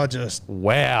bloke.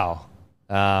 Wow.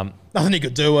 Nothing he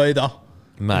could do either.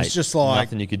 Mate, it's just like...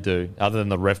 Nothing you could do other than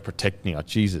the ref protecting you.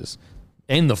 Jesus.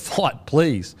 End the fight,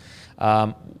 please.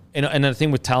 And the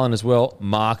thing with Talon as well,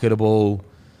 marketable,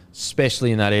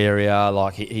 especially in that area.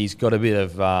 Like, he's got a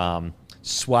bit of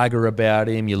swagger about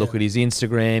him. You look at his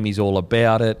Instagram, he's all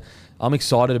about it. I'm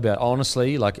excited about it.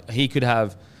 Honestly, like, he could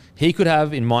have,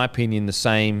 in my opinion,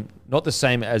 not the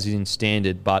same as in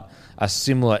standard, but a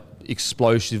similar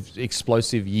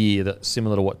explosive year that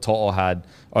similar to what To'o had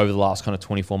over the last kind of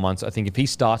 24 months. I think if he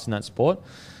starts in that sport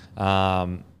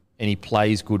and he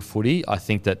plays good footy, I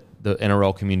think that the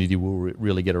NRL community will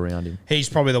really get around him. He's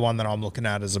probably the one that I'm looking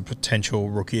at as a potential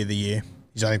rookie of the year.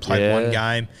 He's only played one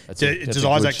game. Does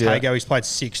Isaac Tago, he's played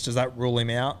 6. Does that rule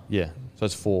him out? Yeah, so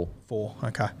it's 4. 4,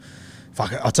 okay.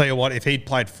 Fuck it. I'll tell you what, if he'd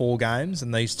played 4 games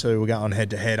and these two were going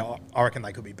head-to-head, I reckon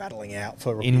they could be battling out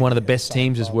for rookie. In one of the best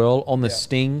teams as well, on the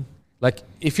Sting. Like,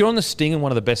 if you're on the Sting in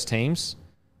one of the best teams,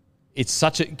 it's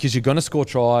because you're going to score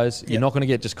tries. You're not going to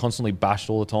get just constantly bashed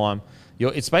all the time.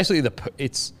 It's basically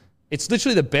it's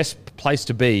literally the best place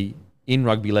to be in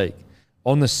rugby league.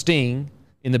 On the Sting,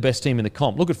 in the best team in the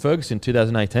comp. Look at Ferguson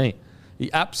 2018.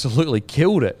 He absolutely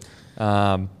killed it.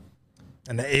 And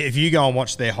if you go and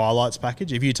watch their highlights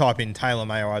package, if you type in Taylor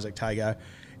May or Isaac Tago,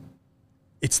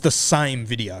 it's the same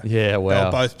video. Yeah, wow.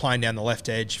 They're both playing down the left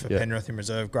edge for Penrith in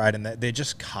reserve grade, and they're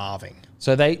just carving.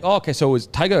 So so it was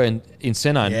Tago in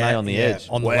centre and May on the edge.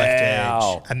 On the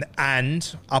left edge.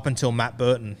 And up until Matt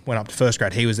Burton went up to first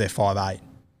grade, he was there 5'8".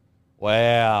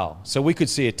 Wow. So we could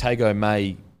see a Tago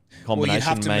May combination, well, you'd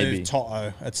have to maybe. move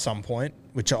Toto at some point,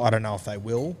 which I don't know if they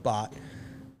will, but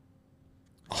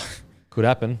Could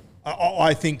happen.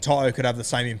 I think Toto could have the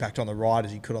same impact on the right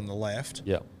as he could on the left.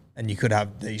 Yeah. And you could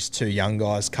have these two young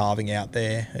guys carving out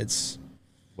there.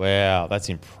 Wow, that's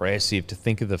impressive to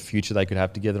think of the future they could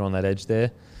have together on that edge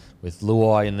there with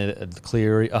Luai and the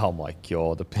Cleary. Oh, my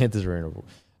God. The Panthers are in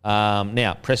a...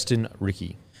 Now, Preston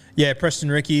Ricky. Yeah, Preston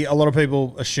Ricky. A lot of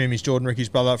people assume he's Jordan Ricky's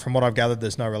brother. From what I've gathered,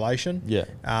 there's no relation. Yeah.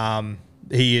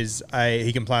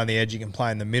 He can play on the edge. He can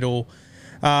play in the middle.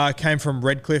 Came from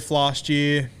Redcliffe last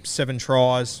year. 7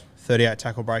 tries, 38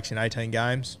 tackle breaks in 18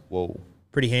 games. Whoa.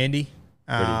 Pretty handy.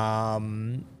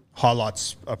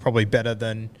 Highlights are probably better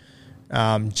than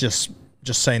just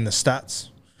seeing the stats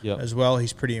as well.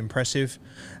 He's pretty impressive.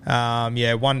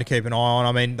 One to keep an eye on.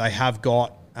 I mean, they have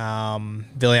got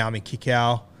Viliami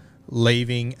Kikau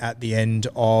leaving at the end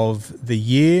of the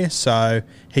year, so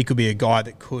he could be a guy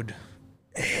that could...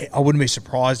 I wouldn't be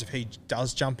surprised if he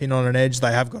does jump in on an edge.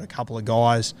 They have got a couple of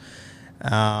guys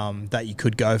that you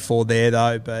could go for there,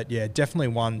 though. But, yeah, definitely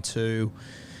one to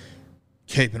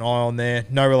keep an eye on there.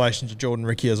 No relation to Jordan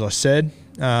Ricky, as I said.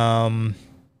 The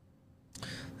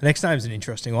next name's an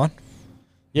interesting one.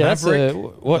 Yeah, Maverick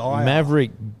Gaia.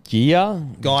 Maverick Gia?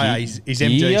 Gaia, he's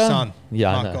MG's son.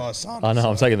 Yeah, Mark I know. Gaia's son. I know,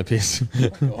 I'm taking the piss. I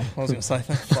was going to say,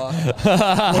 thank fuck.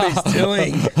 What he's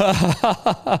doing.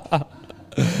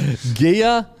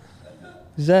 Gia?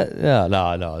 Is that... Yeah, no.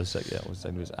 I was saying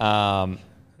this.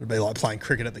 It'd be like playing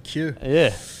cricket at the queue. Yeah,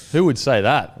 who would say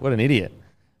that? What an idiot.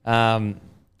 Yeah.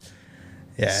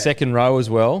 Second row as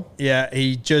well. Yeah,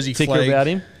 he Jersey Ticker flag. about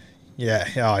him? Yeah,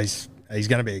 he's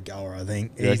going to be a goer, I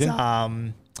think. You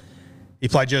reckon? He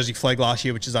played Jersey flag last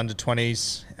year, which is under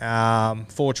 20s.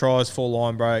 4 tries, 4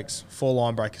 line breaks, 4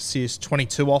 line break assists,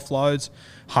 22 offloads,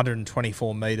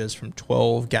 124 metres from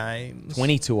 12 games.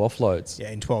 22 offloads.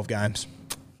 Yeah, in 12 games.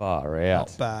 Far out.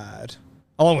 Not bad.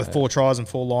 Along with 4 tries and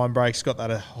 4 line breaks, got that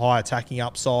a high attacking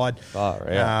upside. Far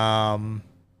out.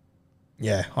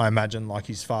 Yeah, I imagine like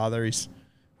his father, he's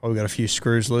probably got a few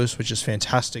screws loose, which is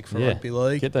fantastic for rugby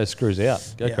league. Get those screws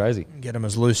out. Go crazy. Get them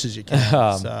as loose as you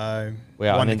can. So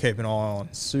one to keep an eye on.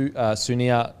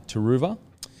 Sunia Taruva.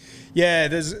 Yeah,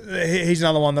 he's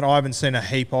another one that I haven't seen a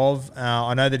heap of.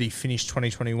 I know that he finished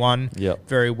 2021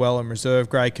 very well in reserve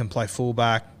grade, can play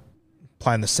fullback,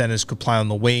 play in the centres, could play on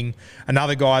the wing.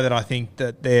 Another guy that I think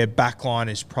that their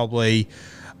backline is probably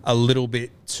a little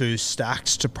bit too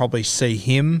stacked to probably see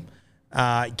him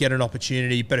get an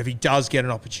opportunity. But if he does get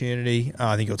an opportunity,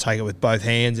 I think he'll take it with both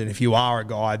hands. And if you are a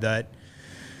guy that,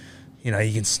 you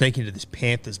can sneak into this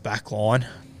Panthers backline,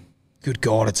 good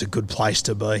God, it's a good place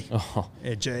to be. Oh.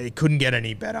 It couldn't get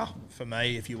any better for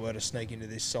me if you were to sneak into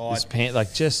this side.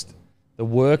 Just the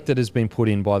work that has been put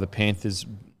in by the Panthers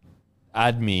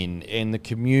admin and the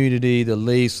community, the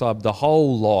league club, the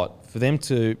whole lot, for them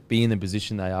to be in the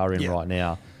position they are in right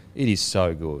now, it is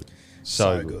so good.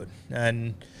 So good.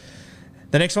 And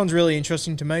the next one's really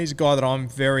interesting to me. He's a guy that I'm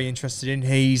very interested in.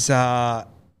 He's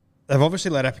they've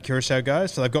obviously let Apicurusau go,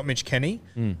 so they've got Mitch Kenny.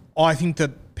 I think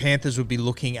that Panthers would be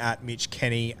looking at Mitch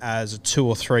Kenny as a 2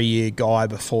 or 3 year guy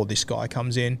before this guy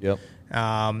comes in. Yep.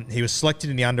 He was selected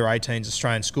in the under-18s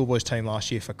Australian schoolboys team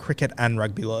last year for cricket and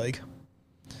rugby league,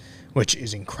 which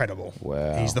is incredible.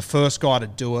 Wow. He's the first guy to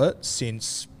do it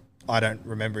since, I don't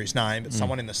remember his name, but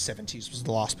someone in the 70s was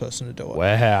the last person to do it.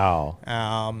 Wow.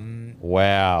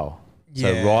 Wow. So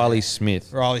Yeah. Riley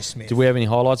Smith. Riley Smith. Do we have any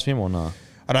highlights of him or no?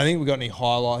 I don't think we've got any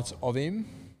highlights of him,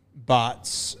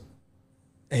 but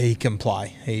he can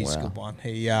play. He's a good one.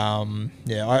 He,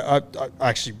 I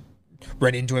actually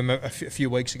ran into him a few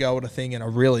weeks ago at a thing, and a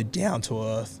really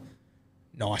down-to-earth,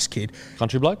 nice kid.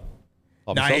 Country bloke?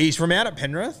 Like No, myself? he's from out at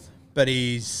Penrith, but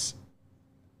I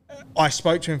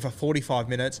spoke to him for 45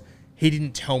 minutes. He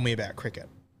didn't tell me about cricket.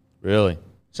 Really?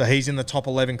 So he's in the top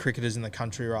 11 cricketers in the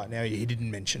country right now. He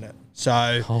didn't mention it.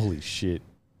 So Holy shit.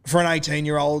 for an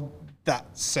 18-year-old, that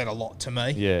said a lot to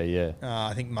me. Yeah.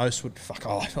 I think most would,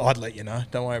 I'd let you know.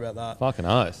 Don't worry about that. Fucking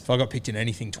oath. If I got picked in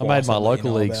anything I twice, made my I'd let you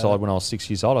local know league about side it. when I was 6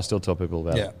 years old. I still tell people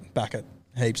about it. Yeah, back it.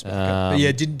 Heaps back it. But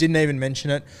yeah, didn't even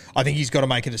mention it. I think he's got to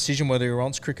make a decision whether he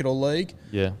wants cricket or league.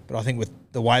 Yeah. But I think with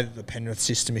the way that the Penrith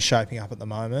system is shaping up at the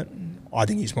moment, I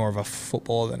think he's more of a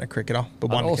footballer than a cricketer. But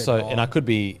one Also, and I could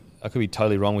be I could be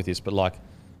totally wrong with this, but like,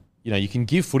 you know, you can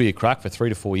give footy a crack for 3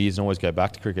 to 4 years and always go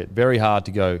back to cricket. Very hard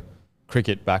to go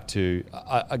cricket back to.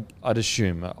 I'd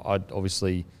assume. I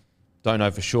obviously don't know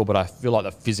for sure, but I feel like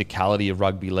the physicality of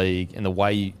rugby league and the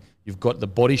way you've got the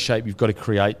body shape you've got to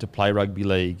create to play rugby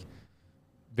league,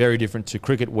 very different to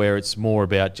cricket, where it's more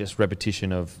about just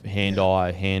repetition of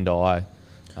hand-eye.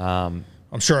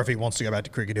 I'm sure if he wants to go back to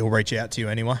cricket, he'll reach out to you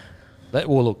anyway.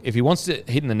 Well, look, if he wants to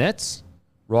hit in the nets,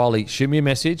 Riley, shoot me a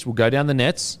message. We'll go down the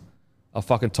nets. I'll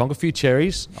fucking tonk a few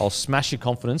cherries. I'll smash your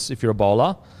confidence if you're a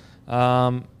bowler.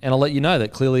 And I'll let you know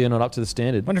that clearly you're not up to the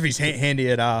standard. I wonder if he's handy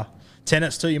at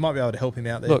tennis too. You might be able to help him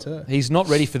out there too. He's not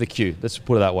ready for the queue. Let's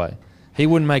put it that way. He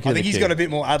wouldn't make it. I think he's got a bit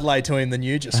more Adelaide to him than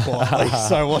you, just quietly.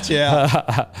 So watch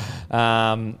out.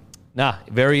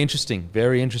 Very interesting.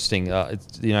 Very interesting.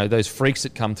 It's, you know, those freaks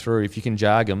that come through, if you can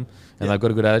jag them and they've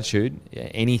got a good attitude,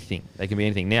 anything. They can be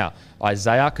anything. Now,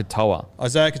 Isaiah Katoa.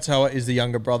 Isaiah Katoa is the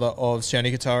younger brother of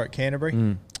Sione Katoa at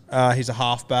Canterbury. He's a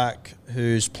halfback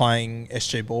who's playing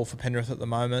SG ball for Penrith at the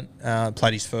moment.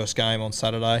 Played his first game on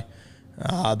Saturday.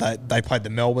 They played the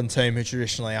Melbourne team, who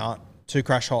traditionally aren't too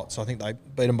crash hot, so I think they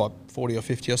beat them by 40 or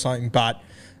 50 or something. But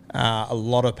a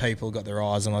lot of people got their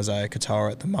eyes on Isaiah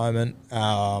Katoa at the moment.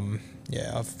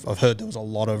 I've heard there was a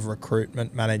lot of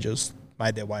recruitment managers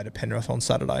made their way to Penrith on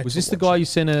Saturday. Was this the guy you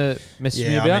sent a message to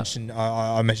me about?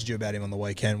 I messaged you about him on the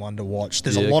weekend, one to watch.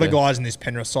 There's a lot of guys in this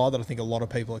Penrith side that I think a lot of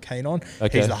people are keen on.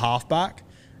 Okay. He's the halfback.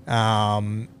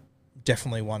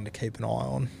 Definitely one to keep an eye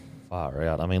on. Far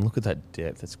out. I mean, look at that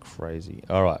depth. That's crazy.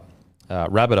 All right.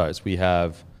 Rabbitohs. We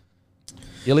have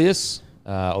Ilias.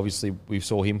 Obviously, we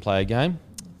saw him play a game.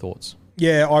 Thoughts?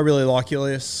 Yeah, I really like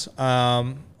Ilias.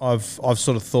 I've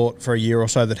sort of thought for a year or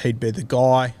so that he'd be the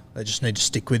guy. They just need to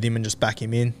stick with him and just back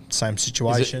him in. Same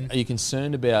situation. Are you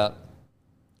concerned about,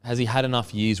 has he had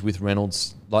enough years with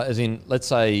Reynolds? Like, as in, let's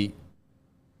say,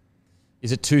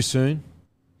 is it too soon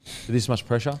for this much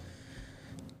pressure?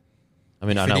 I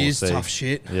mean, I know it is tough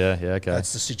shit. Yeah, okay.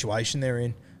 That's the situation they're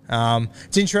in.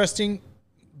 It's interesting.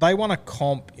 They won a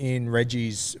comp in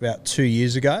Reggie's about 2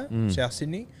 years ago, South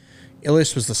Sydney.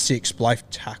 Ilias was the 6. Blake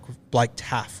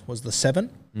Taff was the 7.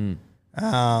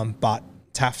 But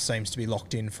Taff seems to be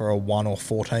locked in for a 1 or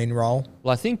 14 role.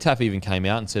 Well, I think Taff even came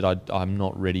out and said, I'm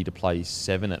not ready to play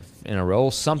 7 at NRL,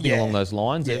 or something along those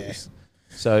lines. Yeah.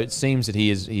 So it seems that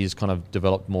he is kind of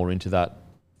developed more into that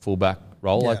fullback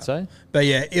role, I'd say. But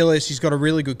yeah, Ilias, he's got a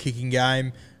really good kicking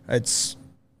game. I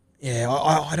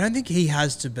don't think he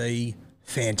has to be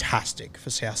fantastic for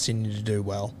South Sydney to do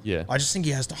well. Yeah. I just think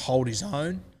he has to hold his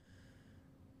own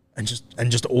and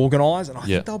just organise, and I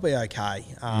think they'll be okay.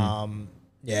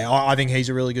 I think he's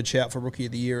a really good shout for Rookie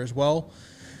of the Year as well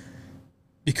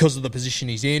because of the position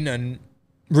he's in. And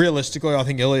realistically, I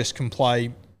think Ilias can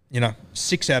play,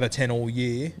 6 out of 10 all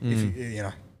year,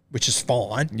 which is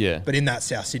fine. Yeah. But in that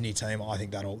South Sydney team, I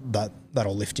think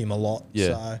that'll lift him a lot. Yeah.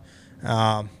 So,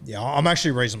 I'm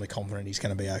actually reasonably confident he's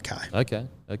going to be okay.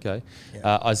 Okay.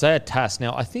 Yeah. Isaiah Tass.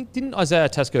 Now, I think, didn't Isaiah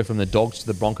Tass go from the Dogs to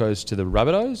the Broncos to the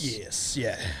Rabbitohs? Yes,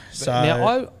 yeah. So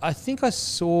now, I think I've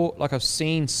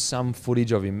seen some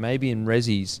footage of him, maybe in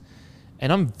Rezzies,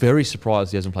 and I'm very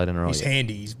surprised he hasn't played NRL He's yet.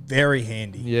 handy. He's very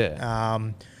handy. Yeah.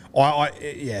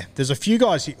 There's a few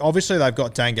guys. Obviously, they've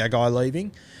got Dan Gagai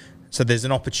leaving, so there's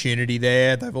an opportunity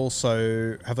there.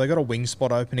 Have they got a wing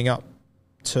spot opening up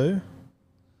too?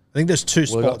 I think there's 2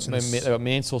 spots. They've got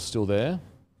Mansell still there.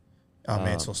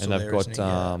 Mansell's still there. there, And they've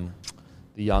got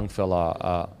the young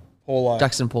fella, Paulo.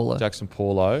 Jackson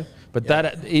Paulo. But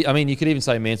you could even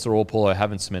say Mansell or Paulo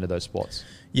haven't cemented those spots.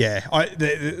 Yeah.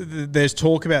 There's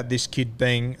talk about this kid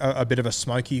being a bit of a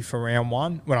smoky for round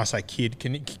 1. When I say kid,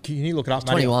 can you look it up?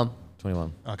 21.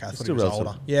 21. Okay, I thought he was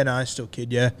older. Yeah, no, he's still a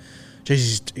kid, yeah.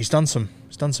 Jeez, he's done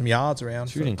some yards around.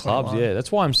 Shooting clubs, yeah. That's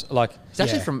why I'm like... He's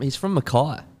actually from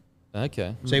Mackay.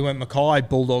 Okay. So he went Mackay,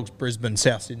 Bulldogs, Brisbane,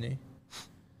 South Sydney.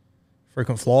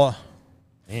 Frequent flyer.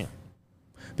 Damn.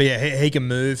 But yeah, he can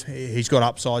move. He's got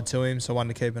upside to him, so one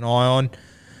to keep an eye on.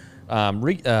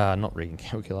 Not Regan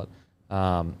Campbell-Killard.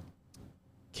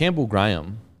 Campbell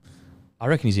Graham, I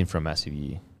reckon he's in for a massive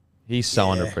year. He's so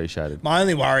underappreciated. My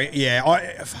only worry,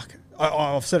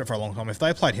 I've said it for a long time. If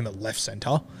they played him at left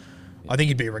centre, I think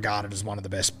he'd be regarded as one of the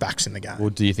best backs in the game.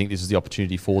 Well, do you think this is the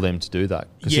opportunity for them to do that?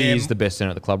 Because he is the best centre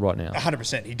at the club right now.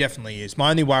 100%. He definitely is. My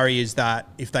only worry is that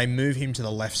if they move him to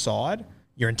the left side,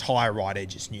 your entire right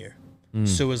edge is new.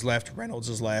 Sua's left, Reynolds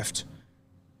is left.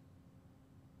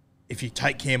 If you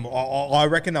take Campbell, I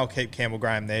reckon they'll keep Campbell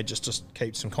Graham there just to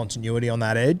keep some continuity on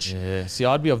that edge. Yeah. See,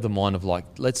 I'd be of the mind of like,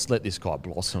 let's let this guy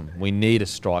blossom. We need a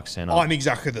strike centre. I'm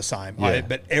exactly the same. Yeah.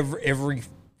 But every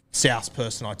South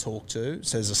person I talk to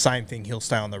says the same thing. He'll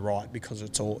stay on the right because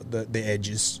it's all the edge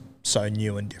is so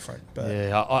new and different. But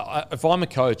Yeah, if I'm a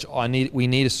coach, we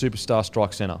need a superstar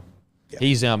strike centre. Yeah.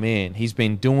 He's our man. He's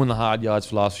been doing the hard yards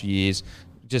for the last few years,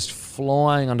 just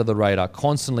flying under the radar,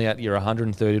 constantly at your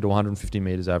 130 to 150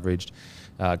 metres averaged.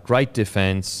 Great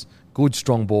defence, good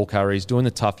strong ball carries, doing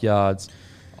the tough yards.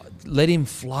 Let him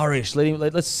flourish.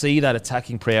 Let's see that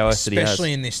attacking prowess that he has.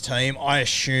 especially in this team, I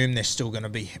assume they're still going to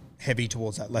be heavy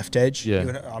towards that left edge.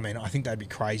 Yeah. I mean, I think they'd be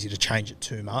crazy to change it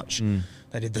too much.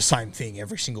 They did the same thing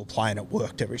every single play, and it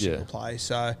worked every single play.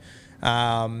 So,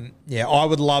 I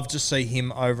would love to see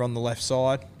him over on the left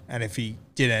side. And if he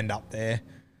did end up there,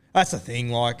 that's the thing.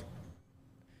 Like,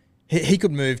 he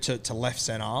could move to left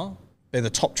centre, be the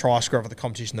top try scorer of the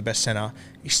competition, the best centre.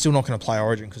 He's still not going to play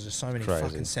Origin because there's so many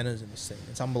fucking centres in this thing.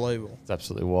 It's unbelievable. It's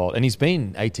absolutely wild. And he's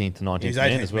been 18th to 19th He was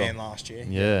man 18th as well. man last year.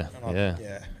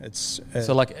 Yeah. It's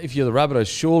So, like, if you're the Rabbitohs,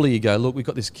 surely you go, look, we've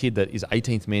got this kid that is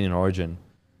 18th man in Origin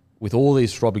with all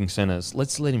these throbbing centres.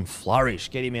 Let's let him flourish,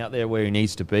 get him out there where he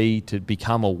needs to be to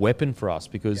become a weapon for us.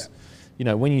 Because,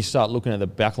 when you start looking at the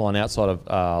back line outside of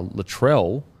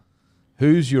Latrell,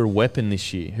 who's your weapon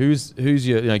this year? Who's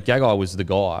your, Gagai was the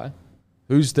guy.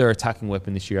 Who's their attacking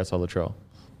weapon this year outside Latrell?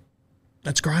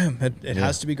 It's Graham. It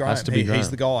has to be Graham. He's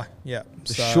the guy. Yeah.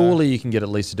 So surely you can get at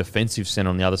least a defensive centre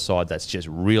on the other side that's just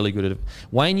really good at it.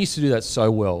 Wayne used to do that so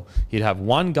well. He'd have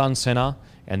one gun centre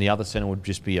and the other centre would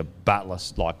just be a battler,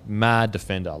 like mad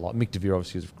defender. Like Mick DeVere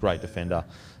obviously was a great defender.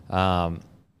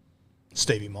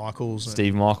 Stevie Michaels.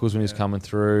 Steve Michaels when he was coming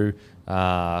through.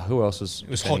 Who else was? It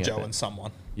was Hodjo and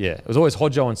someone. Yeah, it was always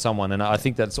Hodjo and someone, and I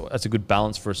think that's a good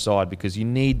balance for a side because you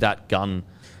need that gun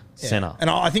centre. And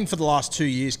I think for the last 2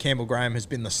 years, Campbell Graham has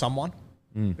been the someone,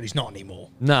 but he's not anymore.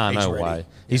 No ready. way.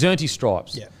 He's earned his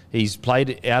stripes. Yeah. He's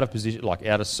played out of position, like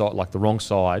out of sight, like the wrong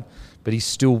side, but he's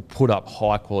still put up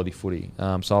high quality footy.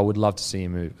 So I would love to see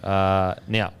him move.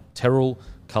 Now, Terrell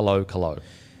Kalo.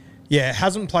 Yeah,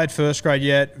 hasn't played first grade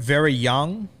yet. Very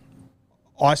young.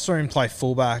 I saw him play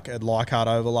fullback at Leichhardt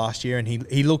Oval last year, and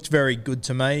he looked very good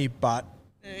to me. But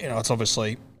it's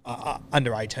obviously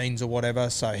under 18s or whatever,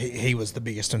 so he was the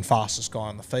biggest and fastest guy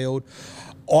on the field.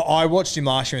 I watched him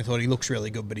last year and thought he looks really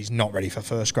good, but he's not ready for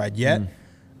first grade yet.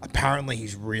 Apparently,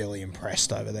 he's really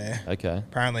impressed over there. Okay.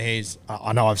 Apparently, he's.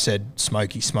 I know I've said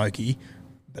smoky,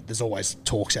 but there's always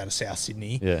talks out of South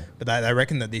Sydney. Yeah. But they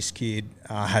reckon that this kid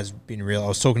has been real. I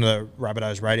was talking to the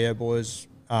Rabbitohs radio boys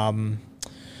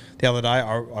the other day.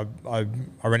 I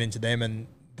ran into them and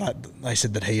they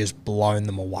said that he has blown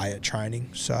them away at training.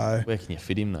 So Where can you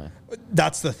fit him though?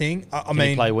 that's the thing. I Can mean,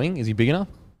 he play wing? Is he big enough?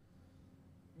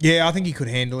 yeah, I think he could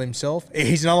handle himself.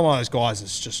 He's another one of those guys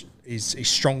that's just he's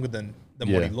stronger than what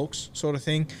Yeah. he looks, sort of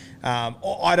thing.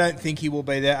 I don't think he will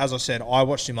be there. As I said, I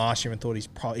watched him last year and thought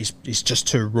he's just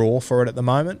too raw for it at the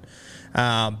moment.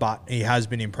 But he has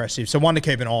been impressive. So one to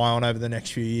keep an eye on over the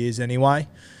next few years anyway.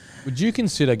 Would you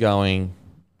consider going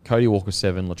Cody Walker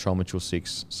 7, Latrell Mitchell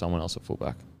 6, someone else at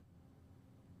fullback?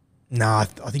 No, I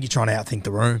think you're trying to outthink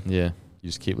the room. Yeah. You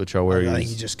just keep Latrell where he I think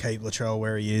is. you just keep Latrell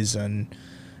where he is, and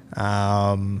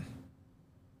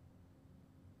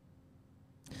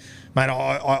mate,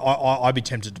 I'd be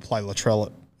tempted to play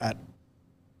Latrell at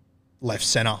left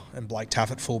centre and Blake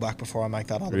Taff at fullback before I make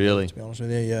that other Really? move, to be honest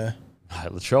with you, yeah.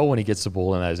 Latrell, when he gets the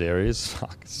ball in those areas,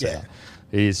 fuck, Yeah.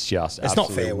 he is just It's not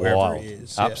absolutely fair wherever wild. he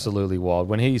is, yeah. Absolutely wild.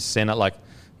 When he's centre, like,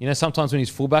 sometimes when he's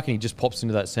fullback and he just pops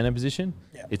into that centre position,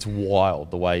 Yeah. it's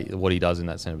wild what he does in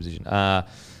that centre position.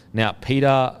 Now,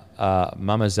 Peter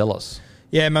Mamazelos.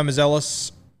 Yeah,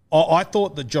 Mamazelos. I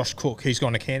thought that Josh Cook, he's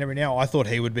gone to Canterbury now. I thought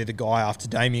he would be the guy after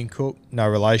Damien Cook. No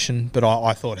relation, but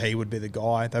I thought he would be the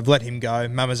guy. They've let him go.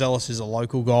 Mamazelos is a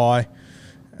local guy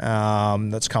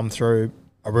that's come through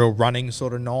a real running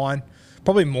sort of 9.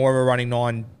 Probably more of a running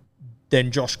 9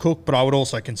 than Josh Cook, but I would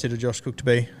also consider Josh Cook to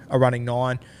be a running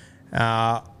 9.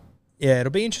 Yeah,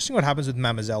 it'll be interesting what happens with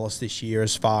Mamazelos this year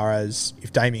as far as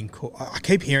if Damien Cook... I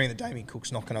keep hearing that Damien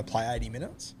Cook's not going to play 80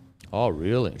 minutes. Oh,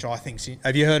 really? Which I think.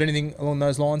 Have you heard anything along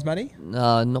those lines, Matty?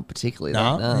 No, not particularly.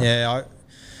 No. Yeah,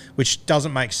 which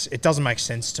doesn't make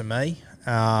sense to me.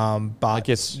 But I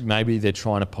guess maybe they're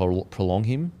trying to prolong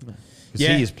him because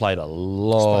Yeah. he has played a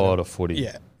lot of footy.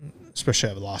 yeah,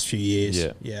 especially over the last few years.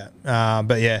 Yeah.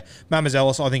 But yeah,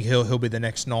 Mamazelos, I think he'll be the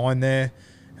next 9 there.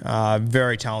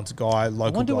 Very talented guy. Local. I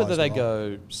wonder guy whether as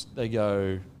they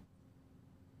well.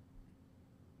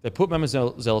 they put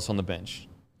Mamazelos on the bench.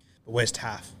 But where's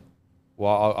Taff?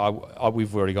 Well,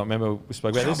 we've already got. Remember we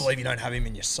spoke I about can't this. believe you don't have him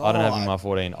in your side. I don't have him in my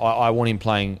 14. I want him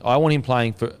playing. I want him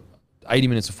playing for 80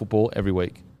 minutes of football every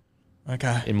week.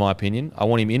 Okay. in my opinion. I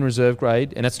want him in reserve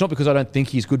grade, and that's not because I don't think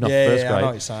he's good enough for first I grade. know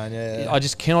what you're saying. Yeah. I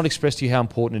just cannot express to you how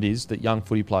important it is that young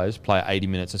footy players play 80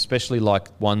 minutes, especially like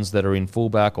ones that are in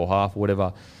fullback or half or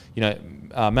whatever. You know,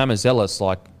 Mamazelis,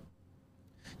 like,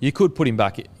 you could put him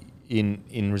back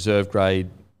in reserve grade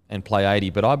and play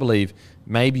 80, but I believe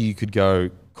maybe you could go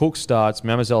Cook starts,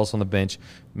 Mamazelis on the bench,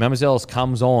 Mamazelis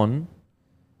comes on,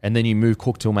 and then you move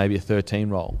Cook to maybe a 13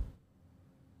 role.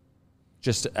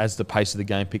 Just as the pace of the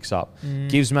game picks up.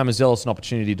 Gives Mamazelis an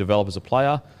opportunity to develop as a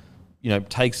player, you know,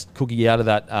 takes Cookie out of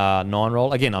that 9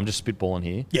 role. Again, I'm just spitballing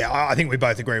here. Yeah, I think we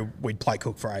both agree we'd play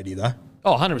Cook for 80 though.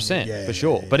 Oh, 100%, for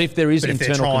sure. But if there is But if they're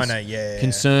internal trying to,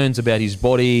 concerns about his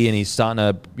body and he's starting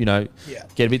to, you know,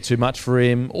 get a bit too much for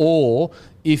him, or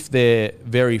if they're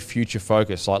very future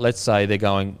focused, like let's say they're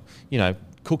going, you know,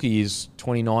 Cookie is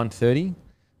 29, 30,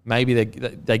 maybe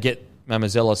they get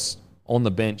Mamazelis on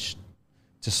the bench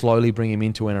to slowly bring him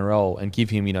into NRL and give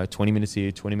him, you know, 20 minutes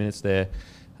here, 20 minutes there.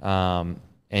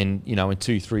 And, you know, in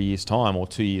 2-3 years' time or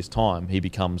 2 years' time, he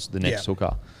becomes the next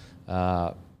hooker.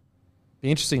 Be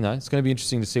interesting, though. It's going to be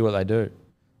interesting to see what they do.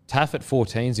 Taff at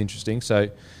 14 is interesting. So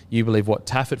you believe what?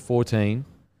 Taff at 14,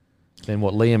 then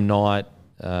what? Liam Knight,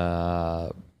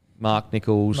 Mark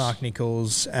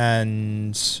Nichols.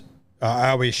 And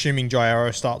are we assuming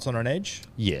Jairo starts on an edge?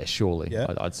 Yeah, surely. Yeah.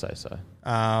 I'd say so.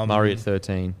 Murray at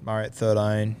 13. Murray at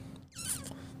 13.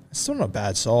 It's still not a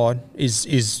bad side.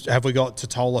 Have we got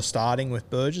Totola starting with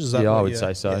Burgess? Is that Yeah, what I would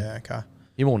say so. Yeah, okay.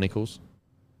 Him or Nichols?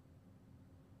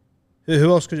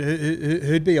 Who else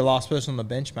who'd be your last person on the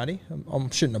bench, Matty? I'm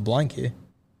shooting a blank here.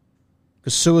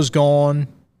 Because Sua's gone.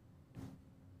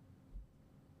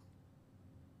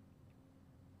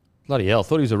 Bloody hell, I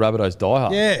thought he was a Rabbitohs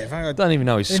diehard. Yeah. I don't even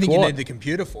know his I think squad. you need the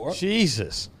computer for it.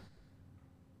 Jesus.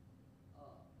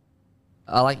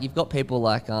 You've got people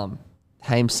like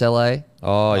Haim Sele,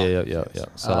 Oh, yeah.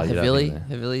 So,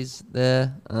 Havili's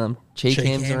there,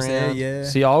 Cheekham's around. there, yeah.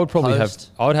 See, I would probably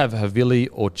Post. have Havili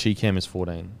or Cheekham as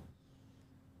 14.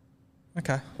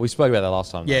 Okay. We spoke about that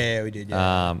last time. though. Yeah, we did,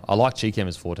 yeah. I like Cheekham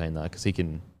as 14 though, because he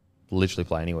can literally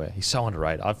play anywhere. He's so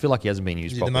underrated. I feel like he hasn't been used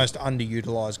Is he the properly. most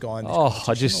underutilised guy in this Oh,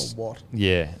 competition, or what?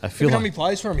 Yeah, I Every feel time he like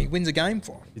plays for him, he wins a game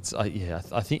for him. it's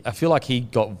I feel like he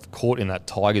got caught in that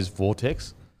Tigers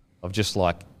vortex of just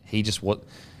like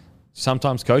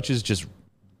sometimes coaches just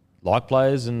like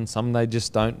players and some they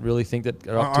just don't really think that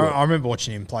are up to I it. remember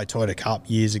watching him play Toyota Cup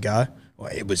years ago. Well,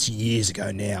 it was years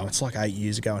ago now. It's like 8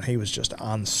 years ago, and he was just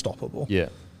unstoppable. Yeah.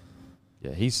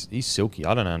 Yeah, he's silky.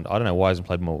 I don't know why he hasn't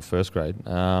played more first grade,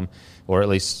 or at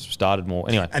least started more.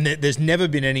 Anyway, And there's never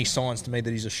been any signs to me that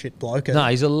he's a shit bloke. no,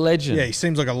 he's a legend. Yeah, he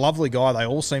seems like a lovely guy. They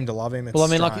all seem to love him. It's Well, I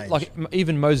mean, strange. like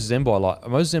even Moses Zembai. Like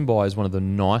Moses Zembai is one of the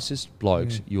nicest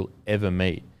blokes you'll ever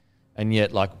meet, and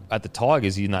yet, like at the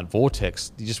Tigers, in that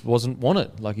vortex, he just wasn't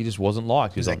wanted. Like he just wasn't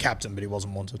liked. he was He their was captain, but he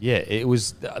wasn't wanted. yeah, it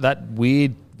was that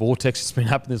weird vortex that's been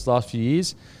happening this last few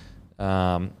years,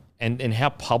 and how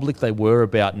public they were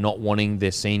about not wanting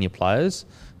their senior players.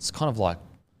 It's kind of like,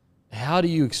 how do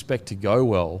you expect to go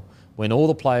well when all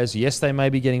the players, yes, they may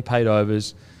be getting paid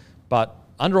overs, but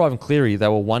under Ivan Cleary, they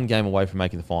were one game away from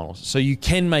making the finals. So you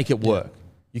can make it work.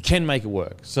 You can make it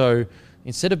work. So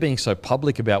instead of being so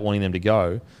public about wanting them to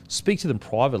go, speak to them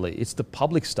privately. It's the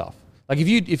public stuff. Like if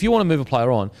you want to move a player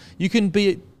on, you can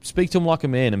speak to them like a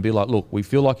man and be like, look, we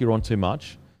feel like you're on too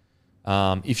much.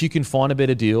 If you can find a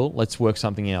better deal, let's work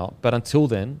something out. But until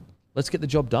then, let's get the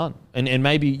job done. And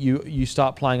maybe you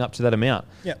start playing up to that amount.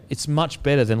 Yeah. It's much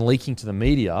better than leaking to the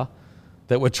media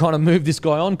that we're trying to move this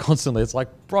guy on constantly. It's like,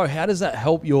 bro, how does that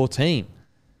help your team?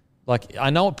 Like, I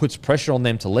know it puts pressure on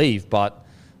them to leave, but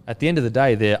at the end of the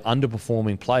day, they're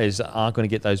underperforming players that aren't going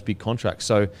to get those big contracts.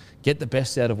 So get the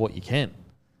best out of what you can.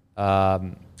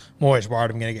 I'm always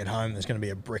worried I'm going to get home. There's going to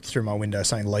be a brick through my window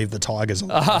saying, leave the Tigers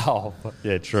alone. Oh,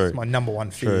 yeah, true. It's my number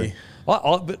one fear. True.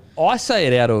 But I say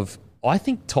it out of, I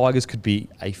think Tigers could be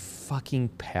a fucking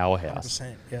powerhouse.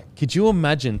 100%, yeah. Could you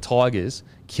imagine Tigers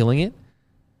killing it?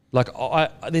 Like,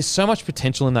 there's so much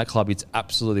potential in that club. It's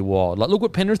absolutely wild. Like, look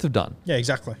what Penrith have done. Yeah,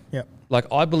 exactly. Yeah. Like,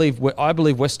 I believe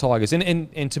West Tigers,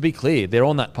 and to be clear, they're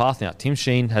on that path now. Tim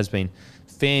Sheen has been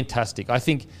fantastic. I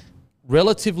think,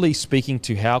 relatively speaking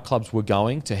to how clubs were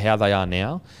going to how they are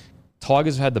now,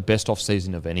 Tigers have had the best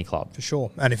off-season of any club. For sure.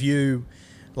 And if you,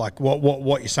 like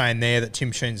what you're saying there, that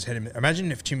Tim Sheen's ahead of him. Imagine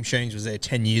if Tim Sheens was there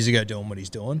 10 years ago doing what he's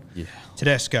doing. Yeah.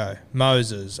 Tedesco,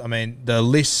 Moses. I mean, the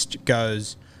list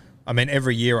goes, I mean,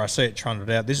 every year I see it trundled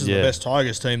out. This is the best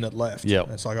Tigers team that left. Yep.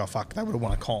 And it's like, oh, fuck, they would have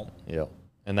won a comp. Yeah.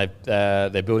 And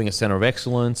they're building a centre of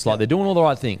excellence. Like, they're doing all the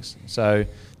right things. So,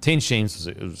 Tim Sheens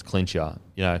was clincher.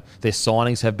 You know, their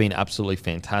signings have been absolutely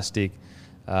fantastic.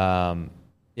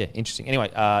 Yeah, interesting. Anyway,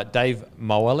 Dave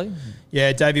Moali.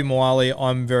 Yeah, Davey Moali,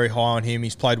 I'm very high on him.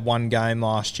 He's played one game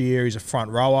last year. He's a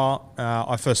front rower.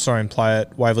 I first saw him play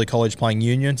at Waverley College playing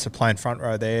Union, so playing front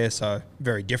row there, so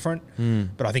very different.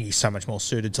 But I think he's so much more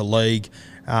suited to league.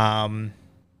 Don't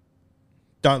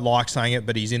like saying it,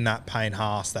 but he's in that Payne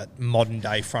Haas, that modern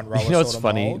day front rower. You know what's sort of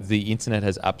funny? mold. The internet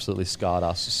has absolutely scarred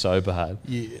us so bad.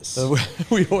 Yes.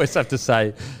 We always have to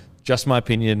say, just my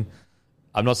opinion.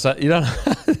 I'm not so,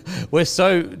 we're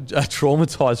so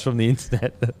traumatized from the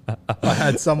internet. I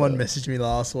had someone message me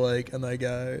last week and they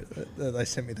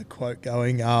sent me the quote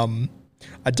going,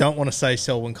 I don't want to say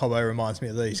Selwyn Cobbo reminds me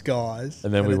of these guys.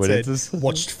 And then we went into this.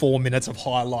 Watched 4 minutes of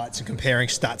highlights and comparing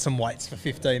stats and weights for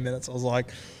 15 minutes. I was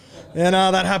like, yeah,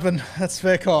 no, that happened. That's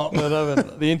fair cop.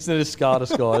 The internet has scarred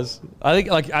us, guys. I think,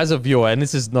 like, as a viewer, and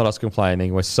this is not us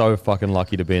complaining, we're so fucking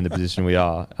lucky to be in the position we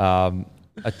are.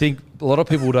 I think a lot of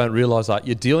people don't realise that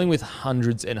you're dealing with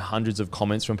hundreds and hundreds of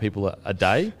comments from people a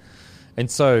day.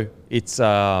 And so it's,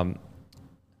 you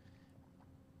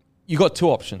got two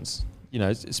options,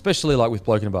 especially like with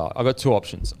Bloke in a Bar. I've got two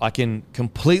options. I can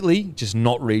completely just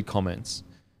not read comments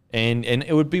and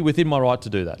it would be within my right to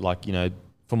do that,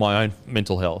 for my own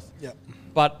mental health. Yep.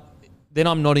 But then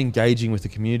I'm not engaging with the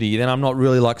community. Then I'm not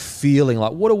really feeling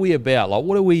what are we about?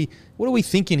 What are we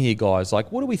thinking here, guys?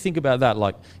 What do we think about that?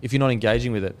 If you're not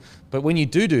engaging with it. But when you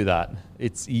do that,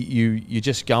 it's you're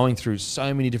just going through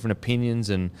so many different opinions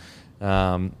and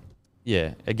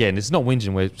again, it's not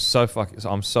whinging.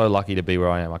 I'm so lucky to be where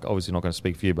I am. Obviously not going to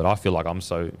speak for you, but I feel like I'm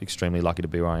so extremely lucky to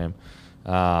be where I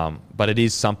am. But it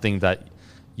is something that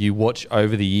you watch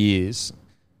over the years.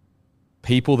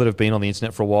 People that have been on the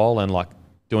internet for a while and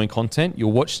doing content,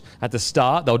 you'll watch at the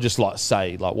start, they'll just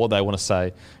say what they want to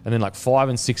say. And then 5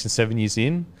 and 6 and 7 years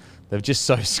in, they've just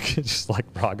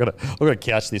bro, I've got to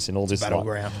couch this in all this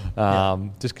battleground.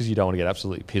 Just because you don't want to get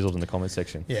absolutely pizzled in the comment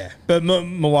section. Yeah. But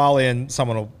Moali, and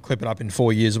someone will clip it up in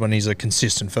 4 years when he's a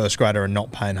consistent first grader and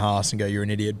not Payne Haas and go, you're an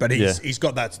idiot. But he's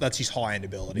got that's his high end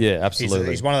ability. Yeah, absolutely.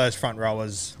 He's one of those front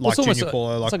rowers like Junior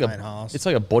Paulo, like Payne Haas. It's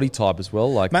like a body type as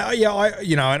well. And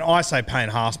I say Payne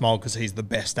Haas mold because he's the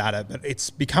best at it, but it's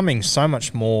becoming so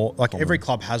much more every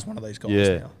club has one of these guys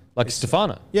now.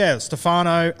 Stefano. Yeah,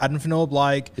 Stefano, Adam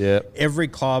Fanua-Blake. Yeah. Every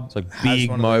club It's has big,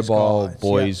 one of these mobile guys.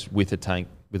 boys with a tank,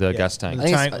 with a gas tank. I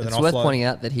think Tank with it's an worth offload. pointing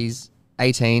out that he's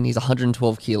 18, he's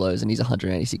 112 kilos, and he's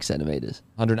 186 centimetres.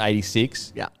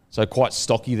 186. Yeah. So quite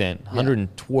stocky then.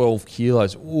 112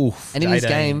 kilos. Oof. And in his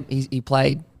 18. game, he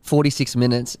played 46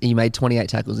 minutes, he made 28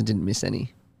 tackles and didn't miss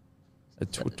any.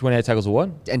 28 tackles or what?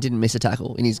 And didn't miss a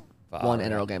tackle in his one yeah.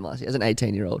 NRL game last year as an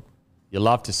 18-year-old. You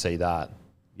love to see that.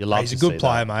 He's a good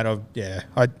player, mate.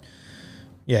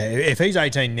 If he's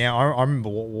 18 now, I remember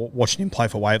watching him play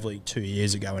for Waverley 2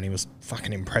 years ago, and he was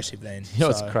fucking impressive then. You know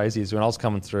what's crazy is when I was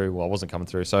coming through, I wasn't coming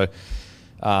through. So,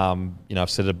 I've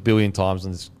said it a billion times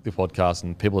on the podcast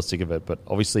and people are sick of it. But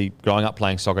obviously, growing up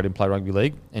playing soccer, I didn't play rugby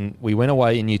league. And we went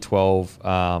away in year 12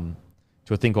 to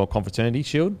a thing called Confraternity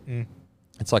Shield.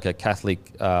 It's like a Catholic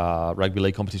rugby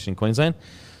league competition in Queensland.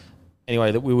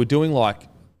 Anyway, that we were doing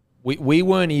we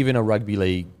weren't even a rugby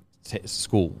league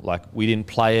school. We didn't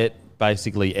play it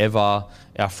basically ever.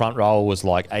 Our front row was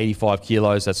 85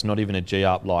 kilos. That's not even a G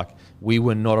up. We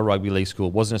were not a rugby league school.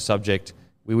 It wasn't a subject.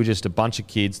 We were just a bunch of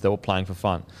kids that were playing for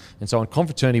fun. And so in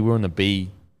confraternity, we were in the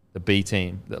B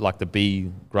team, the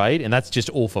B grade, and that's just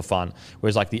all for fun.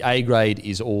 Whereas the A grade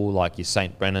is all your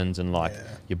St. Brennan's and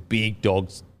your big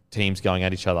dogs teams going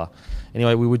at each other.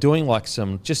 Anyway, we were doing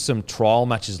some trial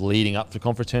matches leading up to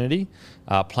confraternity,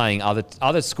 playing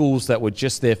other schools that were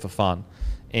just there for fun.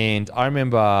 And I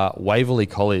remember Waverley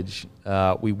College,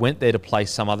 we went there to play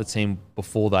some other team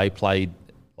before they played,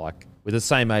 with the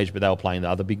same age, but they were playing the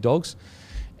other big dogs.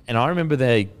 And I remember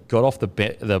they got off the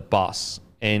bus,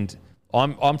 and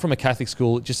I'm from a Catholic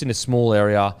school, just in a small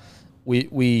area.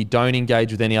 We don't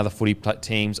engage with any other footy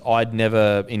teams. I'd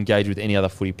never engaged with any other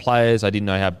footy players. I didn't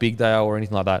know how big they are or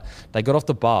anything like that. They got off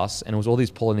the bus and it was all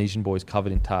these Polynesian boys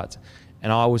covered in tats.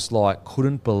 And I was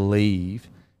couldn't believe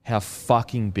how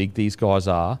fucking big these guys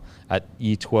are at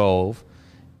year 12.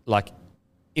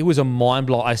 It was a mind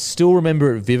blow. I still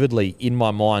remember it vividly in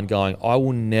my mind going, I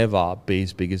will never be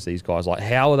as big as these guys.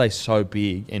 How are they so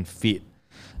big and fit?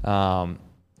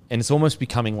 And it's almost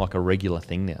becoming a regular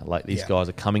thing now. These guys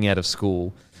are coming out of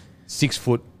school,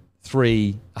 6'3",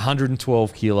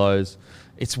 112 kilos.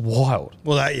 It's wild.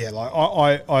 Well,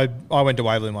 I went to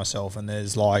Waverley myself, and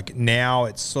there's now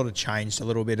it's sort of changed a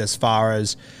little bit as far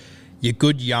as your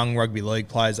good young rugby league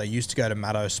players. They used to go to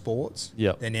Maddo Sports.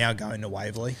 Yep. They're now going to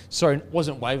Waverley. Sorry, it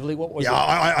wasn't Waverley. What was it?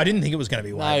 I didn't think it was going to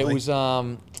be No, Waverley. it was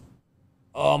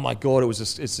Oh my god,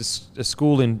 it's a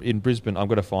school in Brisbane. I'm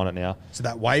going to find it now. So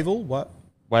that Wavell, what?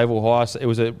 Wavell High. So it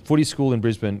was a footy school in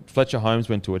Brisbane. Fletcher Holmes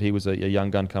went to it. He was a young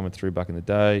gun coming through back in the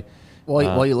day.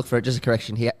 While you look for it, just a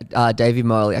correction. Davey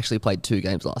Morley actually played 2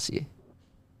 games last year.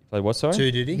 Played what, sorry?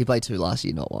 2, did He he? played 2 last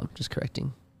year, not 1. Just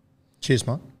correcting. Cheers,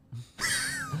 mate.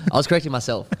 I was correcting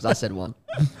myself because I said 1.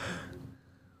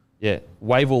 Yeah,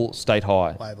 Wavell State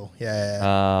High. Wavell,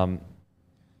 yeah.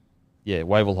 Yeah,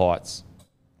 Wavell Heights.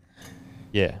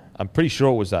 Yeah, I'm pretty sure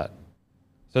it was that.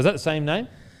 So is that the same name?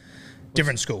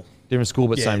 Different school. Different school,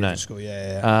 but Yeah, same name. different school,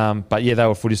 yeah. But yeah, they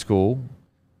were footy school,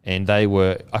 and they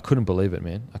were. I couldn't believe it,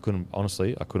 man. I couldn't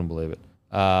believe it.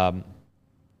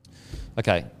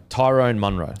 Okay, Tyrone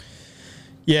Munro.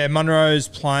 Yeah, Munro's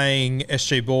playing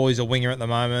SG Ball. He's a winger at the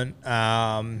moment.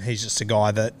 He's just a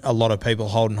guy that a lot of people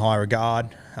hold in high regard.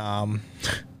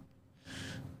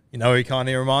 You know who he kind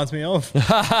of reminds me of?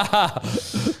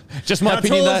 Just my How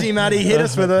opinion. tall is he, Matty? Hit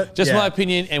us with it. Just Yeah. my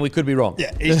opinion, and we could be wrong.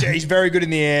 Yeah, he's very good in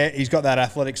the air. He's got that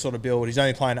athletic sort of build. He's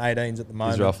only playing 18s at the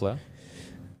moment. Israel Flower.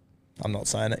 I'm not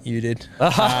saying it. You did.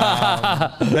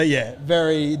 But yeah,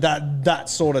 very that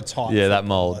sort of type. Yeah, that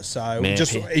footballer. mould. So Man,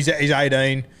 just he's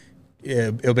 18.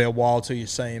 Yeah, it'll be a while till you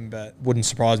see him, but wouldn't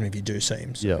surprise me if you do see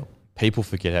him. So Yeah, people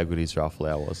forget how good Israel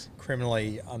Flower was.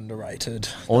 criminally underrated.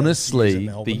 Honestly, Those years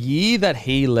at the Melbourne. year that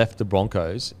he left the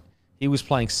Broncos, he was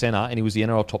playing centre and he was the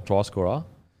NRL top try scorer,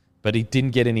 but he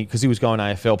didn't get any because he was going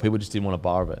AFL. People just didn't want to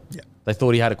bar of it. Yeah. They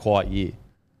thought he had a quiet year.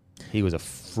 He was a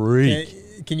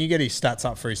freak. Can you get his stats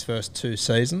up for his first 2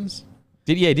 seasons?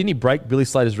 Didn't he break Billy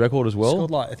Slater's record as well?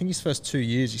 Scored I think his first 2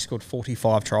 years he scored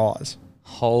 45 tries.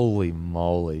 Holy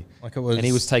moly! Like it was, And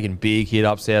he was taking big hit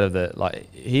ups out of the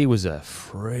he was a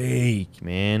freak,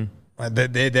 man. like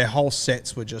their whole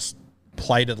sets were just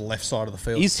played to the left side of the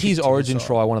field. Is kicked his to the Origin side.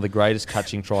 try one of the greatest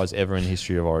catching tries ever in the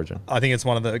history of Origin? I think it's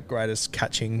one of the greatest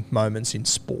catching moments in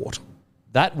sport.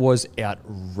 That was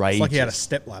outrageous. It's like he had a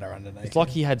step ladder underneath. It's like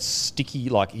he had sticky,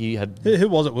 he had Who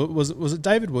was it? Was it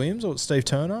David Williams or Steve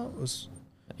Turner? It was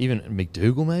even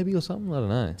McDougall maybe or something. I don't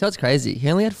know. So it's crazy. He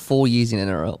only had 4 years in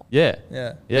NRL. Yeah,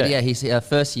 yeah. yeah. But yeah, he's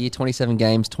first year, 27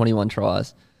 games, 21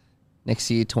 tries.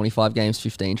 Next year, 25 games,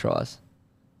 15 tries.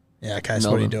 Yeah, okay, so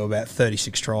what do you Melbourne. do about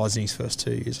 36 tries in his first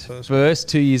 2 years? First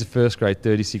 2 years of first grade,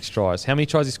 36 tries. How many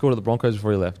tries he scored at the Broncos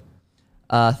before he left?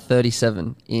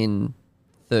 37 in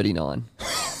 39.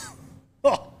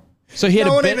 So he had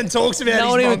No a one bet- even talks about No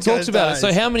his one even Broncos talks about it. So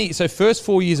days. how many? So first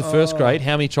 4 years of first grade,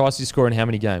 how many tries did he score in how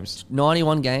many games?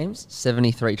 91 games,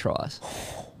 73 tries.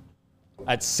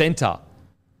 At centre.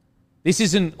 This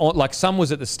isn't like some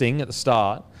was at the Sting at the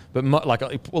start, but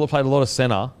he played a lot of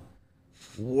centre.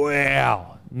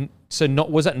 Wow. So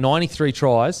was that 93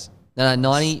 tries? No,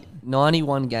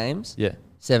 91 games, Yeah.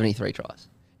 73 tries.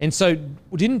 And so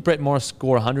didn't Brett Morris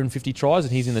score 150 tries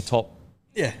and he's in the top?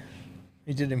 Yeah,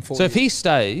 he did in 4 So years. if he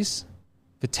stays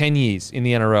for 10 years in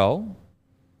the NRL,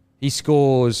 he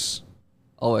scores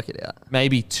I'll work it out.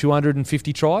 maybe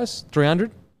 250 tries,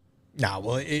 300? No,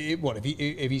 well,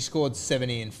 if he scored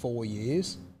 70 in 4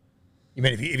 years? You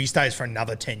mean if he stays for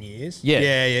another 10 years? Yeah.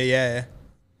 Yeah.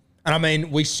 And I mean,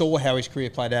 we saw how his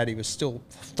career played out. He was still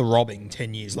throbbing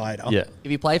 10 years later. Yeah. If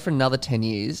he played for another 10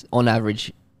 years, on that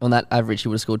average, he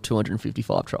would have scored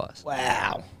 255 tries.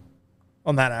 Wow.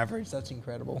 On that average, that's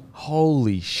incredible.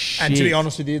 Holy shit. And to be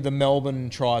honest with you, the Melbourne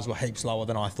tries were heaps lower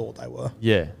than I thought they were.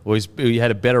 Yeah. Well, he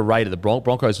had a better rate of the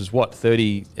Broncos was what,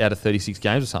 30 out of 36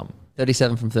 games or something?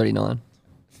 37 from 39.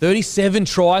 37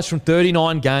 tries from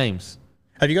 39 games.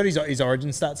 Have you got his Origin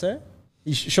stats there?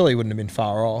 He surely wouldn't have been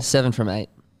far off. 7 from 8.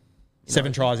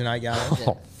 7 tries in 8 games.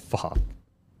 Oh, fuck.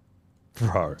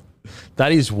 Bro.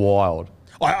 That is wild.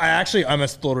 I actually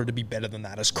almost thought it would be better than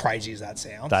that, as crazy as that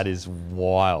sounds. That is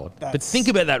wild. But That's- think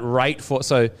about that rate for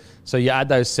so you add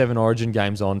those 7 Origin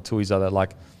games on to his other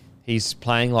he's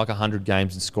playing 100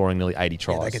 games and scoring nearly 80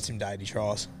 tries. Yeah, that gets him to 80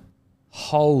 tries.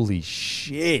 Holy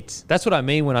shit. That's what I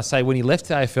mean when I say when he left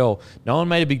the AFL, no one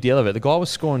made a big deal of it. The guy was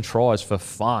scoring tries for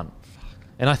fun.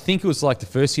 And I think it was the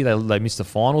first year they missed the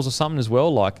finals or something as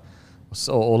well,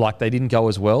 or they didn't go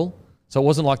as well. So it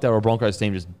wasn't like they were a Broncos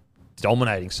team just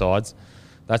dominating sides.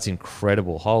 That's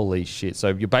incredible. Holy shit. So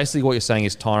you're basically what you're saying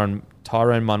is Tyrone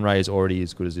Munro is already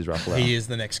as good as Israel Folau. He is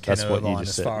the next Ken That's what you Irvine, just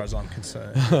as said. far as I'm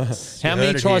concerned. How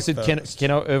many tries did Ken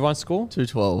Irvine score?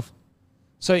 212.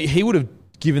 So he would have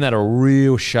given that a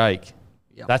real shake.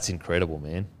 Yep. That's incredible,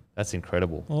 man. That's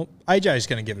incredible. Well, AJ's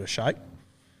going to give it a shake.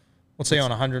 What's he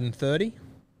on, 130?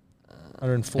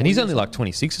 140? And he's only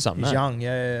 26 or something. He's no? young,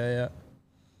 yeah.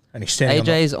 And he's standing on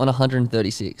AJ's on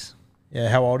 136. yeah,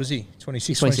 how old is he?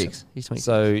 26? 26. He's 26.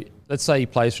 So let's say he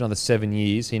plays for another 7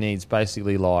 years. He needs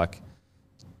basically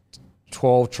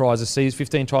 12 tries a season,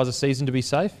 15 tries a season to be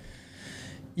safe.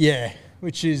 Yeah,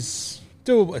 which is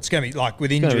doable. It's going to be like with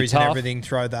gonna be injuries and tough. everything,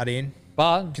 throw that in.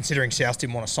 But Considering South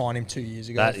didn't want to sign him 2 years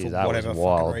ago that for was whatever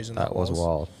wild. fucking reason That was was.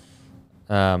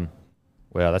 wild.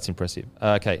 Wow, that's impressive.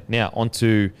 Okay, now on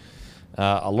to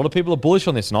a lot of people are bullish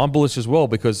on this, and I'm bullish as well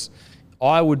because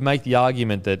I would make the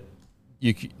argument that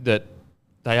that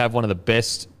they have one of the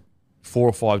best 4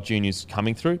 or 5 juniors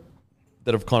coming through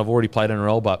that have kind of already played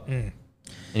NRL. But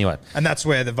anyway, And that's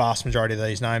where the vast majority of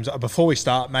these names are. Before we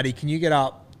start, Matty, can you get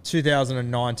up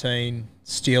 2019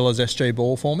 Steelers SG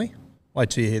Ball for me? Wait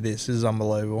till you hear this. This is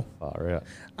unbelievable. far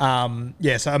out.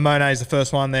 Yeah, so Amone is the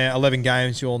first one there. 11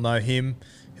 games, you all know him.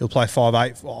 He'll play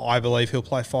 5'8". Well, I believe he'll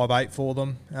play 5'8" for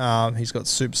them. He's got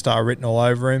superstar written all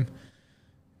over him.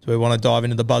 Do we want to dive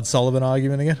into the Bud Sullivan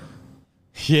argument again?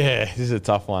 Yeah, this is a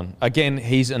tough one. Again,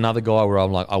 he's another guy where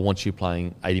I'm like, I want you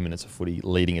playing 80 minutes of footy,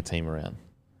 leading a team around.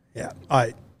 Yeah,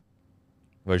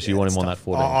 Whereas you want him on that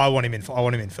 14. I want him in. I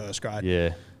want him in first grade.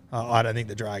 Yeah. I don't think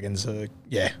the Dragons are.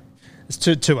 Yeah, there's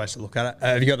two ways to look at it.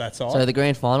 Have you got that side? So the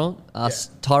grand final,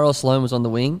 Tyrell Sloan was on the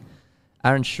wing,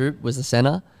 Aaron Shoup was the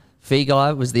centre, Fee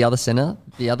Guy was the other centre,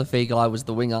 the other Fee Guy was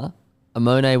the winger,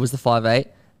 Amone was the 5'8",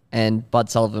 and Bud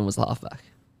Sullivan was the halfback.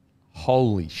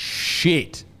 Holy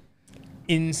shit.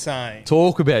 Insane.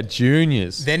 Talk about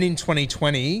juniors. Then in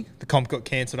 2020, the comp got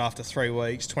cancelled after 3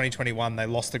 weeks. 2021, they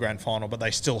lost the grand final, but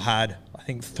they still had, I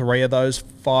think, 3 of those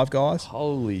 5 guys.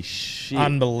 Holy shit.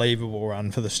 Unbelievable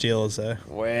run for the Steelers there.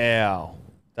 Wow.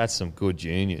 That's some good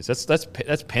juniors. That's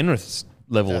Penrith's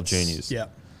level of juniors. Yeah.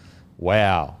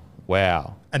 Wow.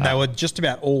 And they were just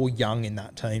about all young in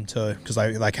that team too, because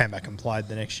they came back and played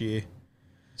the next year.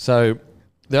 So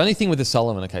the only thing with the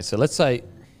Sullivan, okay, so let's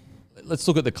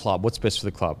look at the club. What's best for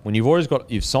the club? When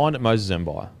you've signed at Moses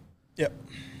Mbye, Yep.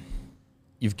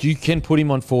 you can put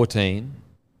him on 14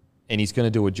 and he's going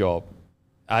to do a job.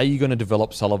 Are you going to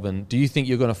develop Sullivan? Do you think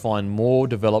you're going to find more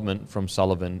development from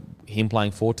Sullivan, him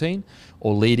playing 14,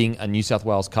 or leading a New South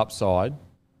Wales Cup side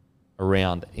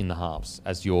around in the halves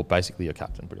as basically your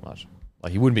captain, pretty much?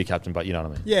 Like, he wouldn't be a captain, but you know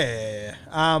what I mean. Yeah.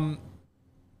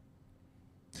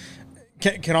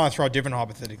 Can I throw a different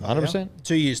hypothetical? 100%.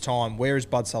 2 years' time, where is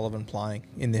Bud Sullivan playing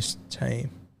in this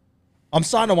team? I'm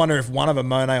starting to wonder if one of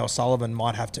Amone or Sullivan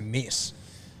might have to miss.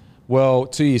 Well,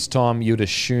 2 years' time, you'd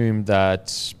assume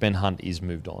that Ben Hunt is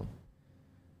moved on.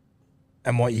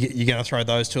 And what, you're going to throw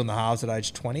those two in the halves at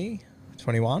age 20,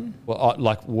 21? Well,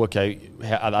 okay,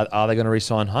 are they going to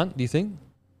re-sign Hunt, do you think?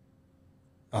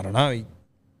 I don't know.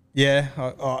 Yeah,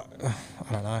 I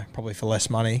don't know. Probably for less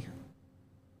money.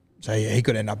 So yeah, he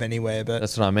could end up anywhere. But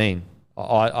That's what I mean.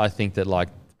 I think that, like,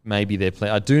 maybe they're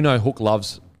playing. I do know Hook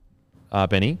loves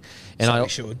Benny. And So he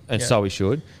should, And yeah. so he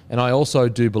should. And I also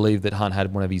do believe that Hunt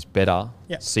had one of his better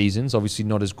seasons. Obviously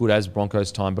not as good as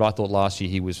Broncos' time, but I thought last year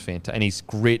he was fantastic. And his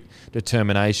grit,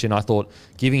 determination, I thought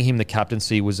giving him the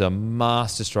captaincy was a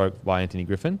masterstroke by Anthony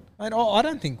Griffin. I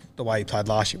don't think the way he played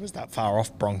last year was that far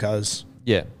off Broncos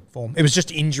Yeah. form. It was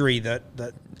just injury that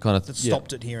Kind of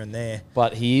stopped it here and there.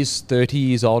 But he is 30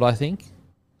 years old, I think.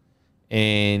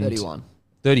 And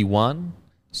 31.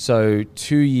 So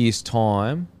 2 years'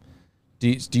 time,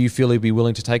 do you feel he'd be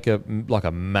willing to take a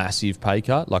massive pay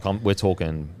cut? Like, we're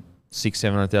talking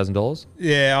 $600,000-$700,000?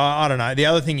 Yeah, I don't know. The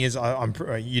other thing is,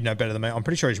 you know better than me, I'm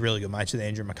pretty sure he's really good mates with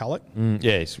Andrew McCulloch.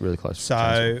 Yeah, he's really close.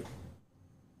 So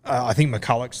I think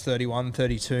McCulloch's 31,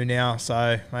 32 now.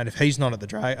 So, mate, if he's not at the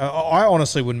Drag, I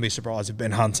honestly wouldn't be surprised if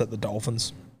Ben Hunt's at the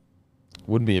Dolphins.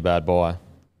 Wouldn't be a bad buy.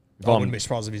 I wouldn't be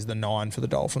surprised if he's the 9 for the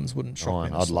Dolphins. Wouldn't shock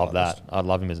me. I'd love that. I'd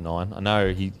love him as 9. I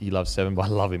know he loves 7, but I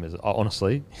love him as...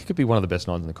 Honestly, he could be one of the best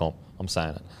 9s in the comp. I'm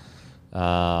saying it.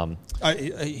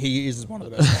 He is one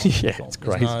of the best. nines in the Yeah, comp. it's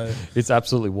There's crazy. It's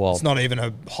absolutely wild. It's not even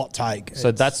a hot take.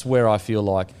 So that's where I feel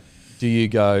like, do you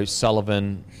go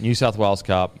Sullivan, New South Wales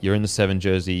Cup, you're in the 7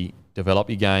 jersey, develop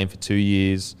your game for 2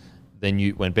 years, then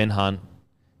when Ben Hunt,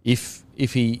 if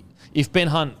Ben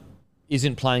Hunt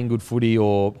isn't playing good footy,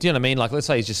 or do you know what I mean? Like, let's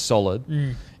say he's just solid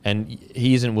and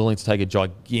he isn't willing to take a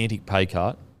gigantic pay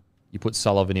cut, you put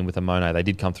Sullivan in with Amone. They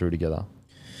did come through together.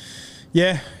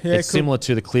 Yeah. It's similar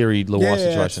to the Cleary-Luai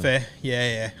situation. That's fair.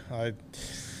 Yeah.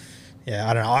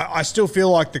 I don't know. I still feel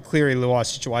like the Cleary-Luai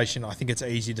situation, I think it's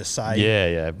easy to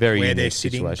say Very where unique they're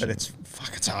sitting, situation.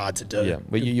 but it's hard to do. Yeah,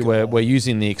 we're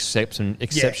using the exception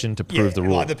to prove the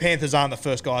rule. Like the Panthers aren't the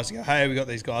first guys to go, hey, we got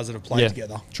these guys that have played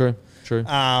together. True.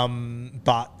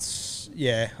 But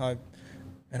yeah,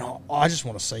 I just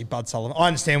want to see Bud Sullivan. I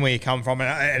understand where you come from,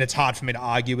 and it's hard for me to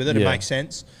argue with it. Yeah. It makes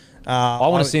sense. I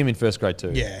want to see him in first grade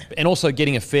too. Yeah. And also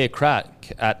getting a fair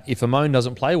crack at, if Amone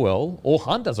doesn't play well or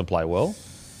Hunt doesn't play well,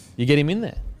 you get him in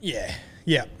there. Yeah.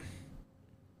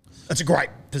 It's a great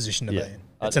position to be in.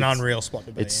 It's an unreal spot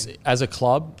to be in. As a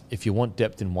club, if you want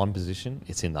depth in one position,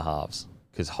 it's in the halves.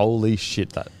 Because holy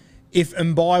shit, that. If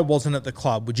Mbai wasn't at the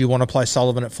club, would you want to play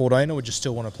Sullivan at 14 or would you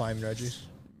still want to play him in Reggie's?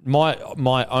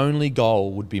 My only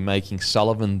goal would be making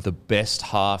Sullivan the best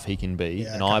half he can be,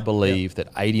 and I believe that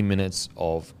 80 minutes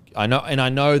of I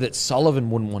know that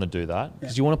Sullivan wouldn't want to do that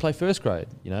because you want to play first grade.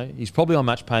 You know, he's probably on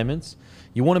match payments.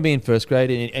 You want to be in first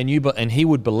grade, and he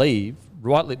would believe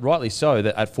rightly so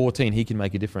that at 14 he can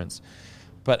make a difference.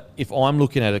 But if I'm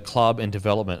looking at a club and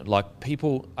development, like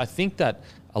people, I think that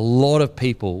a lot of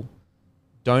people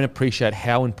don't appreciate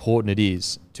how important it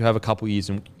is to have a couple of years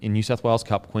in New South Wales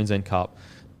Cup, Queensland Cup,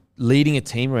 leading a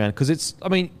team around. Because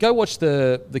go watch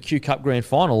the Q Cup Grand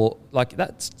Final. Like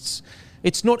it's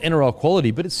not NRL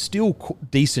quality, but it's still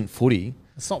decent footy.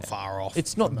 It's not far off.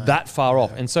 It's not that far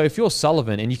off. And so if you're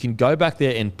Sullivan and you can go back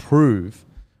there and prove,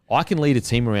 I can lead a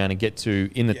team around and get to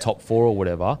in the top 4 or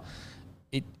whatever,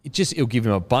 it'll give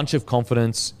him a bunch of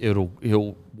confidence.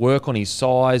 He'll work on his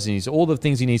size and all the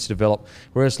things he needs to develop.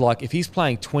 Whereas like if he's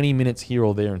playing 20 minutes here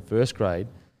or there in first grade,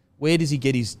 where does he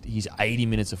get his 80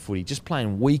 minutes of footy? Just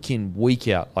playing week in, week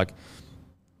out. Like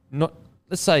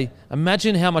let's say,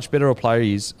 imagine how much better a player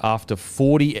is after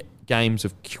 40 games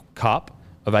of Cup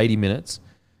of 80 minutes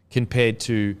compared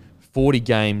to 40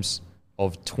 games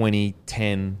of 20,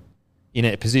 10 in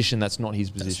a position that's not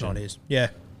his position. That's not his. Yeah.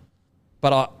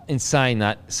 But in saying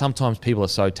that, sometimes people are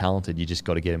so talented, you just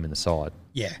got to get him in the side.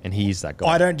 Yeah. And he is that guy.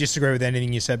 I don't disagree with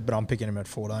anything you said, but I'm picking him at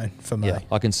 14 for me. Yeah,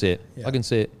 I can see it. Yeah. I can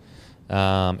see it.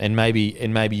 And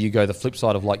maybe you go the flip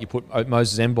side of like you put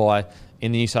Moses Mbai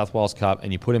in the New South Wales Cup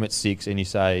and you put him at 6 and you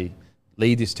say,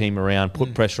 lead this team around,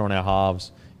 put pressure on our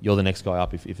halves. You're the next guy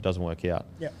up if it doesn't work out.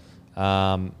 Yeah.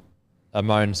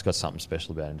 Amon's got something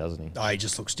special about him, doesn't he? Oh, he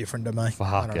just looks different to me.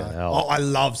 Fucking hell. I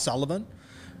love Sullivan,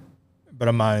 but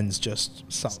Amon's just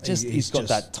something. He's got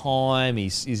that time.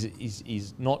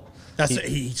 He's not.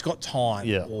 He's got time.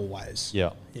 Yeah. Always. Yeah.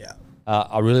 Yeah.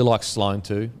 I really like Sloan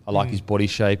too. I like his body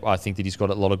shape. I think that he's got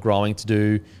a lot of growing to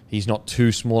do. He's not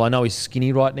too small. I know he's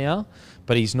skinny right now,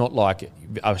 but he's not like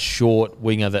a short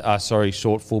winger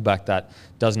short fullback that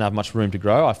doesn't have much room to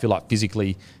grow. I feel like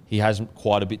physically he has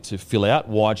quite a bit to fill out.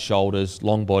 Wide shoulders,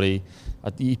 long body.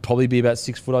 He'd probably be about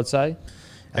 6 foot, I'd say.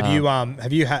 Have you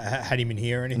had him in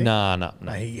here or anything? No.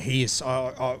 He is.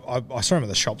 I saw him at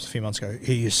the shops a few months ago.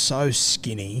 He is so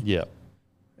skinny. Yeah.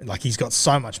 Like he's got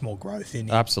so much more growth in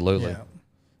him. Absolutely.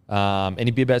 Yeah. And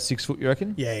he'd be about 6 foot, you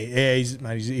reckon? Yeah. He's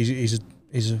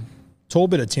a tall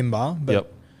bit of timber, but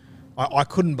I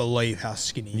couldn't believe how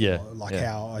skinny he was. Like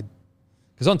how I.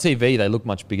 Because on TV they look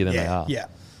much bigger than they are. Yeah.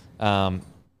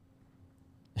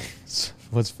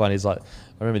 What's funny is like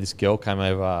I remember this girl came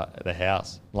over at the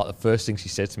house. Like the first thing she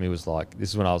said to me was like, "This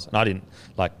is when I was," and I didn't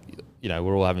like,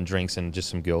 we're all having drinks and just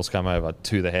some girls come over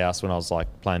to the house when I was like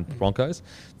playing Broncos.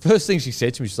 First thing she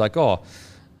said to me, she's like, "Oh,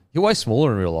 you're way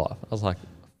smaller in real life." I was like,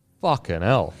 "Fucking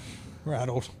hell,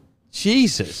 rattled."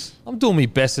 Jesus, I'm doing my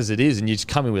best as it is, and you just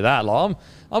come in with that. Like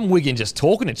I'm wigging just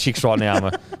talking to chicks right now. I'm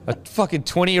a fucking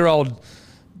 20-year-old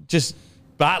just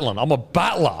battling. I'm a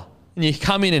battler, and you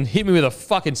come in and hit me with a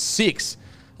fucking 6.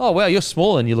 Oh, wow, you're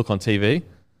smaller than you look on TV.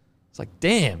 It's like,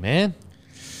 damn, man.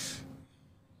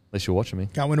 At least you're watching me.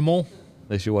 Can't win them all.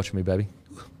 At least you're watching me, baby.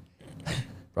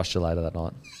 Brushed her later that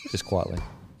night. Just quietly.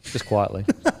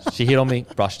 She hit on me,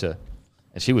 brushed her.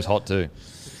 And she was hot too.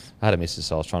 I had a missus,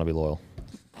 so I was trying to be loyal.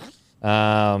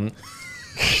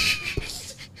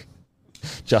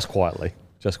 Just quietly.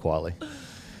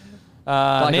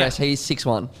 Digress, he's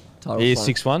 6'1". He is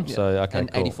 6'1", so okay,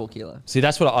 and cool. 84 kilo. See,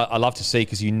 that's what I love to see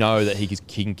because you know that he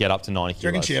can get up to 90 kilos. Do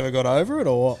you reckon she ever got over it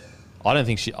or what? I don't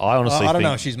think she. I honestly. I don't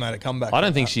know if she's made a comeback. I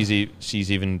don't think she's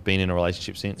even been in a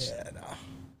relationship since. Yeah, no.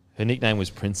 Her nickname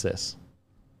was Princess.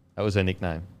 That was her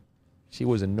nickname. She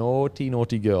was a naughty,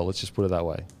 naughty girl. Let's just put it that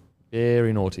way.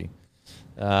 Very naughty.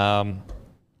 Clip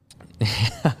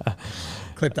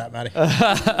that, Matty.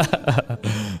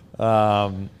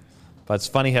 But it's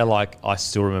funny how I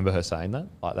still remember her saying that.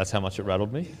 Like that's how much it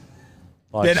rattled me.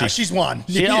 She's won.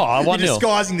 I won. You're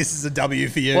disguising this as a W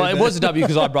for you. Well, it was a W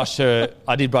because I brushed her.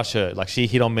 I did brush her. Like she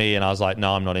hit on me, and I was like,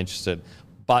 "No, I'm not interested."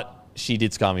 But she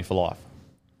did scar me for life.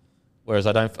 Whereas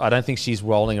I don't think she's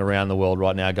rolling around the world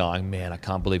right now going, "Man, I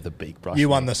can't believe the beak brush." You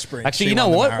won the sprint. Actually, you know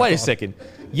what? Wait a second.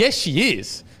 Yes, she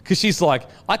is because she's like,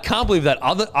 "I can't believe that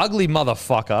other ugly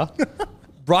motherfucker."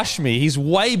 Brushed me. He's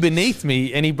way beneath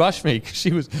me, and he brushed me.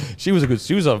 She was a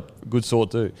good sort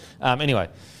too. Anyway,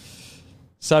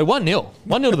 so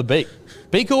 1-0 to the Beak.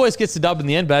 Beak always gets the dub in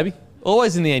the end, baby.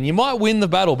 Always in the end. You might win the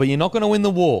battle, but you're not going to win the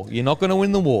war.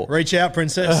 Reach out,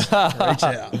 princess. Reach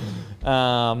out.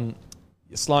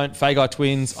 Sloan, Fagai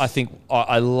twins, I think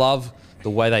I love the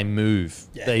way they move.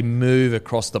 Yeah. They move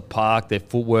across the park, their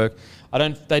footwork.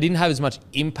 They didn't have as much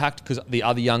impact because the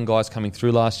other young guys coming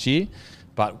through last year,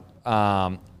 but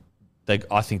I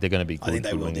think they're going to be good. I think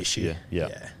they good will wingers. this year.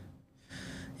 Yeah.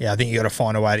 I think you got to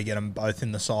find a way to get them both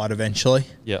in the side eventually.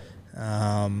 Yeah.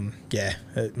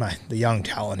 Mate, the young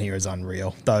talent here is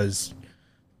unreal. Those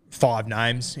 5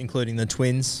 names, including the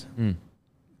twins,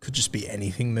 could just be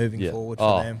anything moving forward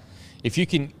for them. If you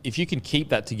can keep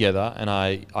that together, and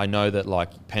I know that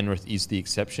like Penrith is the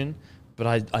exception, but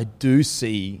I do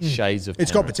see shades of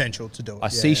It's Penrith. got potential to do it. I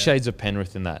see shades of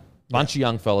Penrith in that. Bunch of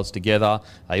young fellas together.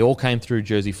 They all came through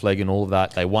Jersey Flegg and all of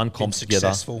that. They won comps together.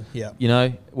 Successful, yeah. You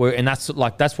know, and that's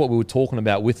what we were talking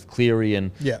about with Cleary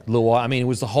and Luai. I mean, it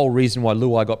was the whole reason why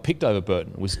Luai got picked over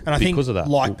Burton was And I think, because of that.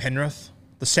 like Penrith,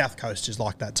 the South Coast is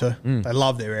like that too. They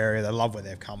love their area. They love where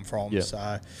they've come from. Yeah.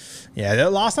 So, the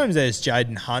last name there's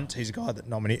Jaden Hunt. He's a guy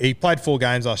that he played 4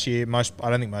 games last year. I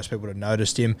don't think most people would have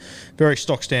noticed him. Very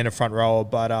stock standard front rower,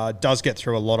 but does get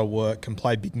through a lot of work. Can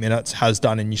play big minutes. Has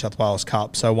done in New South Wales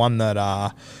Cup. So one that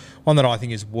I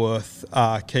think is worth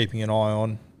keeping an eye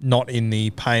on. Not in the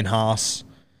Payne Haas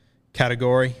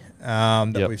category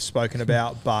that we've spoken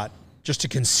about, but just a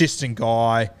consistent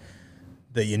guy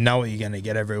that you know what you're going to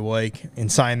get every week. In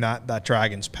saying that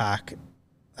Dragons pack,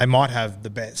 they might have the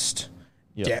best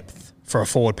depth for a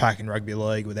forward pack in rugby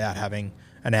league without having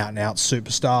an out-and-out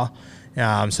superstar.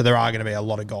 So there are going to be a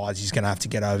lot of guys he's going to have to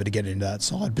get over to get into that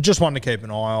side. But just one to keep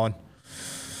an eye on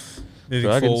moving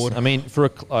Dragons, forward. I mean,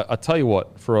 I tell you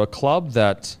what, for a club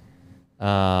that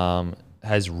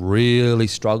has really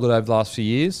struggled over the last few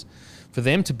years, for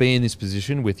them to be in this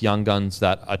position with young guns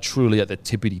that are truly at the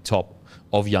tippity top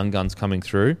of young guns coming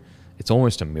through, it's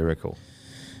almost a miracle.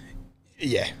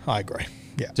 Yeah, I agree.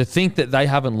 Yeah. To think that they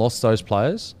haven't lost those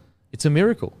players, it's a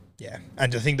miracle. Yeah. And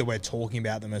to think that we're talking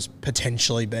about them as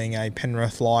potentially being a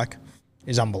Penrith-like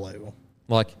is unbelievable.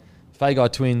 Like,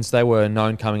 Fagai twins, they were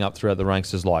known coming up throughout the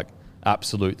ranks as like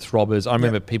absolute throbbers. I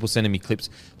remember people sending me clips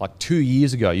like 2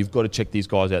 years ago. You've got to check these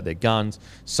guys out, their guns.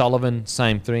 Sullivan,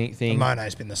 same thing.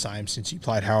 Mono's been the same since he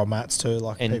played Harold Matts too.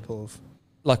 People have...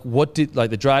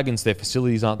 The Dragons, their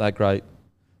facilities aren't that great.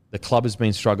 The club has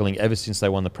been struggling ever since they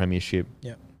won the premiership.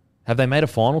 Yeah. Have they made a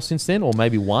final since then, or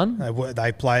maybe one?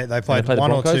 They played the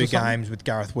one or Broncos two or something? games with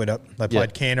Gareth Widdop. They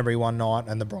played Canterbury one night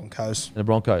and the Broncos. And the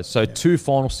Broncos. So 2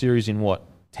 final series in what,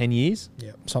 10 years?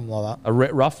 Yeah, something like that.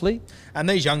 Roughly? And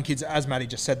these young kids, as Matty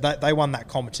just said, they won that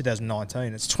comp in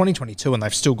 2019. It's 2022 and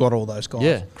they've still got all those guys.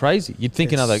 Yeah, crazy. You'd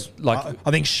think another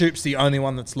I think Shoop's the only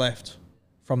one that's left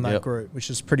from that group, which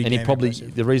is pretty. And damn he probably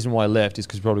impressive. the reason why he left is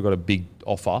because he probably got a big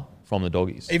offer from the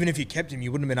Doggies. Even if you kept him, you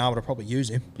wouldn't have been able to probably use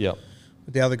him. Yeah,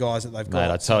 With the other guys that they've got.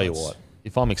 mate. I tell you what,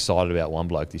 if I'm excited about one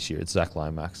bloke this year, it's Zach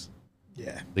Lomax,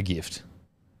 Yeah. the gift.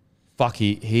 Fuck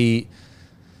he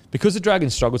because the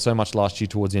Dragons struggled so much last year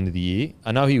towards the end of the year.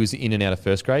 I know he was in and out of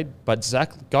first grade, but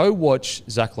go watch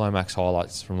Zach Lomax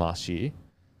highlights from last year.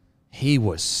 He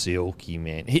was silky,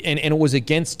 man. And it was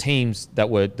against teams that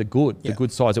were the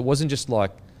good sides. It wasn't just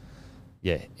like,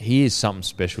 he is something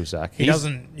special, Zach. He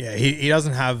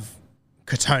doesn't have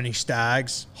Katoni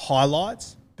Staggs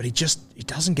highlights, but he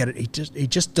doesn't get it. He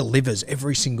just delivers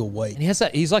every single week. And he has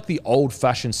that. He's like the old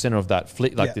fashioned center of that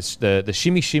flick, like this the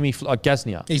shimmy like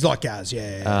Gaznia. He's like Gaz,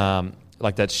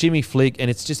 Like that shimmy flick, and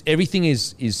it's just everything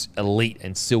is elite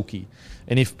and silky.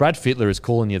 And if Brad Fittler is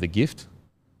calling you the gift,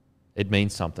 it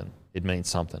means something. It means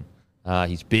something.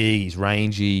 He's big, he's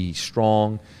rangy, he's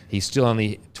strong. He's still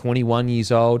only 21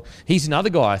 years old. He's another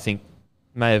guy I think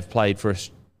may have played for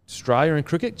Australia in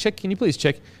cricket. Can you please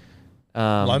check?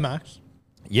 Lomax.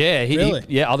 Yeah,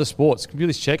 Really? Other sports. Can you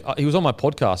please check? He was on my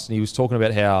podcast and he was talking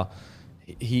about how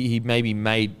he maybe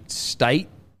made state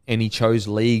and he chose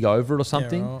league over it or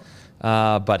something. Yeah,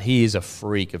 right. But he is a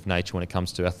freak of nature when it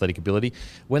comes to athletic ability.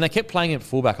 When they kept playing him at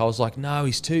fullback, I was like, no,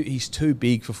 he's too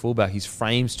big for fullback. His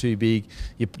frame's too big.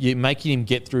 You're making him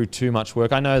get through too much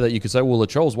work. I know that you could say, well,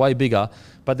 Latrell's way bigger,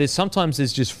 but there's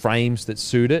just frames that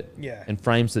suit it and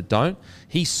frames that don't.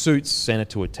 He suits centre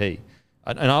to a T.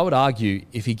 And I would argue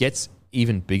if he gets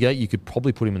even bigger, you could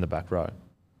probably put him in the back row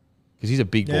because he's a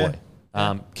big boy.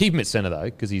 Keep him at centre though,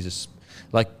 because he's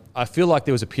I feel like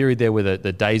there was a period there where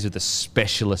the days of the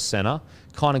specialist centre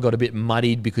kind of got a bit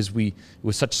muddied because it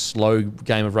was such a slow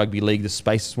game of rugby league, the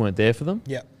spaces weren't there for them.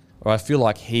 Yeah. Or I feel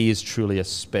like he is truly a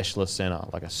specialist centre,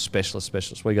 like a specialist.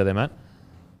 Where you go there, Matt?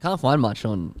 Can't find much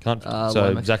on.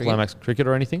 Lomax Zach cricket. Lomax cricket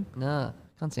or anything? Nah,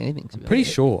 can't see anything. To be Pretty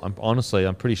honest. sure.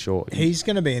 I'm pretty sure. He's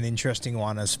going to be an interesting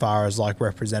one as far as like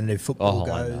representative football I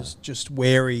know. goes. Just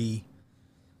where he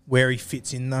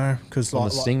fits in though, because On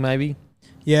the Sting maybe?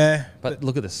 Yeah, But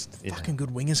look at this. Yeah. fucking good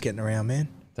wingers getting around, man.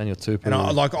 Daniel Tupou. And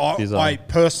I Fizzo.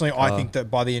 personally, I think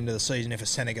that by the end of the season, if a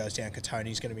centre goes down,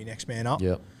 Katoni's going to be next man up.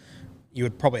 Yep. You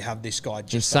would probably have this guy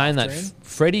just In saying that, after him.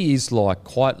 Freddie is like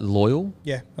quite loyal,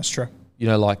 Yeah, that's true. you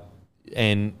know, like,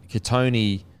 and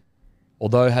Katoni,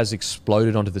 although has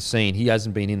exploded onto the scene, he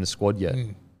hasn't been in the squad yet.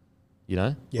 You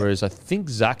know, Yeah. whereas I think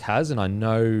Zach has, and I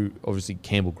know obviously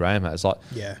Campbell Graham has. Like,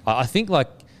 Yeah. I think like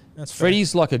That's fair.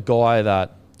 Freddie's like a guy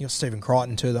that, You got Stephen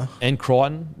Crichton too, though. and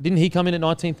Crichton, didn't he come in at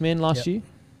 19th man last Yep. year?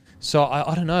 So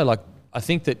I don't know. Like, I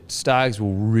think that Stags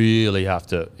will really have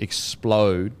to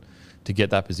explode to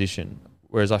get that position.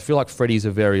 Whereas I feel like Freddie's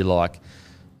a very like,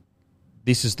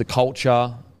 this is the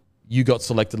culture. You got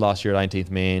selected last year at 18th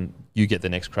man. You get the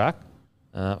next crack.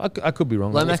 I could be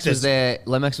wrong. Lomax was there.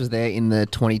 Lomax was there in the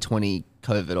 2020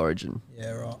 COVID Origin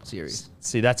Yeah, right. series,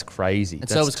 See, that's crazy. and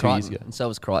That's so was 2 years Crichton. ago. And so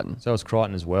was Crichton. So was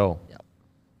Crichton as well. Yep.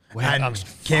 Wow. And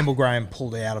Campbell Graham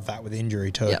pulled out of that with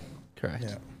injury too. Yep. Correct.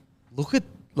 Yeah. Look at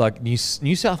like New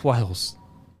South Wales.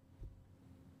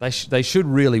 They should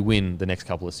really win the next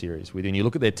couple of series. When you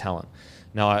look at their talent.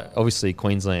 Now, obviously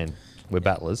Queensland, we're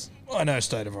battlers. I know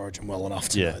State of Origin well enough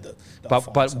to know that. they'll But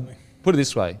find but something. put it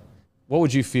this way, what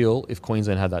would you feel if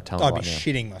Queensland had that talent I'd right be now?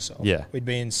 shitting myself. Yeah. We'd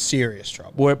be in serious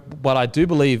trouble. But I do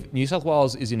believe New South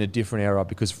Wales is in a different era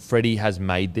because Freddie has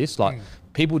made this. Like,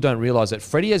 people don't realise that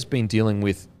Freddie has been dealing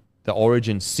with the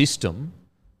Origin system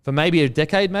for maybe a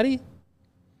decade, Matty?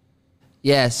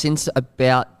 Yeah, since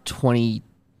about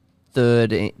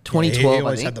 2012, he I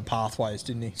always think. had the pathways,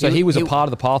 didn't he? So he was a he- part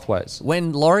of the pathways.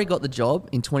 When Laurie got the job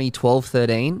in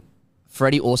 2012-13,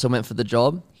 Freddie also went for the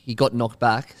job. He got knocked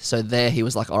back. So there he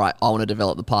was like, all right, I want to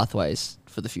develop the pathways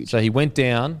for the future. So he went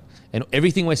down, and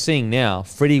everything we're seeing now,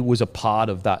 Freddie was a part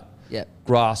of that Yep.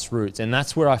 grassroots. And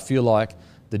that's where I feel like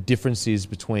the difference is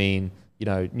between, you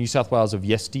know, New South Wales of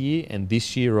yesteryear and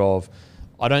this year of,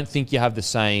 I don't think you have the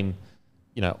same,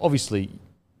 you know, obviously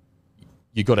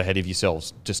you got ahead of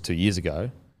yourselves just 2 years ago.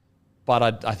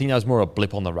 But I think that was more a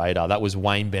blip on the radar. That was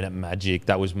Wayne Bennett magic.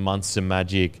 That was Munster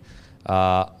magic.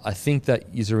 I think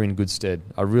that yous are in good stead.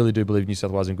 I really do believe New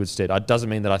South Wales are in good stead. It doesn't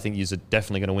mean that I think yous are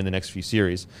definitely going to win the next few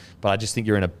series, but I just think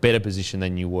you're in a better position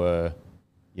than you were,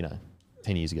 you know,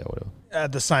 10 years ago or whatever.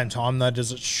 At the same time, though,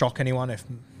 does it shock anyone if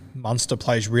Munster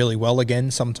plays really well again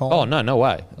sometime? Oh, no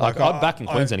way. Like, Like, I'm back in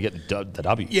Queensland to get the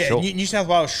W. Yeah, sure. New South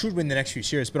Wales should win the next few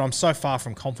series, but I'm so far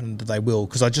from confident that they will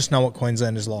because I just know what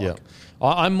Queensland is like. Yeah,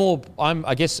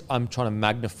 I guess I'm trying to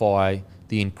magnify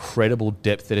the incredible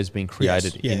depth that has been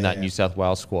created Yes. in that Yeah. New South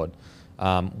Wales squad.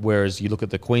 Whereas you look at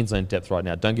the Queensland depth right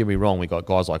now, don't get me wrong, we've got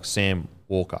guys like Sam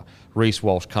Walker, Reece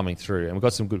Walsh coming through, and we've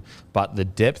got some good, but the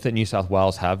depth that New South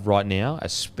Wales have right now,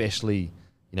 especially,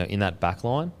 you know, in that back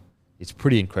line, it's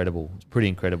pretty incredible. It's pretty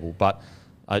incredible. But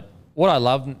what I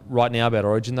love right now about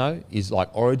Origin, though, is like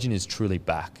Origin is truly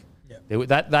back. Yeah.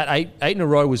 That eight in a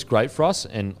row was great for us,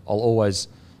 and I'll always,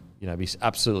 you know, be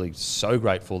absolutely so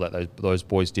grateful that those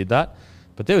boys did that.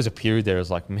 But there was a period there, I was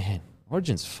like, man,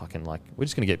 Origin's fucking like, we're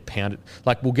just going to get pounded.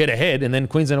 Like, we'll get ahead, and then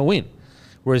Queensland will win.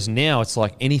 Whereas now it's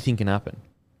like anything can happen.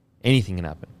 Anything can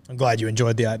happen. I'm glad you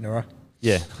enjoyed the 8 in a row.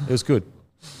 Yeah, it was good.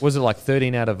 Was it like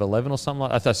 13 out of 11 or something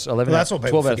like that? I thought 11 Well, that's what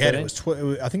people 12 out of forget. 13. It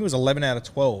was I think it was 11 out of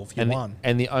 12. You won.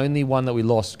 And the only one that we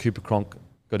lost, Cooper Cronk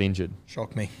got injured.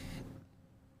 Shocked me.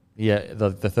 Yeah,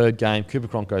 the third game, Cooper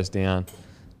Cronk goes down,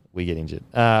 we get injured.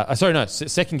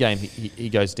 Second game, he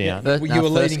goes down. First- you were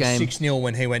first leading game- 6-0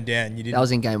 when he went down. You didn't. That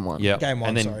was in game one. Yeah, Game one,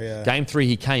 and then sorry, yeah. game 3,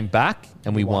 he came back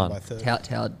and we won. by 30.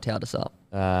 Towed us up.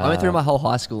 I went through my whole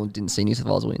high school and didn't see New South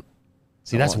Wales win.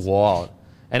 See, that's wild.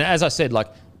 And as I said, like,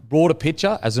 broader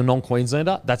picture, as a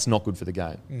non-Queenslander, that's not good for the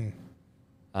game.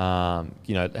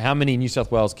 You know, how many New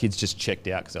South Wales kids just checked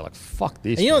out because they're like, fuck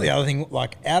this. And you know man. the other thing,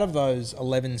 like out of those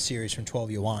 11 series from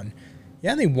 12 you won, you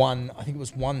only won, I think it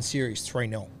was one series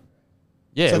 3-0.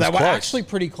 Yeah, So it they was were close. actually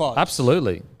pretty close.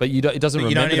 Absolutely. But it doesn't But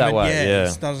you don't remember that even- way. yeah,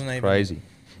 Yeah, it doesn't even- Crazy.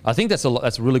 I think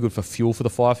that's really good for fuel for the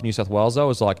fire for New South Wales, though.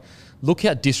 Is like, look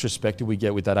how disrespected we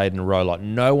get with that 8 in a row. Like,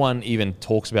 no one even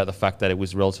talks about the fact that it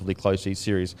was relatively close each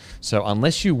series. So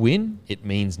unless you win, it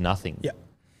means nothing. Yeah.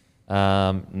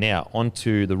 Now, on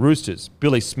to the Roosters.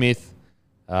 Billy Smith.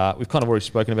 We've kind of already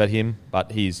spoken about him,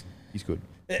 but he's good.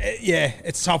 Yeah,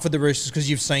 it's tough with the Roosters because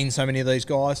you've seen so many of these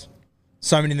guys.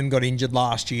 So many of them got injured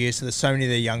last year, so there's so many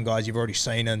of the young guys you've already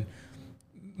seen, and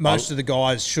most of the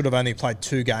guys should have only played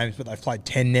 2 games, but they've played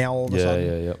 10 now all of a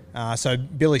sudden. So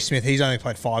Billy Smith, he's only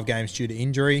played 5 games due to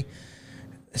injury.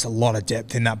 There's a lot of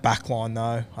depth in that back line,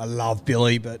 though. I love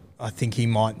Billy, but I think he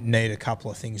might need a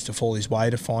couple of things to fall his way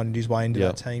to find his way into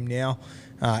that team now.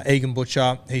 Egan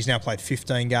Butcher, he's now played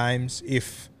 15 games.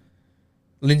 If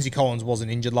Lindsay Collins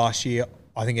wasn't injured last year,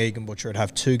 I think Egan Butcher would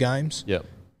have 2 games. Yep.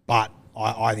 But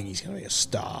I think he's going to be a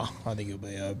star. I think he'll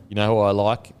be a... You know who I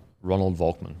like? Ronald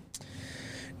Volkman.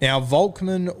 Now,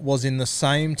 Volkman was in the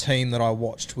same team that I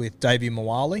watched with Davey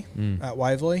Mawali at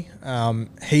Waverley.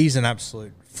 He's an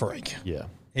absolute freak. Yeah.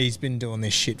 He's been doing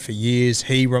this shit for years.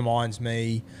 He reminds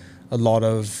me a lot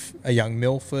of a young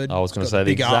Milford. I was going to He's got say the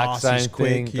big exact arse, same he's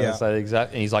thing. quick, yeah. Say the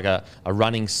exact. He's like a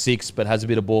running 6, but has a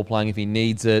bit of ball playing if he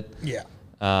needs it. Yeah.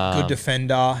 Good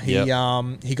defender. He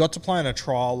yep. he got to play in a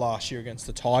trial last year against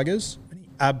the Tigers, and he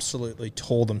absolutely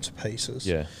tore them to pieces.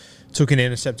 Yeah. Took an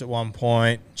intercept at one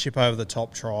point, chip over the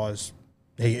top tries.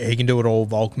 He can do it all,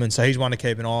 Volkman. So he's one to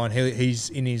keep an eye on. He's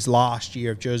in his last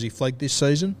year of Jersey Flegg this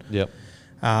season. Yep.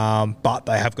 But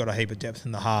they have got a heap of depth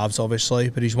in the halves, obviously.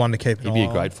 But he's one to keep an eye on. He'd be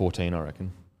a great 14, I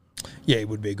reckon. Yeah, he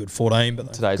would be a good 14.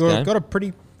 But Today's they've game? got a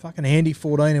pretty fucking handy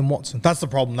 14 in Watson. That's the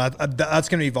problem. That's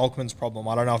going to be Volkman's problem.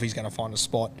 I don't know if he's going to find a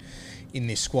spot in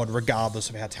this squad, regardless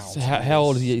of how talented So he is. how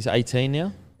old is he? He's 18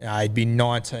 now? He'd be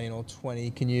 19 or 20.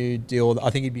 Can you deal with...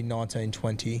 I think he'd be 19,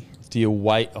 20. Do you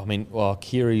wait? I mean, well,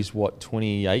 Kiri's,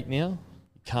 28 now? You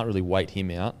can't really wait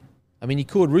him out. I mean, you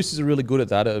could. Roosters are really good at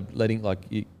that, at letting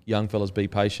young fellas be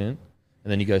patient.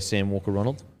 And then you go Sam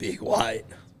Walker-Ronald. Big wait.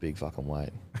 Big fucking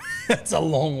wait. That's a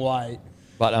long wait.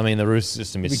 But, I mean, the Rooster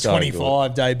system He'll be is so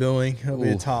 25 debuting. It'll be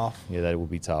Ooh. tough. Yeah, that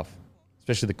would be tough.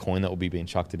 Especially the coin that will be being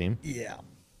chucked at him. Yeah.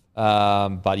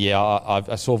 But yeah,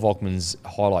 I saw Volkman's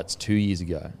highlights 2 years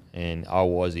ago, and I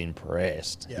was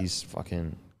impressed. Yep. He's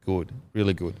fucking good,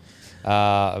 really good.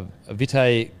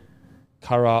 Vitae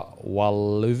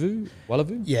Karawaluvu?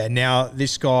 Yeah, now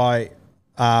this guy,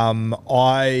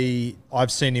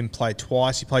 I've seen him play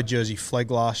twice. He played Jersey Flegg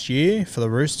last year for the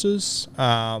Roosters.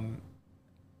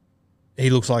 He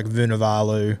looks like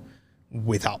Vunivalu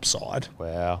with upside.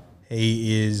 Wow.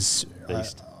 He is...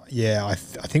 Beast. I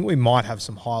think we might have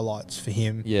some highlights for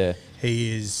him. Yeah.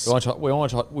 He is... We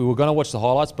were going to watch the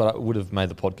highlights, but I would have made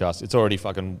the podcast. It's already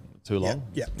fucking too long.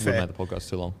 Yeah, we would fair. have made the podcast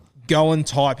too long. Go and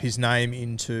type his name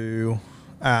into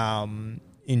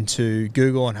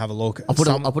Google and have a look. I'll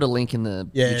put a link in the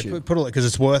YouTube. put it because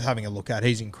it's worth having a look at.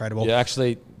 He's incredible. Yeah,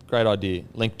 actually, great idea.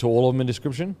 Link to all of them in the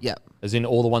description? Yeah. As in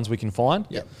all the ones we can find?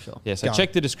 Yeah, sure. Yeah, so Go on.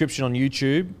 check the description on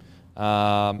YouTube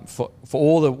for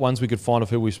all the ones we could find of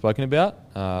who we've spoken about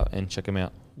and check them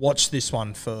out. Watch this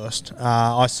one first.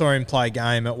 I saw him play a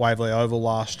game at Waverley Oval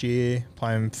last year,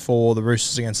 playing for the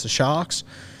Roosters against the Sharks.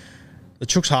 The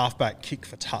Chooks halfback kicked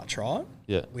for touch, right?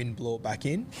 Yeah. Wind blew it back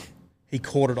in. He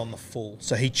caught it on the full.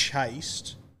 So he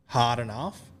chased hard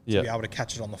enough to Yeah. be able to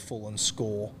catch it on the full and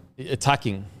score.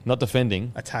 Attacking, not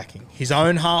defending. Attacking. His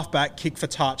own halfback kicked for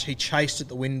touch. He chased it,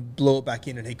 the wind blew it back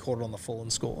in, and he caught it on the full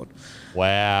and scored.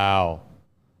 Wow.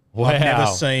 I've never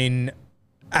seen...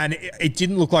 And it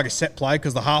didn't look like a set play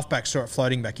because the halfback saw it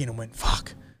floating back in and went,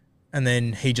 fuck. And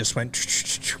then he just went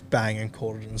bang and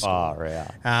caught it and scored. Far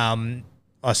out.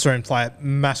 I saw him play at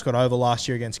Mascot Oval last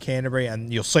year against Canterbury,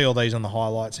 and you'll see all these on the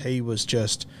highlights. He was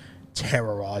just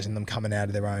terrorising them coming out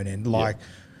of their own end. Like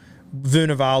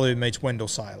Vunivalu meets Wendell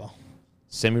Saylor.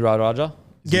 Semi-Ride Raja?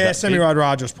 Yeah, Semi-Ride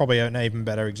Raja is probably an even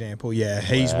better example. Yeah,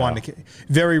 he's one to...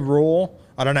 Very raw.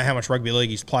 I don't know how much rugby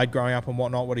league he's played growing up and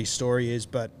whatnot, what his story is,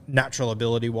 but natural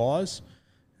ability-wise,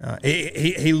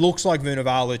 he looks like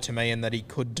Vunivalu to me in that he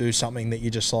could do something that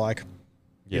you're just like...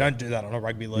 You don't do that on a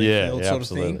rugby league field sort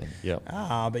absolutely. of thing. Yep.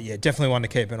 But yeah, definitely one to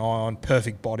keep an eye on.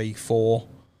 Perfect body for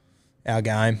our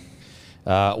game.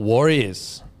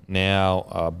 Warriors.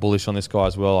 Now, bullish on this guy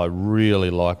as well. I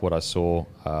really like what I saw.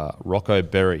 Rocco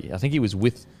Berry. I think he was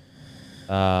with,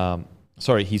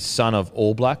 his son of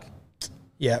All Black.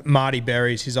 Yeah, Marty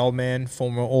Berry's his old man,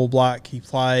 former All Black. He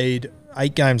played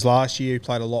 8 games last year. He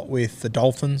played a lot with the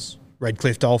Dolphins,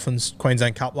 Redcliffe Dolphins,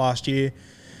 Queensland Cup last year.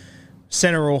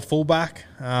 Centre or fullback,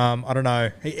 I don't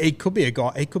know. He could be a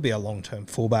guy. He could be a long-term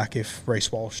fullback if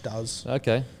Reece Walsh does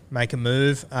make a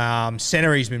move.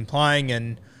 Centre he's been playing,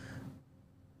 and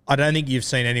I don't think you've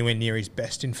seen anywhere near his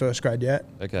best in first grade yet.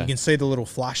 Okay. You can see the little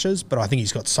flashes, but I think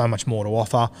he's got so much more to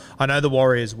offer. I know the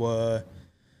Warriors were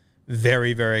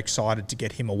very, very excited to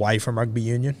get him away from rugby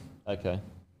union. Okay.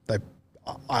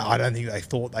 I don't think they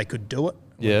thought they could do it.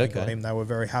 When Yeah, they okay. got him, they were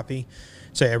very happy.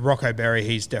 So yeah, Rocco Berry,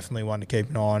 he's definitely one to keep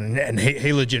an eye on, and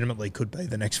he legitimately could be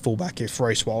the next fullback if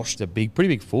Reece Walsh. He's a pretty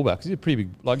big fullback. He's a pretty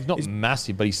big, he's not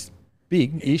massive, but he's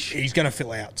big-ish. He's going to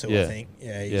fill out too, Yeah. I think.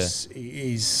 Yeah,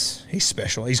 he's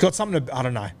special. He's got something to, I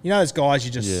don't know. You know those guys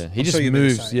you just... He I'm just sure you've been the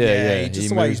moves. same. Yeah. Just He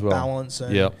the way moves he's well. balanced.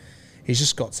 And Yep. He's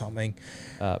just got something.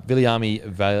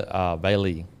 Viliami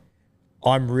Bailey.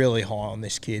 I'm really high on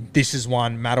this kid. This is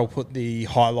one, Matt will put the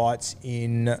highlights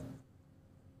in the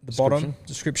bottom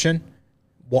description.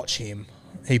 Watch him.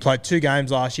 He played 2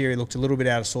 games last year. He looked a little bit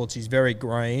out of sorts. He's very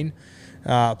green.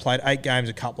 Played 8 games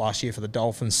a cup last year for the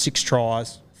Dolphins, 6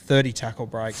 tries, 30 tackle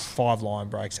breaks, 5 line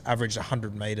breaks, averaged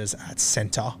 100 metres at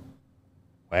centre.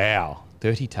 Wow.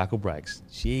 30 tackle breaks.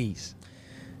 Jeez.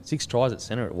 6 tries at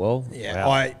centre at well. Yeah,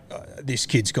 Wow. This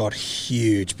kid's got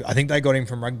huge. I think they got him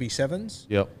from Rugby Sevens.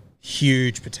 Yep.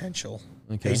 Huge potential.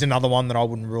 Okay. He's another one that I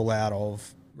wouldn't rule out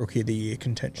of Rookie of the Year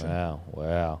contention.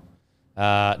 Wow.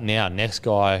 Now, next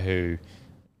guy who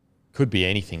could be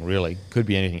anything, really. Could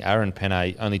be anything. Aaron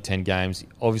Pene, only 10 games.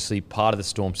 Obviously part of the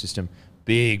Storm system.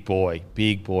 Big boy.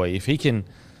 If he can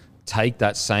take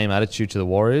that same attitude to the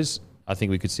Warriors, I think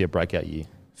we could see a breakout year.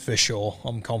 For sure.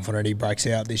 I'm confident he breaks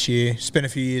out this year. Spent a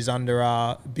few years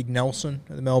under Big Nelson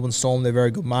at the Melbourne Storm. They're very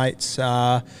good mates.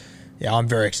 I'm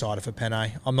very excited for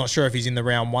Pene. I'm not sure if he's in the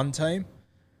round 1 team,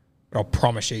 but I'll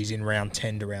promise you he's in round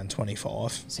 10 to round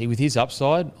 25. See, with his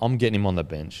upside, I'm getting him on the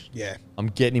bench. Yeah. I'm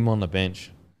getting him on the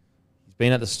bench. He's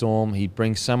been at the Storm. He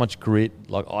brings so much grit.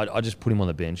 Like, I just put him on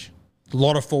the bench. A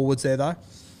lot of forwards there, though.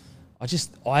 I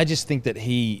just think that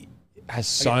he has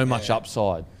so much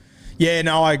upside. Yeah,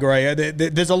 no, I agree.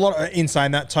 There's a lot in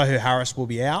saying that Tohu Harris will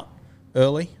be out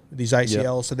early with his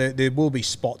ACL, so there will be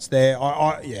spots there.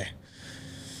 If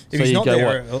So he's you not go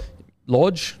there, what?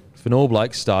 Lodge, Fanor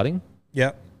Blake starting.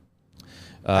 Yep.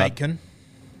 Aitken.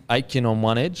 Aitken on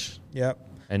one edge, Yep.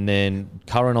 and then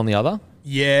Curran on the other.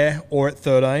 Yeah, or at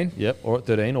 13. Yep, or at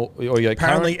 13. Or you go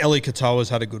Apparently, Eli Katoa's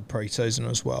had a good preseason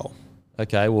as well.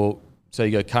 Okay, well, so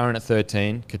you go Curran at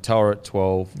 13, Katoa at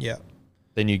 12. Yeah.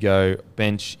 Then you go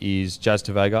bench is Jazz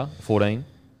Tavega, 14.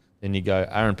 Then you go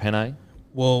Aaron Pene.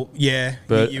 Well, yeah,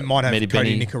 But you might have Medi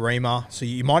Cody Benny- Nikorima, so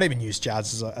you might even use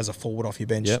Jazz as a forward off your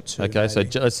bench. Yep. Too, Okay, so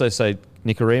maybe. let's say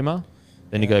Nikorima.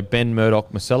 Then you go Ben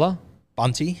Murdoch Masella.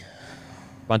 Bunty.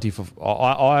 Bunty for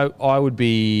I would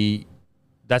be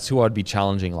that's who I'd be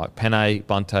challenging, like Pene,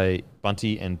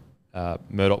 Bunty and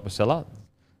Murdoch Masella.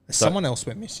 Someone else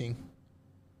went missing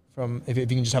from if you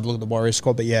can just have a look at the Warriors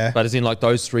squad, but yeah. But as in like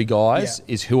those 3 guys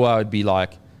Yeah. is who I would be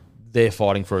like they're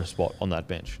fighting for a spot on that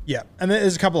bench. Yeah, and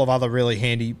there's a couple of other really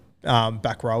handy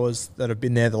back rowers that have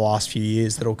been there the last few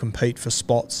years that'll compete for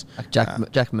spots. Like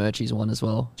Jack Murchie's one as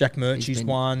well. Jack He's Murchie's been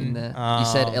one. in there. You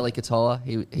said Eli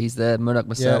Katoa. He's there. Murdoch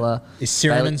Masella. Is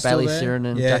Sirenen still Bailey there?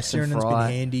 Sirenen, Yeah, Jackson Sirenen's Fry.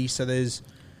 been handy. So there's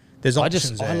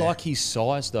options I there. like his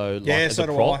size though. Like, Yeah, as so a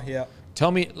do prop. I. Yeah.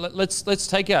 Tell me, let's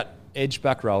take out edge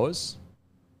back rowers.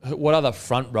 What other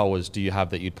front rowers do you have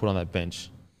that you'd put on that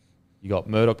bench? You got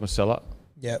Murdoch Masella,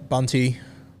 Yeah, Bunty.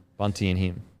 Bunty, and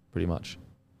him, pretty much.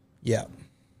 Yeah.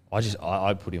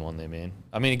 I put him on there, man.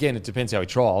 I mean, again, it depends how he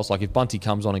trials. Like if Bunty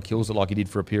comes on and kills it like he did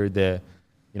for a period there,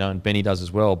 and Benny does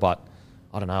as well. But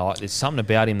I don't know. There's something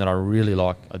about him that I really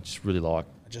like. I just really like.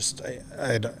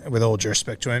 With all due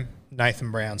respect to him,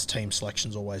 Nathan Brown's team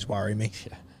selections always worry me.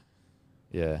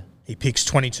 Yeah. He picks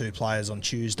 22 players on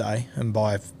Tuesday, and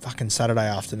by fucking Saturday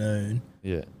afternoon,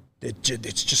 Yeah.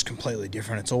 it's just completely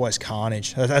different. It's always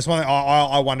carnage. That's one thing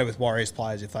I wonder with Warriors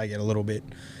players if they get a little bit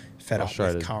fed up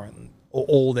Frustrated. with current or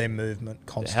all their movement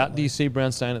constantly. How do you see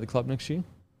Brown staying at the club next year?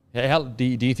 How do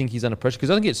you think he's under pressure? Because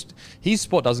I think his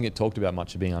spot doesn't get talked about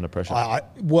much of being under pressure.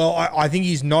 I think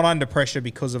he's not under pressure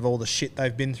because of all the shit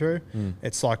they've been through.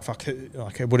 It's like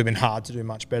it would have been hard to do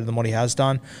much better than what he has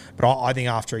done. But I think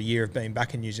after a year of being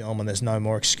back in New Zealand, when there's no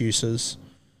more excuses.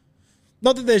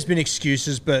 Not that there's been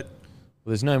excuses, but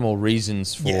There's no more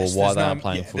reasons for why they are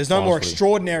playing football. There's no more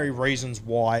extraordinary reasons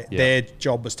why their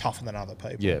job was tougher than other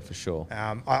people. Yeah, for sure.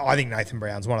 I think Nathan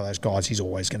Brown's one of those guys. He's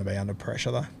always going to be under pressure,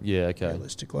 though. Yeah, okay.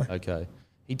 Realistically. Okay.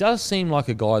 He does seem like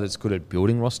a guy that's good at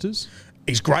building rosters.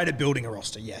 He's great at building a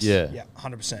roster, yes. Yeah.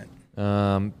 100%.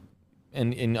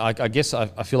 And I guess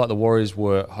I feel like the Warriors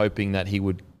were hoping that he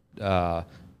would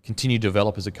continue to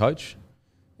develop as a coach.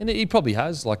 And he probably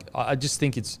has. Like, I just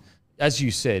think it's, as you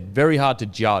said, very hard to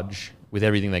judge with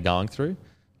everything they're going through.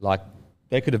 Like,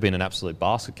 there could have been an absolute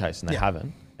basket case and they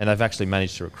haven't. And they've actually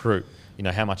managed to recruit.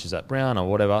 How much is that Brown or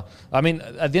whatever? I mean,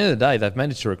 at the end of the day, they've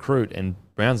managed to recruit and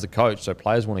Brown's the coach, so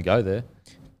players want to go there.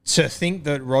 To think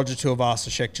that Roger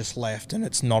Tuivasa-Sheck just left and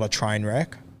it's not a train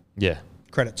wreck, Yeah.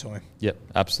 credit to him. Yep,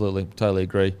 absolutely. Totally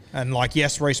agree. And,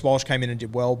 yes, Reece Walsh came in and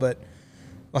did well, but,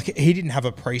 he didn't have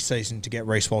a preseason to get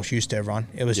Reece Walsh used to everyone.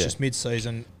 It was just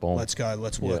mid-season. Boom. Let's go.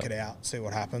 Let's work it out. See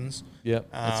what happens. Yep,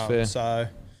 that's fair. So,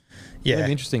 yeah.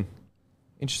 Really interesting.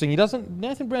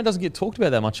 Nathan Brown doesn't get talked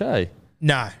about that much, eh?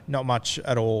 No, not much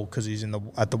at all because he's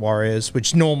at the Warriors,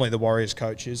 which normally the Warriors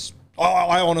coach is.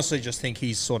 I honestly just think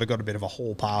he's sort of got a bit of a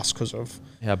hall pass because of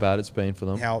how bad it's been for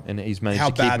them. And he's managed how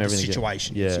to keep bad the everything.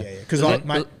 situation is. Yeah. Because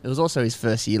It was also his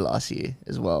first year last year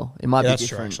as well. It might be that's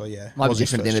different. true, actually. Yeah, Might was be his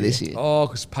different at the end of first this year. Oh,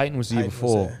 because Peyton was the year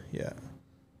before. Yeah.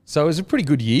 So it was a pretty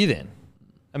good year then.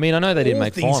 I mean, I know they didn't All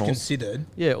make things finals. considered.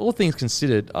 Yeah, all things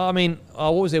considered. I mean,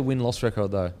 what was their win-loss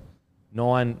record though?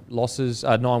 9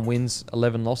 wins,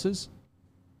 11 losses.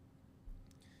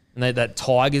 And that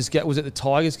Tigers was it the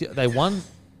Tigers? They won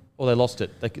or they lost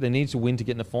it? They needed to win to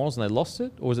get in the finals and they lost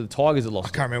it, or was it the Tigers that I lost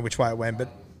it? can't remember which way it went, but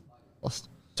Lost.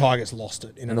 Tigers lost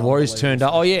it. And the Warriors turned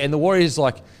up. Oh yeah, and the Warriors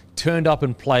turned up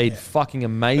and played fucking But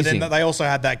amazing. then they also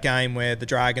had that game where the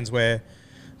Dragons, where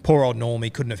poor old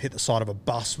Normie couldn't have hit the side of a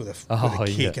bus with a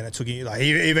kick, and it took him.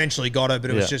 He eventually got it,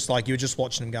 but it was just like you were just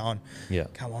watching him going, Yeah.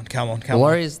 come on. The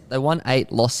Warriors, they won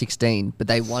 8, lost 16, but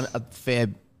they won a fair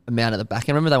amount at the back.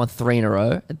 And remember, they won 3 in a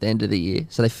row at the end of the year,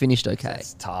 so they finished okay.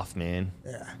 It's tough, man.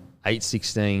 Yeah.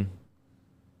 8-16.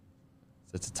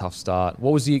 That's a tough start.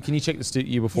 What was the? Can you check the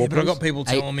year before? Yeah, but I've please? got people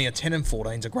telling me a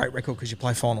 10-14 is a great record because you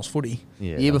play finals footy.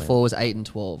 Yeah, The year before was 8 and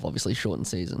 12, obviously shortened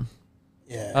season.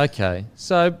 Yeah. Okay,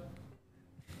 so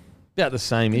about the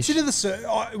same issue. Consider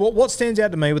what stands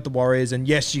out to me with the Warriors, and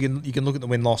yes, you can look at the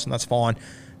win-loss, and that's fine.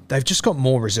 They've just got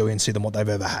more resiliency than what they've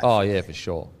ever had. Oh yeah, for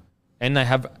sure. And they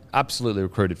have absolutely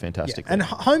recruited Yeah, fantastically. and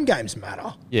home games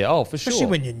matter, Yeah, oh for sure. especially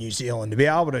when you're New Zealand. To be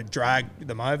able to drag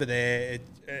them over there,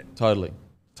 Totally.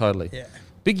 yeah.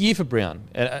 Big year for Brown.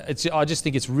 I just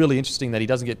think it's really interesting that he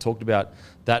doesn't get talked about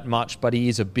that much, but he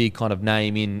is a big kind of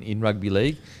name in rugby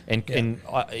league. And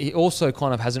he also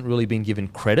kind of hasn't really been given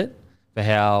credit for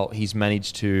how he's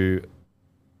managed to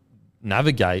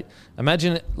navigate.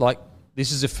 Imagine,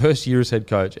 this is the first year as head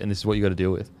coach, and this is what you got to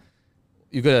deal with.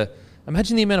 You've got to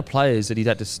imagine the amount of players that he'd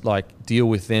had to deal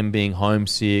with them being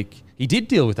homesick. He did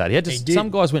deal with that. He did. Some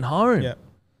guys went home. Yeah.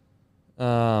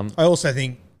 I also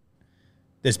think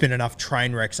there's been enough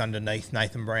train wrecks underneath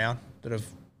Nathan Brown that have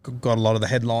got a lot of the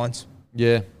headlines,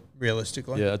 Yeah.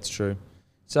 realistically. Yeah, that's true.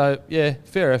 So, yeah,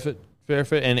 fair effort.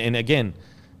 And again,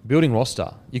 building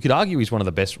roster. You could argue he's one of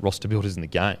the best roster builders in the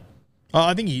game.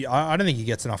 I don't think he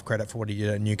gets enough credit for what he did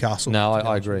at Newcastle. No,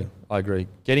 I agree.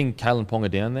 Getting Kalen Ponga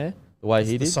down there the way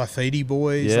he The did. Saifidi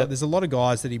boys. Yeah. There's a lot of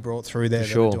guys that he brought through there For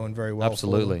that sure. are doing very well.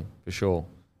 Absolutely, for sure.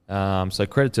 So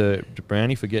credit to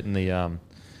Brownie for getting the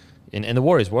and the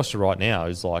Warriors roster right now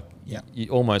is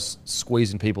you're almost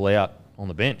squeezing people out on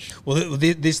the bench. Well,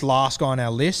 this last guy on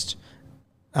our list,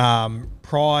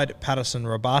 Pride Patterson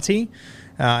Rabati.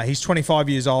 He's 25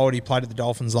 years old. He played at the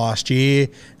Dolphins last year.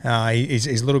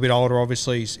 He's a little bit older,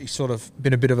 obviously. He's sort of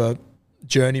been a bit of a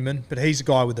journeyman, but he's a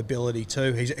guy with ability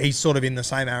too. He's sort of in the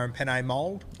same Aaron Penne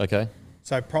mould. Okay.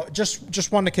 So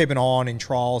just one to keep an eye on in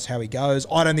trials, how he goes.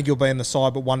 I don't think he'll be in the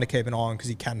side, but one to keep an eye on because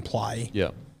he can play. Yeah,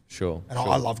 sure. And sure.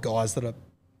 I love guys that are,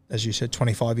 as you said,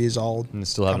 25 years old. And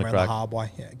still having come a around crack. the hard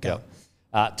way. Yeah, go.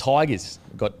 Yep. Tigers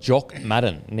got Jock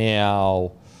Madden.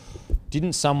 Now,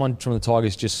 didn't someone from the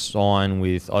Tigers just sign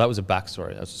with... Oh, that was a back,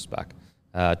 sorry. That was just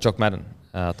back. Jock Madden,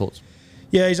 thoughts?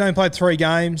 Yeah, he's only played 3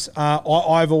 games.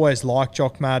 I've always liked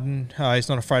Jock Madden. He's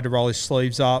not afraid to roll his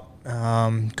sleeves up.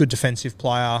 Good defensive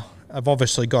player. I've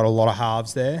obviously got a lot of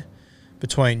halves there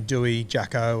between Dewey,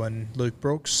 Jacko and Luke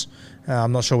Brooks.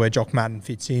 I'm not sure where Jock Madden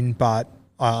fits in, but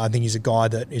I think he's a guy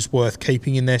that is worth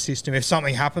keeping in their system. If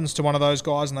something happens to one of those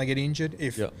guys and they get injured,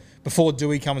 before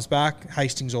Dewey comes back,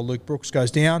 Hastings or Luke Brooks goes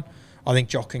down, I think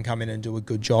Jock can come in and do a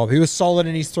good job. He was solid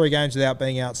in his 3 games without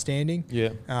being outstanding. Yeah.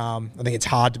 I think it's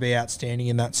hard to be outstanding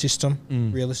in that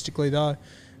system, realistically, though.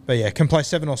 But, yeah, can play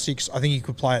 7 or 6. I think he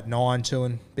could play at 9, too,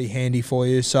 and be handy for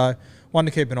you. So, one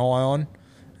to keep an eye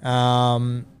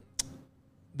on.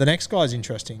 The next guy's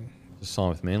interesting. Just sign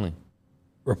with Manly.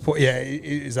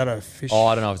 Is that official? Oh,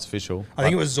 I don't know if it's official. I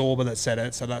think it was Zorba that said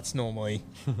it, so that's normally...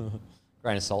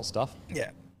 Grain of salt stuff.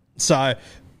 Yeah. So,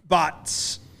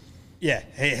 but... Yeah,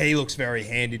 he looks very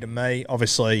handy to me.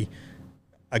 Obviously,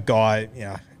 a guy,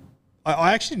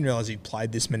 I actually didn't realise he'd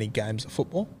played this many games of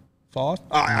football. 5.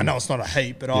 I know it's not a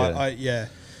heap, but But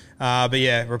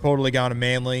yeah, reportedly going to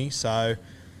Manly. So,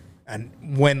 and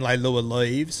when Leilua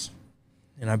leaves,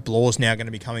 Blaw's now going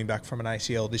to be coming back from an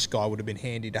ACL. This guy would have been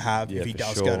handy to have if he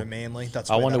does go to Manly.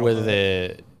 I wonder whether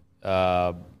they're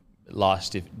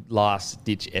last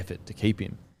ditch effort to keep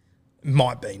him.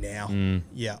 Might be now.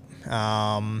 Yeah.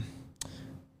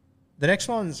 The next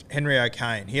one's Henry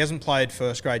O'Kane. He hasn't played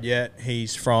first grade yet.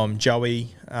 He's from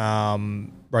Joey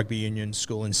Rugby Union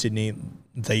School in Sydney,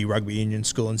 the Rugby Union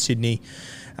School in Sydney.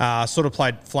 Sort of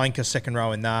played flanker, second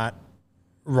row in that.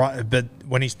 Right, but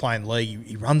when he's playing league,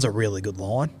 he runs a really good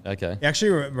line. Okay. He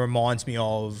actually reminds me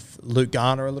of Luke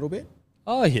Garner a little bit.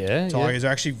 Oh, yeah. Tigers are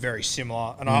actually very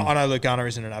similar. And I know Luke Garner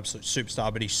isn't an absolute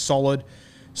superstar, but he's solid.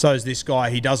 So is this guy.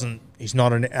 He's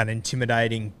not an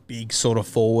intimidating big sort of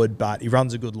forward, but he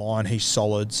runs a good line. He's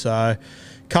solid. So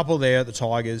couple there at the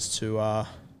Tigers to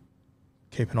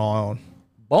keep an eye on.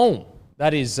 Boom.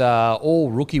 That is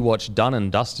all Rookie Watch done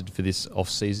and dusted for this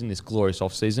off-season, this glorious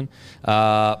off-season.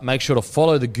 Make sure to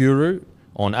follow the Guru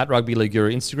on @Rugby League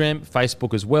Guru Instagram,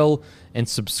 Facebook as well, and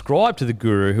subscribe to the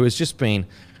Guru, who has just been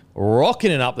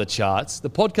rocking it up the charts. The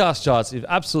podcast charts have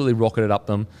absolutely rocketed up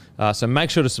them. So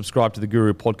make sure to subscribe to the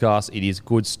Guru podcast. It is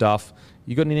good stuff.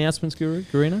 You got any announcements,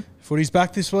 Gurino? Footy's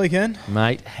back this weekend.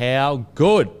 Mate, how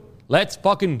good. Let's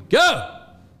fucking go.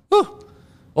 Woo.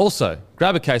 Also,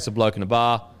 grab a case of Bloke in a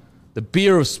Bar, the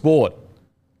beer of sport.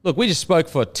 Look, we just spoke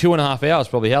for 2.5 hours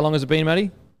probably. How long has it been,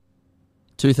 Matty?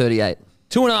 2:38.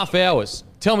 2.5 hours.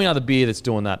 Tell me another beer that's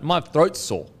doing that. My throat's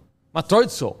sore. I've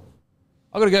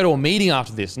got to go to a meeting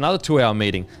after this, another 2-hour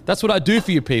meeting. That's what I do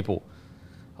for you people.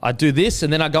 I do this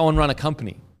and then I go and run a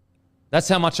company. That's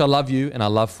how much I love you and I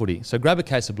love footy. So grab a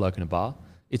case of Bloke in a Bar.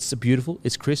 It's beautiful,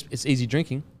 it's crisp, it's easy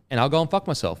drinking, and I'll go and fuck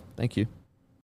myself. Thank you.